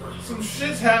 Some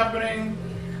shit's happening.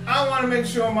 I want to make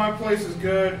sure my place is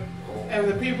good. And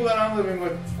the people that I'm living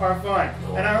with are fine.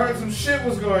 And I heard some shit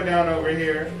was going down over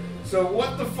here. So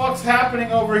what the fuck's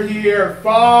happening over here?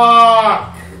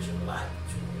 Fuck! Would you like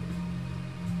to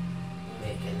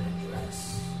make an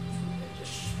address to the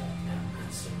district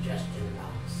and suggestion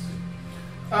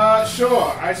box?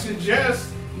 Sure. I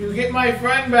suggest you get my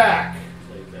friend back.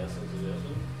 So you cast some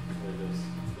suggestion? Or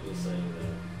just saying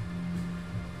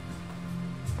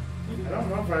that? I don't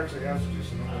know if I actually have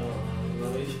suggestion.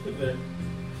 Let me get there.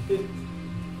 It's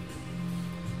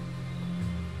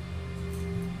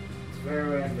very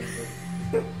random,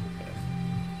 but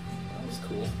That was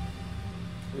cool.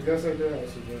 I guess I did have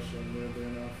a suggestion, weirdly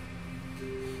enough.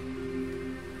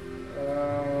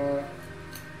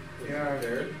 Yeah,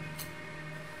 Prepared?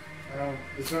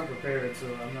 it's not prepared, so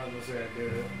I'm not gonna say I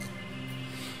did it.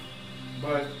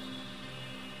 But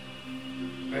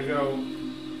I go,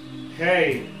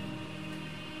 hey,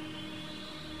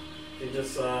 He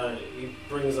just he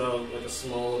brings out like a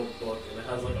small little book and it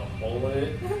has like a hole in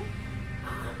it.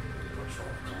 What's your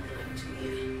complaint to me?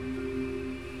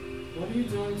 what are you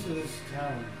doing to this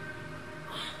town?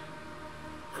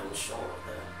 I'm sure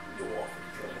the dwarf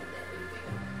explained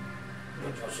everything.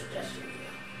 What's your suggestion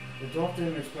here? The dwarf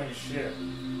didn't explain shit.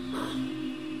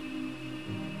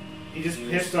 He just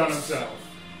pissed on himself.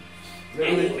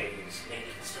 Literally. Anyways,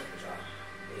 Lady Cassandra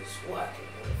is working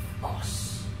with us.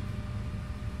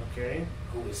 Okay.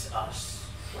 Who is us?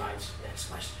 Right, next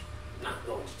question. Not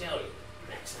going to tell you.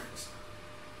 Next answer.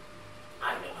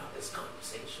 I know how this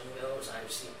conversation goes.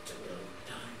 I've seen it a million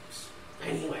times.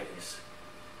 Anyways,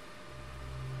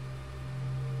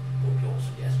 put your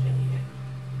suggestion here.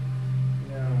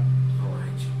 No.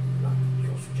 Alright, not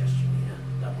your suggestion here.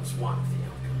 That was one of the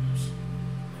outcomes.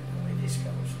 I know where this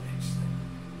goes next.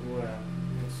 Well,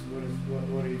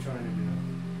 what are you trying to do?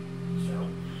 So,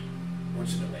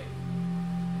 what's the debate?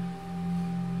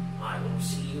 I will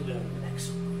see you in the next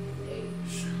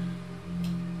days.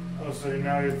 Oh, so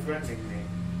now you're threatening me.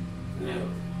 No,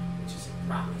 which is a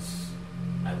promise.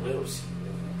 I will see you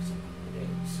in the next couple of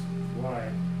days. Why?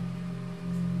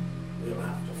 We'll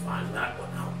have to find that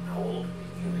one out. How old are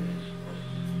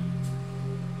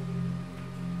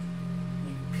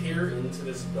You peer into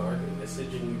this dark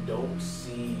visage and you don't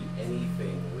see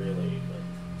anything really.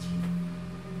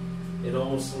 Like, it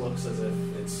almost looks as if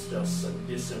it's just a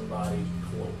disembodied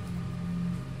cloak.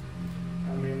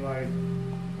 I mean, like,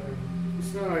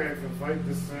 it's not like I can fight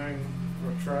this thing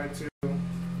or try to.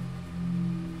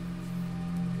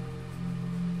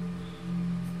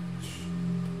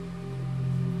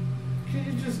 Can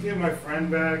you just get my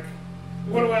friend back?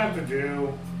 What do I have to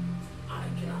do? I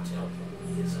cannot help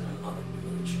you. He is in another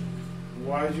dimension.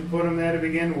 Why did you put him there to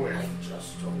begin with? I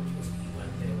just told you he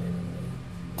went there anyway.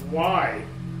 Why?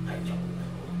 I don't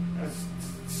know. That's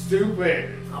stupid.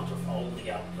 Out of all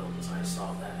the outcomes, I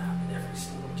saw that happen every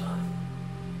single time.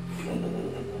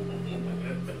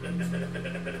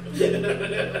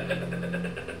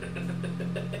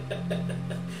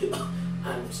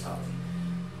 I'm sorry.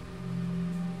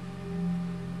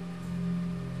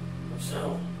 So,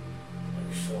 are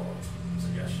you sure?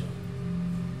 Suggestion?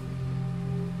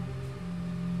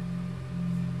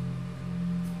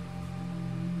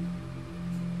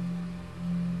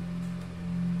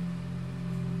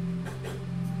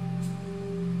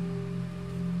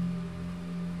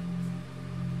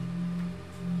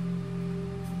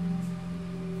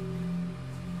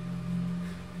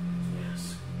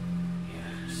 Yes.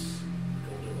 Yes.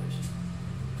 Go do it.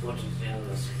 Put it in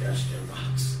the suggestion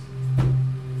box.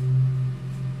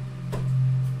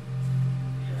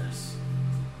 Yes.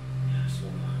 Yes,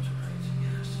 you're not right.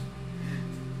 Yes.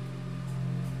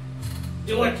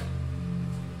 Do it!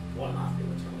 Or not do it,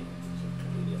 tell me. It's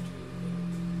completely up to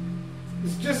you.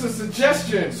 It's just a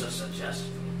suggestion. It's a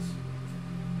suggestion, yes.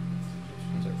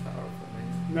 Suggestions are powerful, man.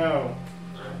 No.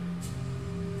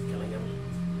 I'm killing him.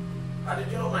 How did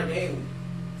you know my name?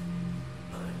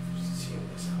 I've seen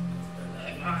this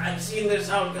outcome. I've seen this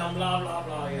outcome, blah, blah,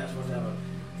 blah, yes, whatever.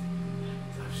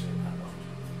 I've seen that one.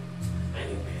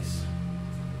 Anyways,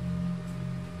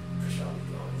 I shall be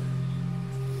going.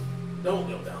 Don't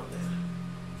go down there.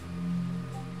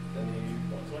 Then he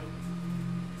walks away.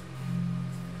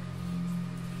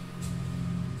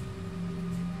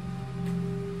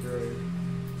 Great.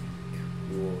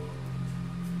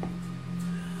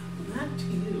 Back to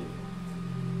you.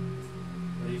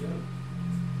 Where are you going?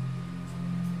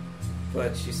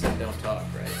 But she said don't talk,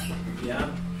 right? Yeah,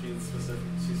 she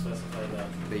specified that.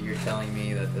 But you're telling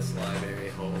me that this library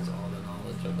holds all the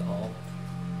knowledge of the hall?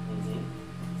 Mm-hmm.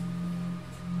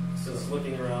 Just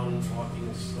looking around,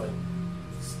 walking, just like,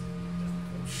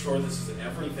 I'm sure this is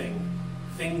everything.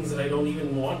 Things that I don't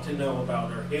even want to know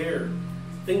about her hair.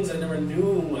 Things I never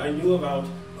knew I knew about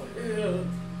her hair.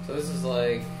 So this is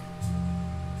like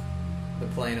the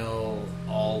plain old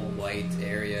all white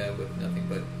area with nothing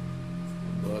but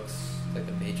books, like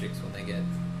the Matrix when they get.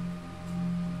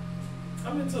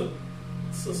 I mean,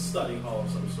 it's a study hall of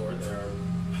some sort. There are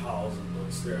piles of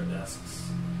books, there are desks.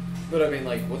 But I mean,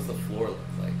 like, what's the floor look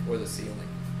like, or the ceiling?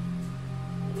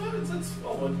 Well, it's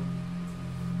all wood.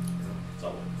 It's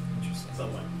all wood. Interesting.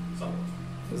 Somewhat.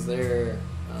 Is there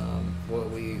what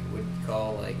we would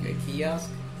call like a kiosk,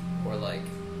 or like?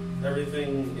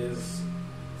 Everything is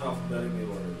alphabetically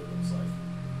ordered, it looks like.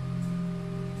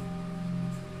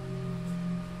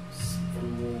 From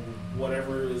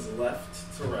whatever is left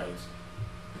to right.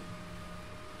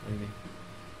 What do you mean?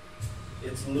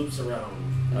 It loops around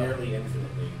nearly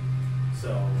infinitely.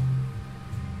 So,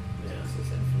 yeah. This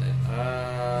is infinite.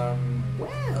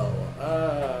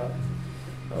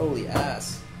 Holy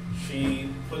ass. She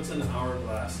puts an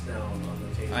hourglass down on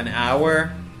the table. An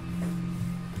hour?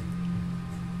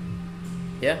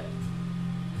 Yeah.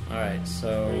 Alright,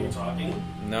 so. Are you talking?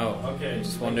 No. Okay, I'm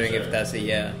just just wondering making if sure. that's a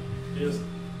yeah. She just,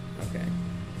 Okay.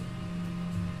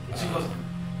 she goes,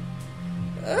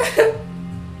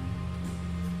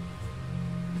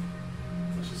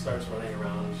 she starts running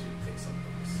around, she picks up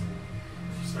books, and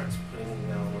she starts putting them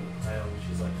down on the pile, and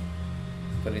she's like,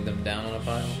 Putting them down on a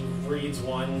pile? she reads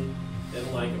one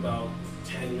in like about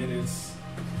 10 minutes.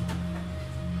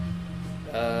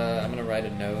 I'm gonna write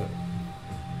a note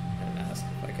and ask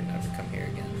if I can ever come here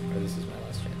again, or this is my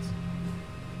last chance.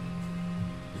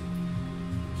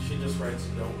 She just writes,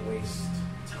 don't waste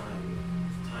time.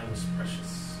 Time is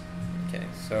precious. Okay,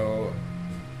 so...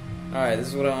 Alright, this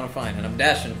is what I want to find, and I'm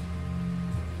dashing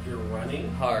You're running?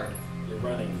 hard. You're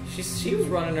running. She was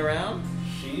running around.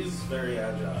 She's very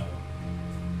agile.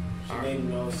 She Alright. made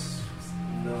no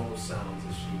sounds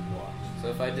as she walked. So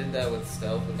if I did that with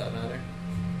stealth, would that matter?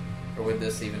 Or would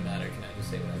this even matter? Can I just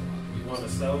say what I want? You want a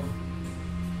stealth?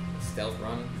 Stealth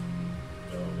run?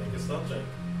 Go make a stealth check.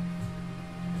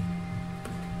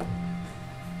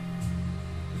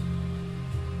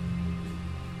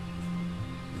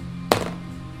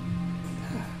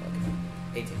 Okay.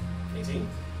 18. 18?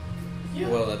 Yeah.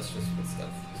 Well, that's just with stealth,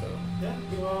 so Yeah,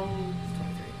 you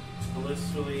 23.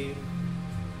 blissfully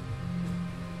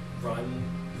run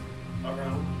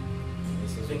around,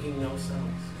 This is making no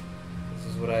sounds. This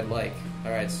is what I'd like.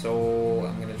 Alright, so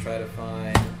I'm gonna try to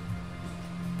find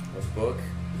a book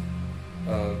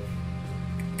of...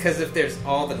 Because if there's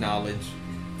all the knowledge,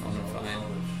 I want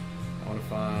to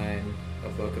find a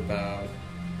book about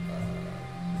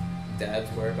Dad's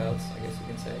whereabouts, I guess you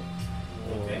can say.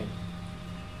 Okay.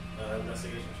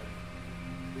 Investigation check.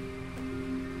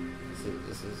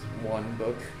 This is one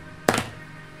book.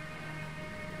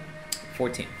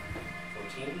 14.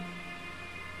 14.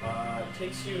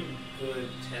 Takes you a good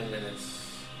 10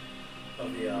 minutes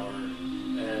of the hour,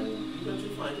 and you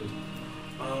eventually find it.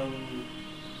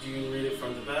 Do you read it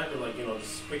front to back, or like,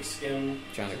 just quick skim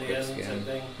Trying to to the quick end skim. type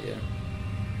thing? Yeah.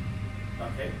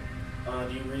 Okay.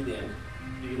 Do you read the end?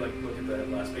 Do you like look at the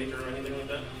last page or anything like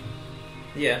that?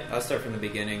 Yeah, I'll start from the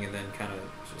beginning and then kind of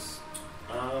just...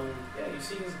 Yeah, you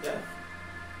see his death.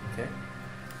 Okay.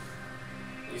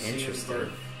 You see his Interesting.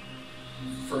 birth.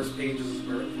 First page is his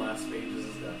birth, last page is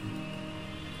his death.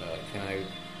 Can I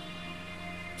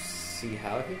see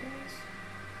how he dies?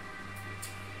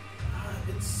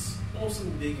 It's almost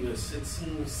ambiguous. It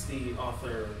seems the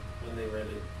author, when they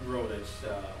wrote it,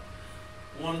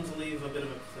 wanted to leave a bit of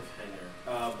a cliffhanger.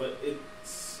 But it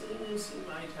seems he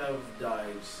might have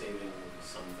died saving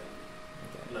something.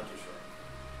 Okay. I'm not too sure.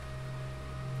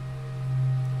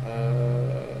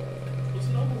 It was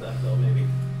an open death, though, maybe.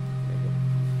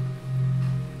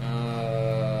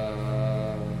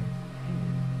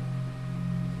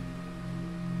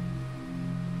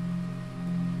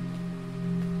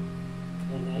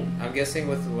 I'm guessing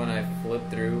with when I flip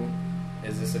through,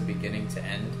 is this a beginning to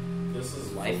end? This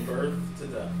is Life. from birth to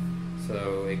death.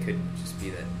 So it could just be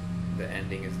that the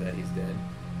ending is that he's dead,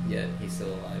 yet he's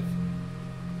still alive.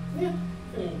 Yeah.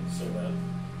 So that.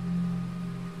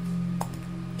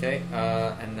 Okay,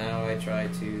 and now I try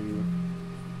to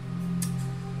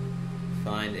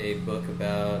find a book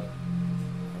about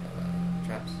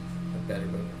traps. A better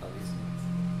book, obviously.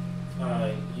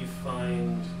 You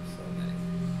find So many.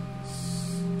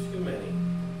 too many.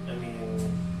 I mean,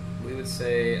 We would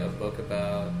say a book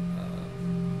about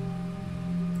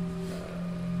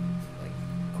like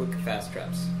quick fast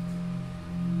traps.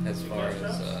 As far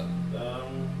fast as traps?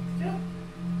 Yeah.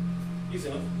 Easy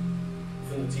enough.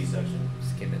 Within the T section.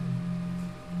 skim it.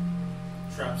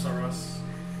 Traps are us.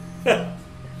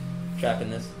 Trapping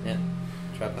this, yeah.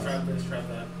 Trap house. Trap this, trap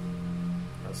that.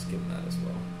 I'll skim that as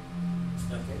well.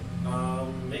 Okay.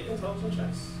 Make intelligence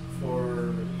checks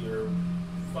for your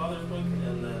father's book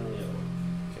and then the other one.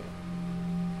 Okay.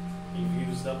 You've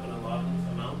used up an allotted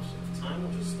amount of time,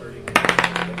 which is 30 minutes. You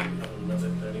have another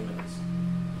 30 minutes.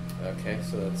 Okay,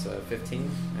 so that's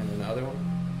 15, and then the other one,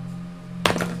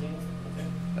 16? Okay.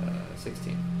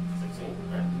 16. 16.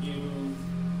 Alright. You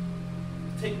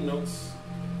take notes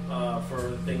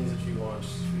for things that you want to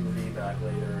read back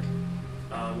later.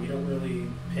 You don't really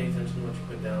pay attention to what you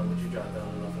put down, but you jot down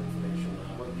enough information.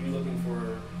 What are you looking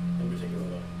for in particular,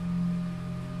 though?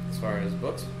 As far as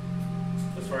books?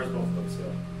 As far as both books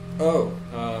go. Oh,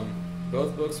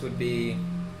 both books would be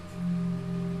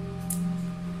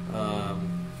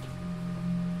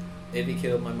If He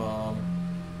Killed My Mom,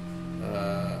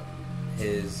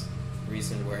 his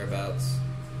recent whereabouts,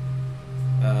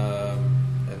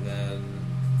 and then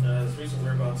His recent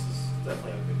whereabouts is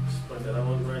definitely, I could explain that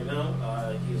one right now.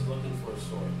 He is looking for a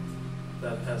sword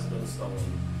that has been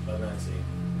stolen by Maxie.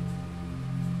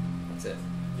 that's it.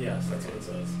 Yes, that's what it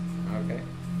says. Okay.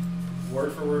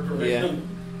 Word for word verbatim.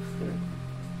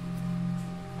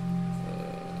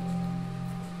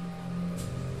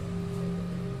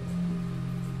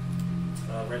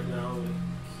 Right now,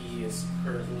 he is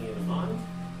currently in Amman.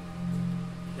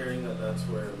 Hearing that that's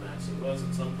where Maxie was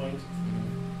at some point,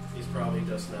 he's probably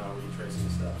just now retracing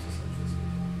steps, essentially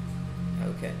speaking.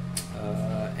 Okay.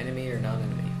 Enemy or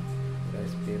non-enemy? Would I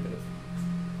be a bit of...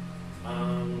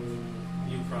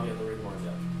 You probably have to read more in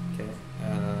depth. Okay.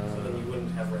 So then you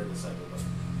wouldn't have read the second book.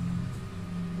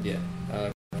 Yeah.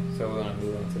 So we want to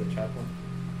move on to the chapel.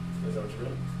 Is that what you're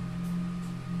doing?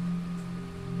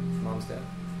 Mom's dead.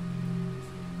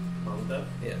 Mom's dead?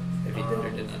 Yeah. If he did or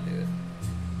did not do it.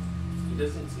 He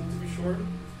doesn't seem to be sure.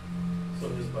 So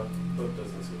his book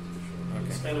doesn't seem to be sure. Okay.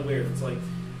 It's kind of weird. It's like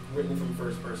written from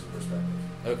first person perspective.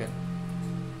 Okay.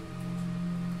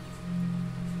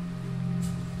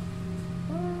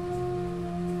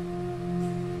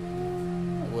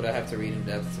 Would I have to read in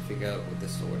depth to figure out what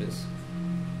this sword is?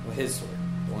 Well, his sword,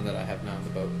 the one that I have now in the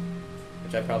boat,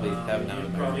 which I probably have now in You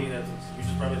my probably have to. You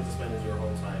just probably have to spend your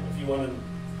whole time. If you want to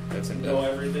That's in know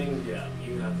depth. everything, yeah,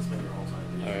 you would have to spend your whole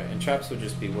time. All right, and traps would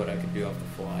just be what I could do off the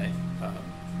fly,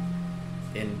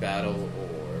 in battle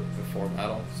or before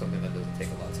battle, something that doesn't take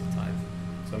lots of time.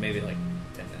 So maybe like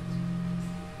 10 minutes.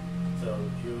 So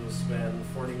you spend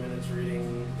 40 minutes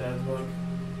reading Dad's book.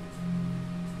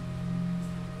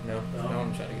 No, No?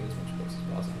 I'm trying to get as much books as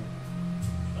possible.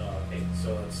 Okay, so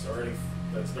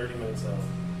that's 30 minutes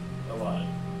a lot.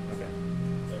 Okay.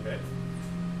 Okay.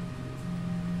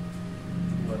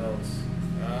 What else?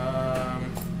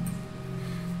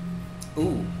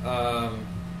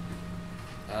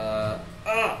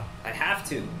 I have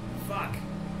to. Fuck.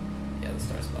 Yeah, the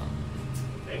star spawn.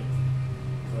 Okay.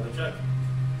 Another check.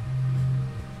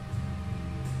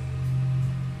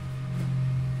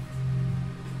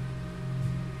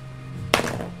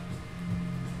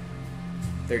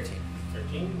 $13.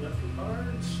 13, not too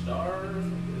hard. Star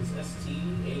is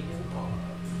STANR.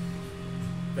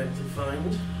 Bent to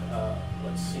find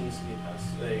what seems to be past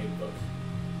a book.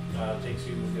 Takes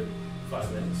you a good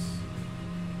 5 minutes.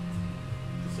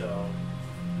 So,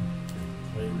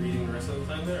 are you reading the rest of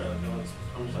the time there? Or how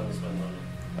much time do you spend on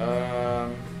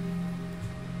it?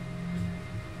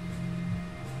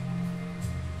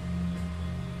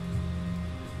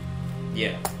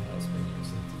 Yeah. I'll spend the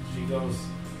rest of the She goes time.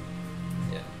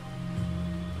 Yeah.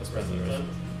 I'll spend rest the of the rest time.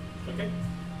 of Okay.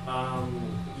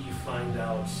 You find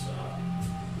out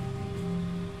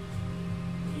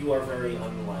you are very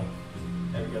unlike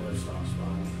every other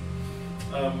Starspawn.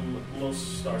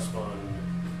 Most Starspawn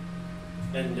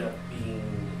end up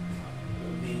being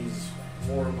these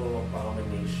horrible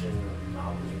amalgamation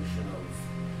of.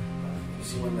 You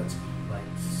see one that's like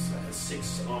has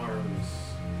 6 arms,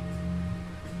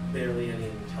 barely any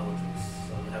intelligence.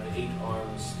 Some have 8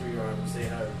 arms, 3 arms. They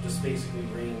have just basically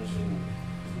ranged in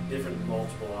different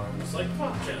multiple arms, like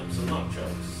Pogchamps and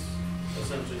Machokes,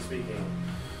 essentially speaking.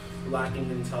 Lacking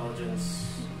intelligence,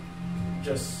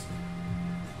 just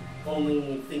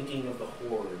only thinking of the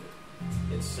horde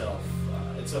itself.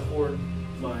 It's a horde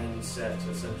mindset,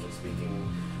 essentially speaking.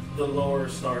 The lower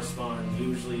Starspawn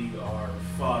usually are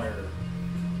fodder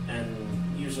and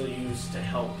usually used to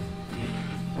help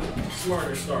the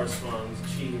smarter Starspawns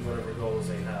achieve whatever goals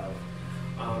they have.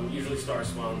 Usually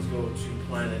Starspawns go to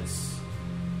planets,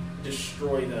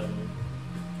 destroy them,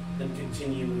 and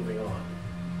continue moving on.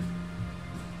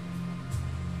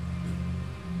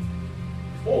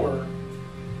 Or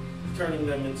turning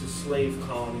them into slave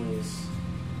colonies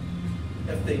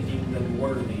if they deem them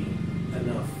worthy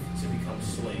enough to become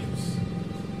slaves.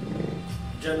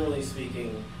 Generally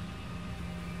speaking,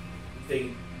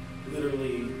 they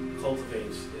literally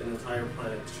cultivate an entire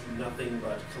planet to nothing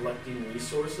but collecting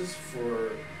resources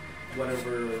for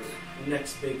whatever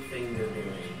next big thing they're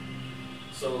doing.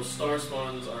 So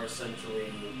Starspawns are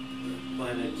essentially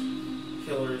planet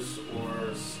killers or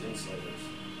enslavers.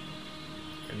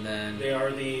 And then They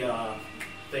are the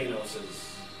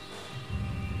Thanoses.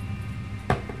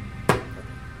 I'm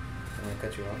gonna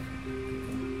cut you off.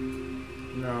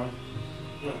 No.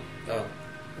 No. Oh,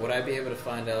 would I be able to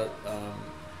find out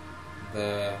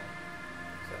the?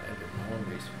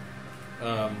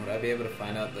 Would I be able to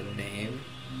find out the name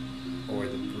or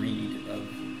the breed of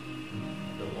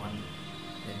the one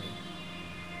in me?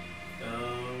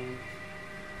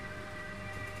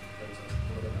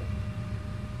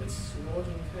 It's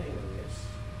Northern Thing, yes.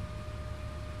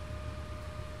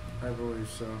 I believe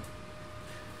so.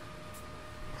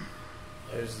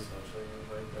 There's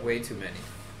way too many.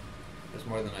 There's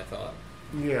more than I thought.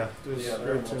 Yeah, there's Yeah,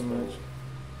 there are way too multiple much.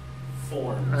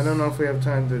 forms. I don't know if we have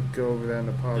time to go over that in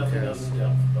the Definitely podcast. doesn't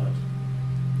depth, but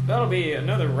That'll be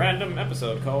another random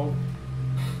episode, Cole.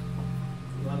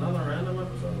 another random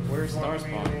episode. Where's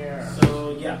Starspawn? Yeah.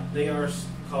 So yeah, they are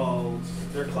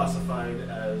they're classified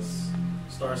as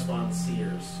Starspawn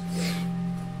Seers.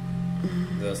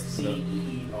 The CEER.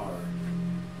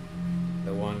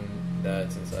 the one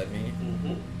that's inside me.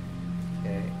 Mm-hmm.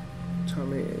 Okay.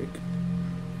 Tummy ache.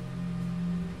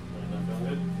 Am I not feeling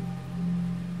good?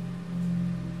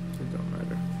 It don't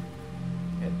matter.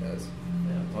 Yeah,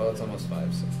 Well, it's almost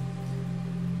 5, so.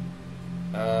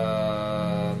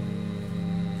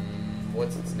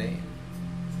 What's its name?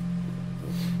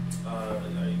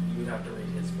 You would have to read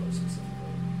his book specifically,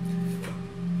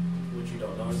 which you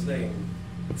don't know his name,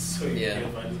 so you Yeah,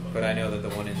 can't find his book. but I know that the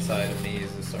one inside of me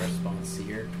is the Starspawn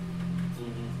Seer.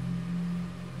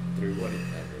 Mhm. Through what is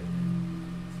that?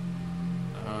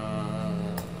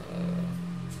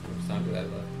 Which song did I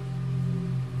love?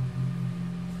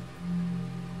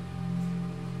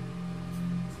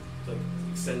 Like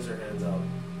extends her hands out.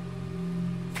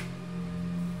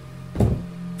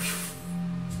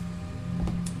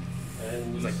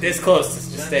 And It's you like see this close to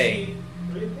Nancy staying.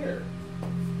 right here.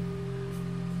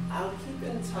 I'll keep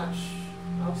in touch.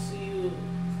 I'll see you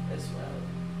as well.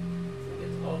 To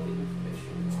get all the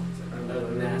information you want. And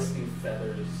the nasty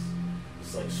feathers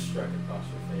just like struck across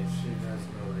your face. She has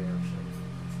no reaction.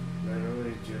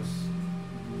 Literally just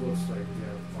looks like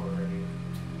death already.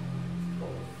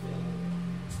 Poor thing.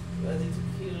 Ready to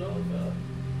keel over.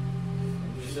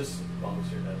 She just bonks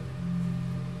her head.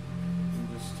 I'm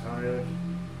just tired.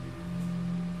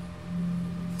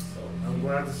 So I'm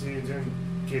glad to see you didn't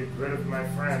get rid of my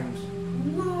friend.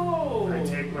 no. I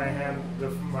take my hand, the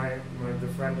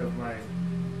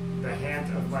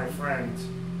hand of my friend,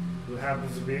 who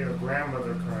happens to be a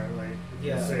grandmother currently,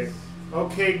 Yes. and say,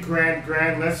 "Okay,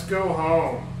 Gran, let's go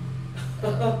home."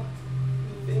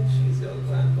 You think she's your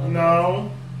grandmother?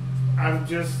 No, I'm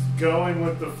just going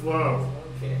with the flow.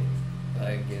 Okay.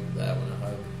 I give that one a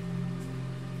hug.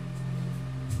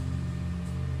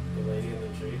 The lady in the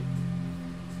tree.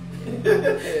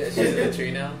 She's in the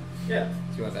tree now? Yeah.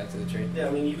 She went back to the tree? Yeah,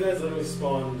 I mean, you guys literally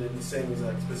spawned in the same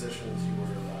exact position as you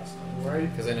were last time. Right?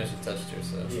 Because I know she touched her,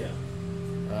 so. Yeah.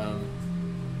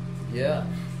 Yeah.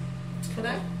 Can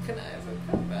I ever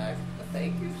come back?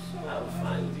 Thank you so much. I'll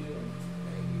find you.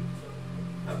 Thank you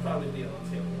so I'll probably be on the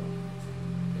table. much.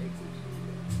 Thank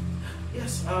you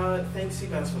so Yes, thanks you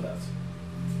guys for that. much.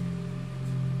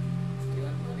 Do you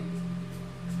have money?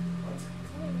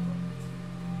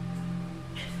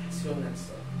 What's your next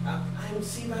step? I'm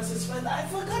Seabass's friend. I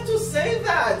forgot to say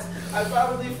that. I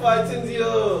probably frightened you.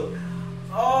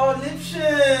 Oh,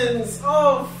 Lipshins.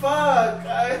 Oh, fuck.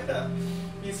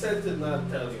 You said to not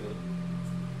tell you.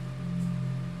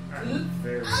 I'm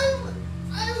very.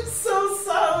 I'm so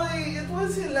sorry. It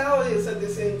was hilarious at the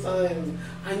same time.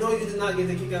 I know you did not get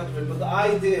a kick out of it, but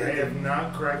I did. I have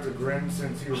not cracked a grin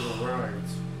since he arrived.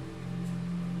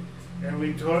 And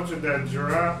we tortured that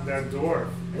dwarf.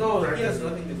 No, he has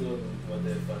nothing to do with what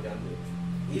the fuck I'm doing.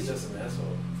 He's just an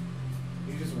asshole.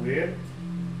 He's just weird.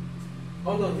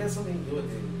 Oh no, he has something to do with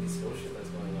this bullshit that's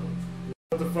going on.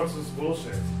 What the fuck's this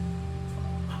bullshit?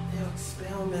 They're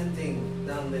experimenting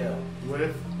down there.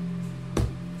 With?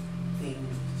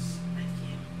 Things I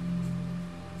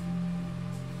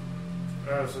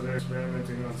can't. So they're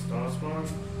experimenting on Starspawn?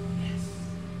 Yes.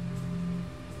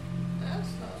 That's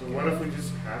not So what if we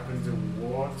just happen to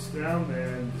waltz down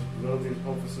there and just blow this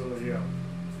whole facility up?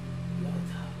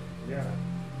 What? Yeah.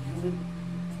 You would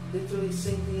literally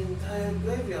sink the entire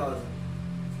graveyard.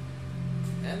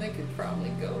 And they could probably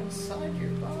go inside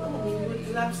your No, I mean, you would body.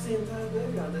 collapse the entire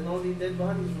graveyard and all the dead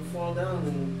bodies would fall down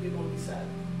and people would be sad.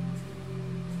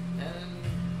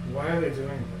 And Why are they doing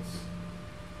this?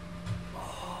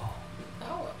 Oh,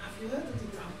 how? have you heard of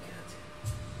the Dark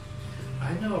Curtain?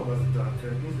 I know about the Dark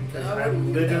Curtain because Now, what I'm do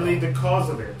you literally know? the cause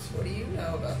of it. What do you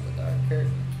know about the Dark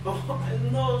Curtain? Oh,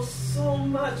 I know so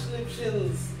much,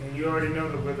 Lipshins. And you already know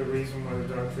that we're the reason why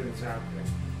the Dark Curtain's happening.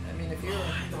 I mean, if you're.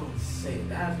 I don't say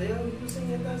that. They are using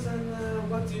it as an,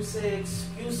 what do you say,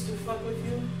 excuse to fuck with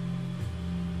you?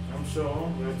 I'm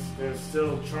sure, but they're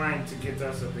still trying to get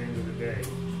us at the end of the day.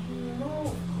 No,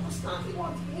 of course not. They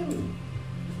want him.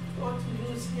 They want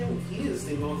to use him. He is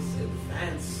the most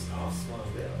advanced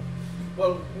Starspawn there.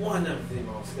 Well, one of the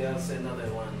most. There's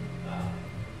another one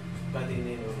by the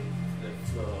name of the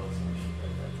Flows and shit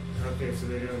like that. Okay, so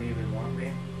they don't even want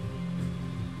me?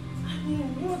 I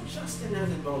mean, you're just an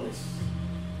added bonus.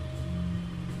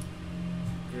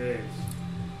 Great.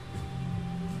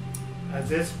 At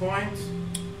this point,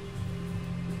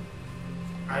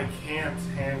 I can't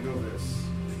handle this.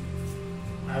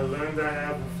 I learned I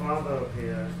have a father up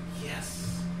here.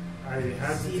 Yes. I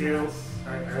had to See deal.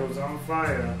 that? I was on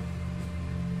fire.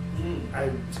 Mm.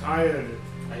 I'm tired.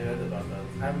 I heard about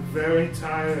that. I'm very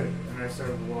tired. And I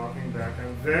started walking back.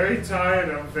 I'm very tired.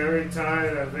 I'm very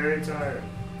tired. I'm very tired.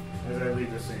 As I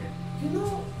leave the scene. You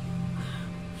know,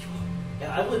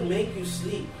 yeah, I would make you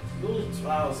sleep. Your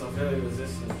trials are very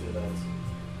resistant to that.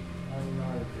 I'm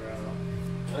not a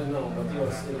drow. I know, but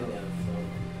you're still in it. So.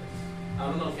 I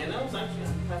don't know. Can elves actually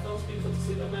have those people to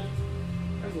see that magic?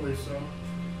 I believe so.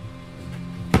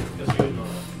 Because you would know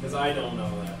that. Because I don't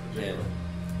know that. Yeah.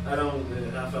 I don't.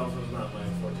 Half elf is not my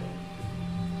forte.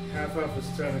 Half elf is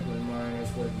technically mine. I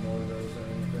played more of those than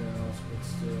anything else, but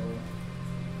still.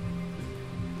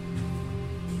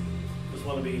 Just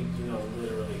want to be,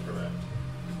 literally correct.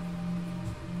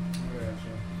 I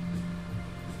gotcha.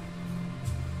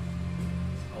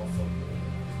 Also.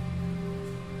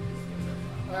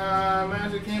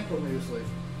 Magic can't put me to sleep.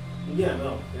 Yeah,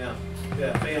 no, yeah.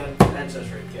 Yeah, Fey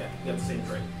ancestry, yeah. You have the same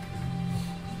trait.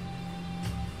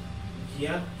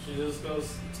 Yeah, she just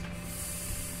goes.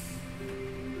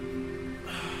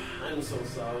 I'm so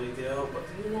sorry, dear, but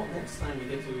next time you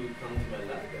get to come to my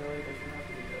lab, you have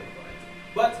to be very quiet.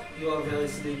 But you are very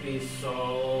sleepy,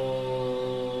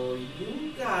 so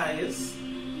you guys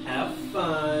have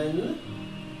fun.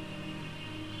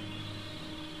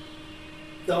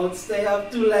 Don't stay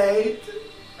up too late.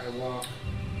 I walk.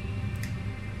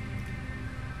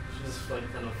 She just kind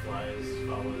of flies,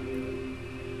 following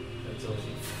you until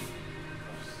she.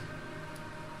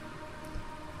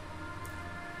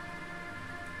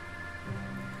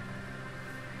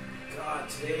 God,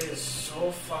 today is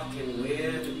so fucking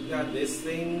weird. You got this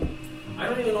thing. I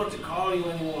don't even know what to call you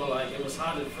anymore. Like, it was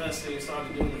hard at first till you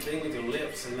started doing the thing with your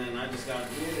lips, and then I just got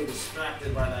really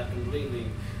distracted by that completely.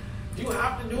 You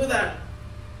have to do that.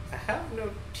 I have no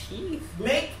teeth.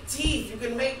 Make teeth. You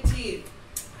can make teeth.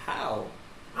 How?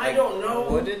 I don't know.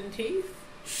 Wooden teeth?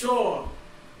 Sure.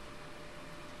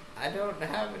 I don't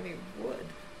have any wood.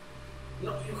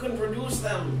 No, you can produce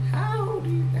them. How?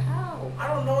 I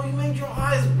don't know. You made your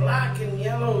eyes black and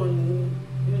yellow, and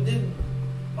you did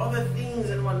other things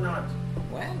and whatnot.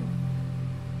 When?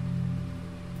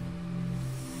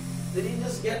 Did he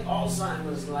just get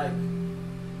Alzheimer's, like,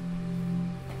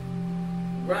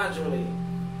 gradually?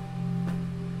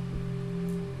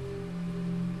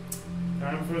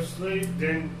 Time for sleep,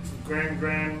 then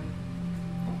grand.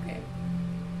 Okay.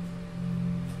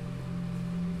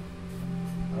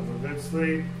 Have a good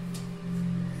sleep.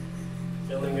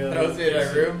 Killingham. That was in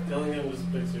our room? Killingham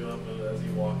just picks you up as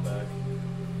you walk back.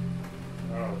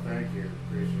 Oh, thank you.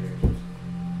 Appreciate it.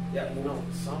 Yeah,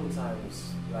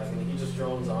 sometimes, like, he just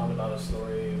drones on about a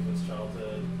story of his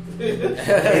childhood.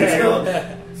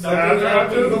 So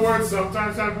after the word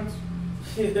sometimes happens.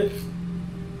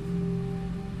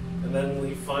 And then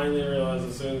we finally realize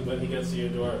as soon as when he gets to your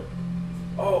door,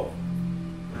 oh,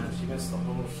 man, she missed the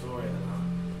whole story then, huh?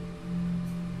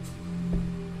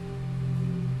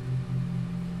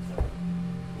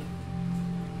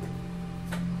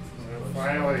 Well,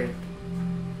 finally,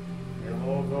 your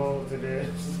whole goal today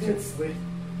is to get sleep.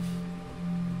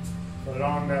 Put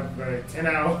on that 10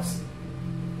 hours.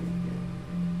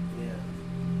 Yeah.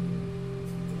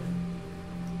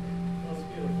 That was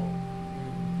beautiful.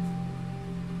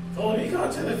 Oh, he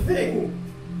got to the thing.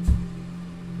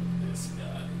 This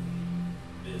guy.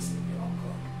 This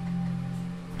Yoko.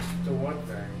 To what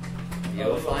thing?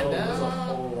 You'll find There's a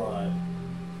out. whole lot.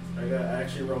 I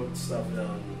actually wrote stuff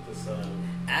down this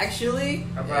Actually?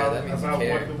 About, that means you about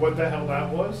care. what the hell that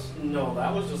was? No,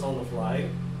 that was just on the fly.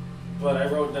 But I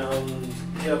wrote down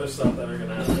the other stuff that are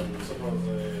gonna happen.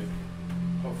 Supposedly,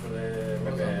 hopefully,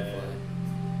 What was on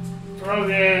the fly?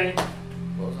 Okay.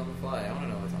 What was on the fly? I want to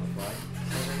know what's on the fly.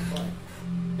 What's on the fly?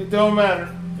 It don't matter.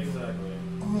 Exactly.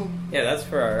 Yeah, that's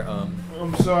for our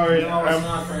I'm sorry. No, it's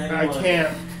not for anyone. I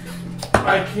can't.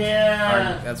 I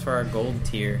can't. that's for our gold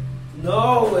tier.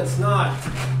 No, it's not.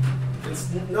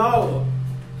 No.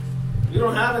 You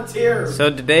don't have a tear. So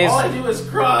today's all I do is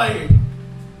cry.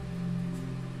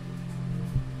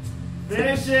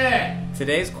 Finish it.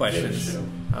 today's questions. Finish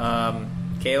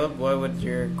Caleb, what would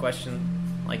your question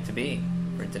like to be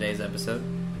for today's episode?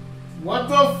 What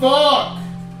the fuck?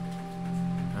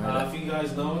 If you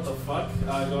guys know what the fuck,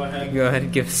 go ahead. Go ahead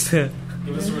and give us a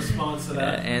Give us a response to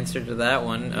that. answer to that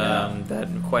one. Yeah. That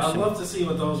I'd question. love to see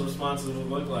what those responses would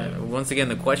look like. Once again,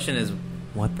 the question is,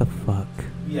 what the fuck?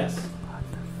 Yes.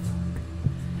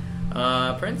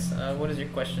 Prince, what is your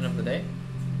question of the day?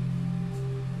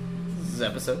 This is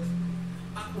episode.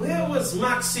 Where was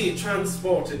Maxie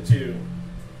transported to?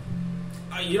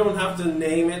 You don't have to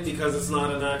name it because it's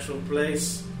not an actual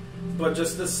place, but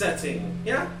just the setting.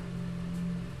 Yeah?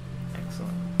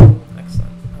 Excellent.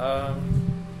 Excellent.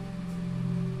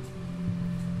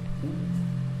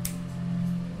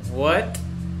 What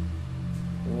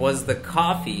was the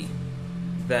coffee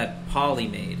that Polly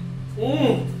made?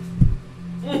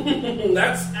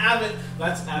 That's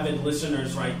avid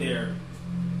listeners right there.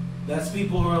 That's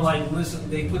people who are like, listen,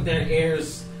 they put their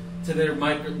ears to their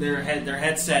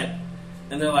headset,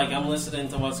 and they're like, I'm listening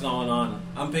to what's going on.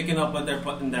 I'm picking up what they're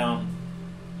putting down.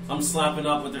 I'm slapping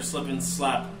up what they're slipping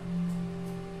slap.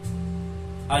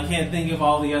 I can't think of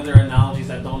all the other analogies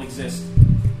that don't exist.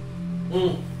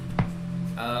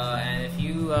 And if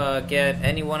you get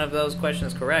any one of those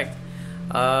questions correct,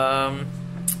 what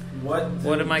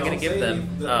am I going to give them?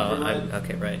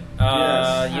 Okay, right.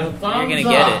 Yes. You're Thumbs going to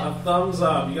get it. A thumbs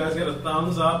up. You guys get a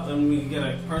thumbs up, and we get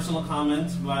a personal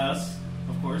comment by us,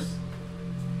 of course.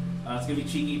 It's going to be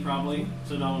cheeky, probably,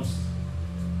 so don't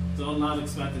not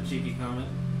expect a cheeky comment.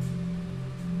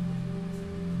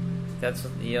 That's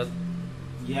what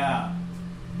Yeah.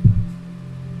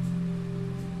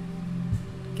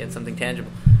 get something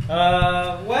tangible.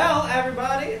 Well,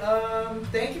 everybody,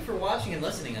 thank you for watching and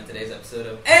listening on today's episode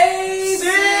of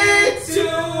AC2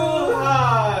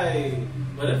 high.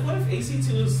 What if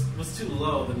AC2 was too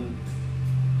low? Then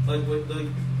like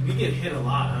we get hit a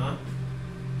lot, huh?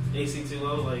 AC too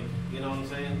low, like, you know what I'm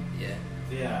saying? Yeah.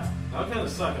 Yeah. That would kind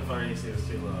of suck if our AC was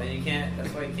too low. But you can't. That's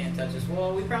why you can't touch us.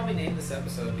 Well, we probably named this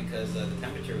episode because the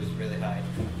temperature was really high.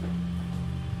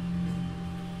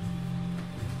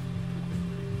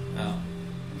 Oh.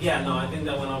 Yeah, no, I think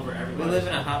that went over We everybody. live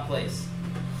in a hot place.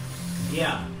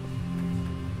 Yeah.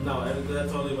 No, that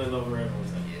totally went over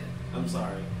everyone's head. Yeah. I'm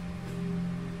sorry.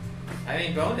 I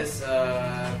mean, bonus.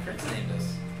 Prince named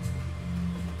us.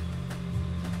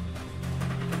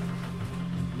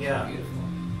 Yeah. Beautiful.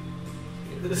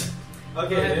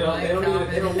 Okay, Like, they don't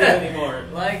comment. need it anymore.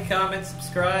 Like, comment,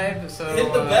 subscribe. So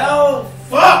Hit the bell.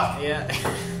 Fuck. Yeah.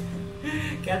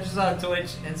 Catch us on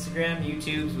Twitch, Instagram,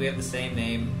 YouTube. We have the same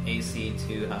name,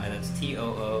 AC2 High. That's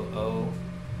TOOO.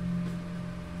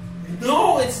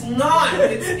 No, it's not.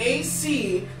 It's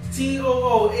ACTOOHIGH.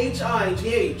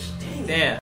 Dang it. Damn.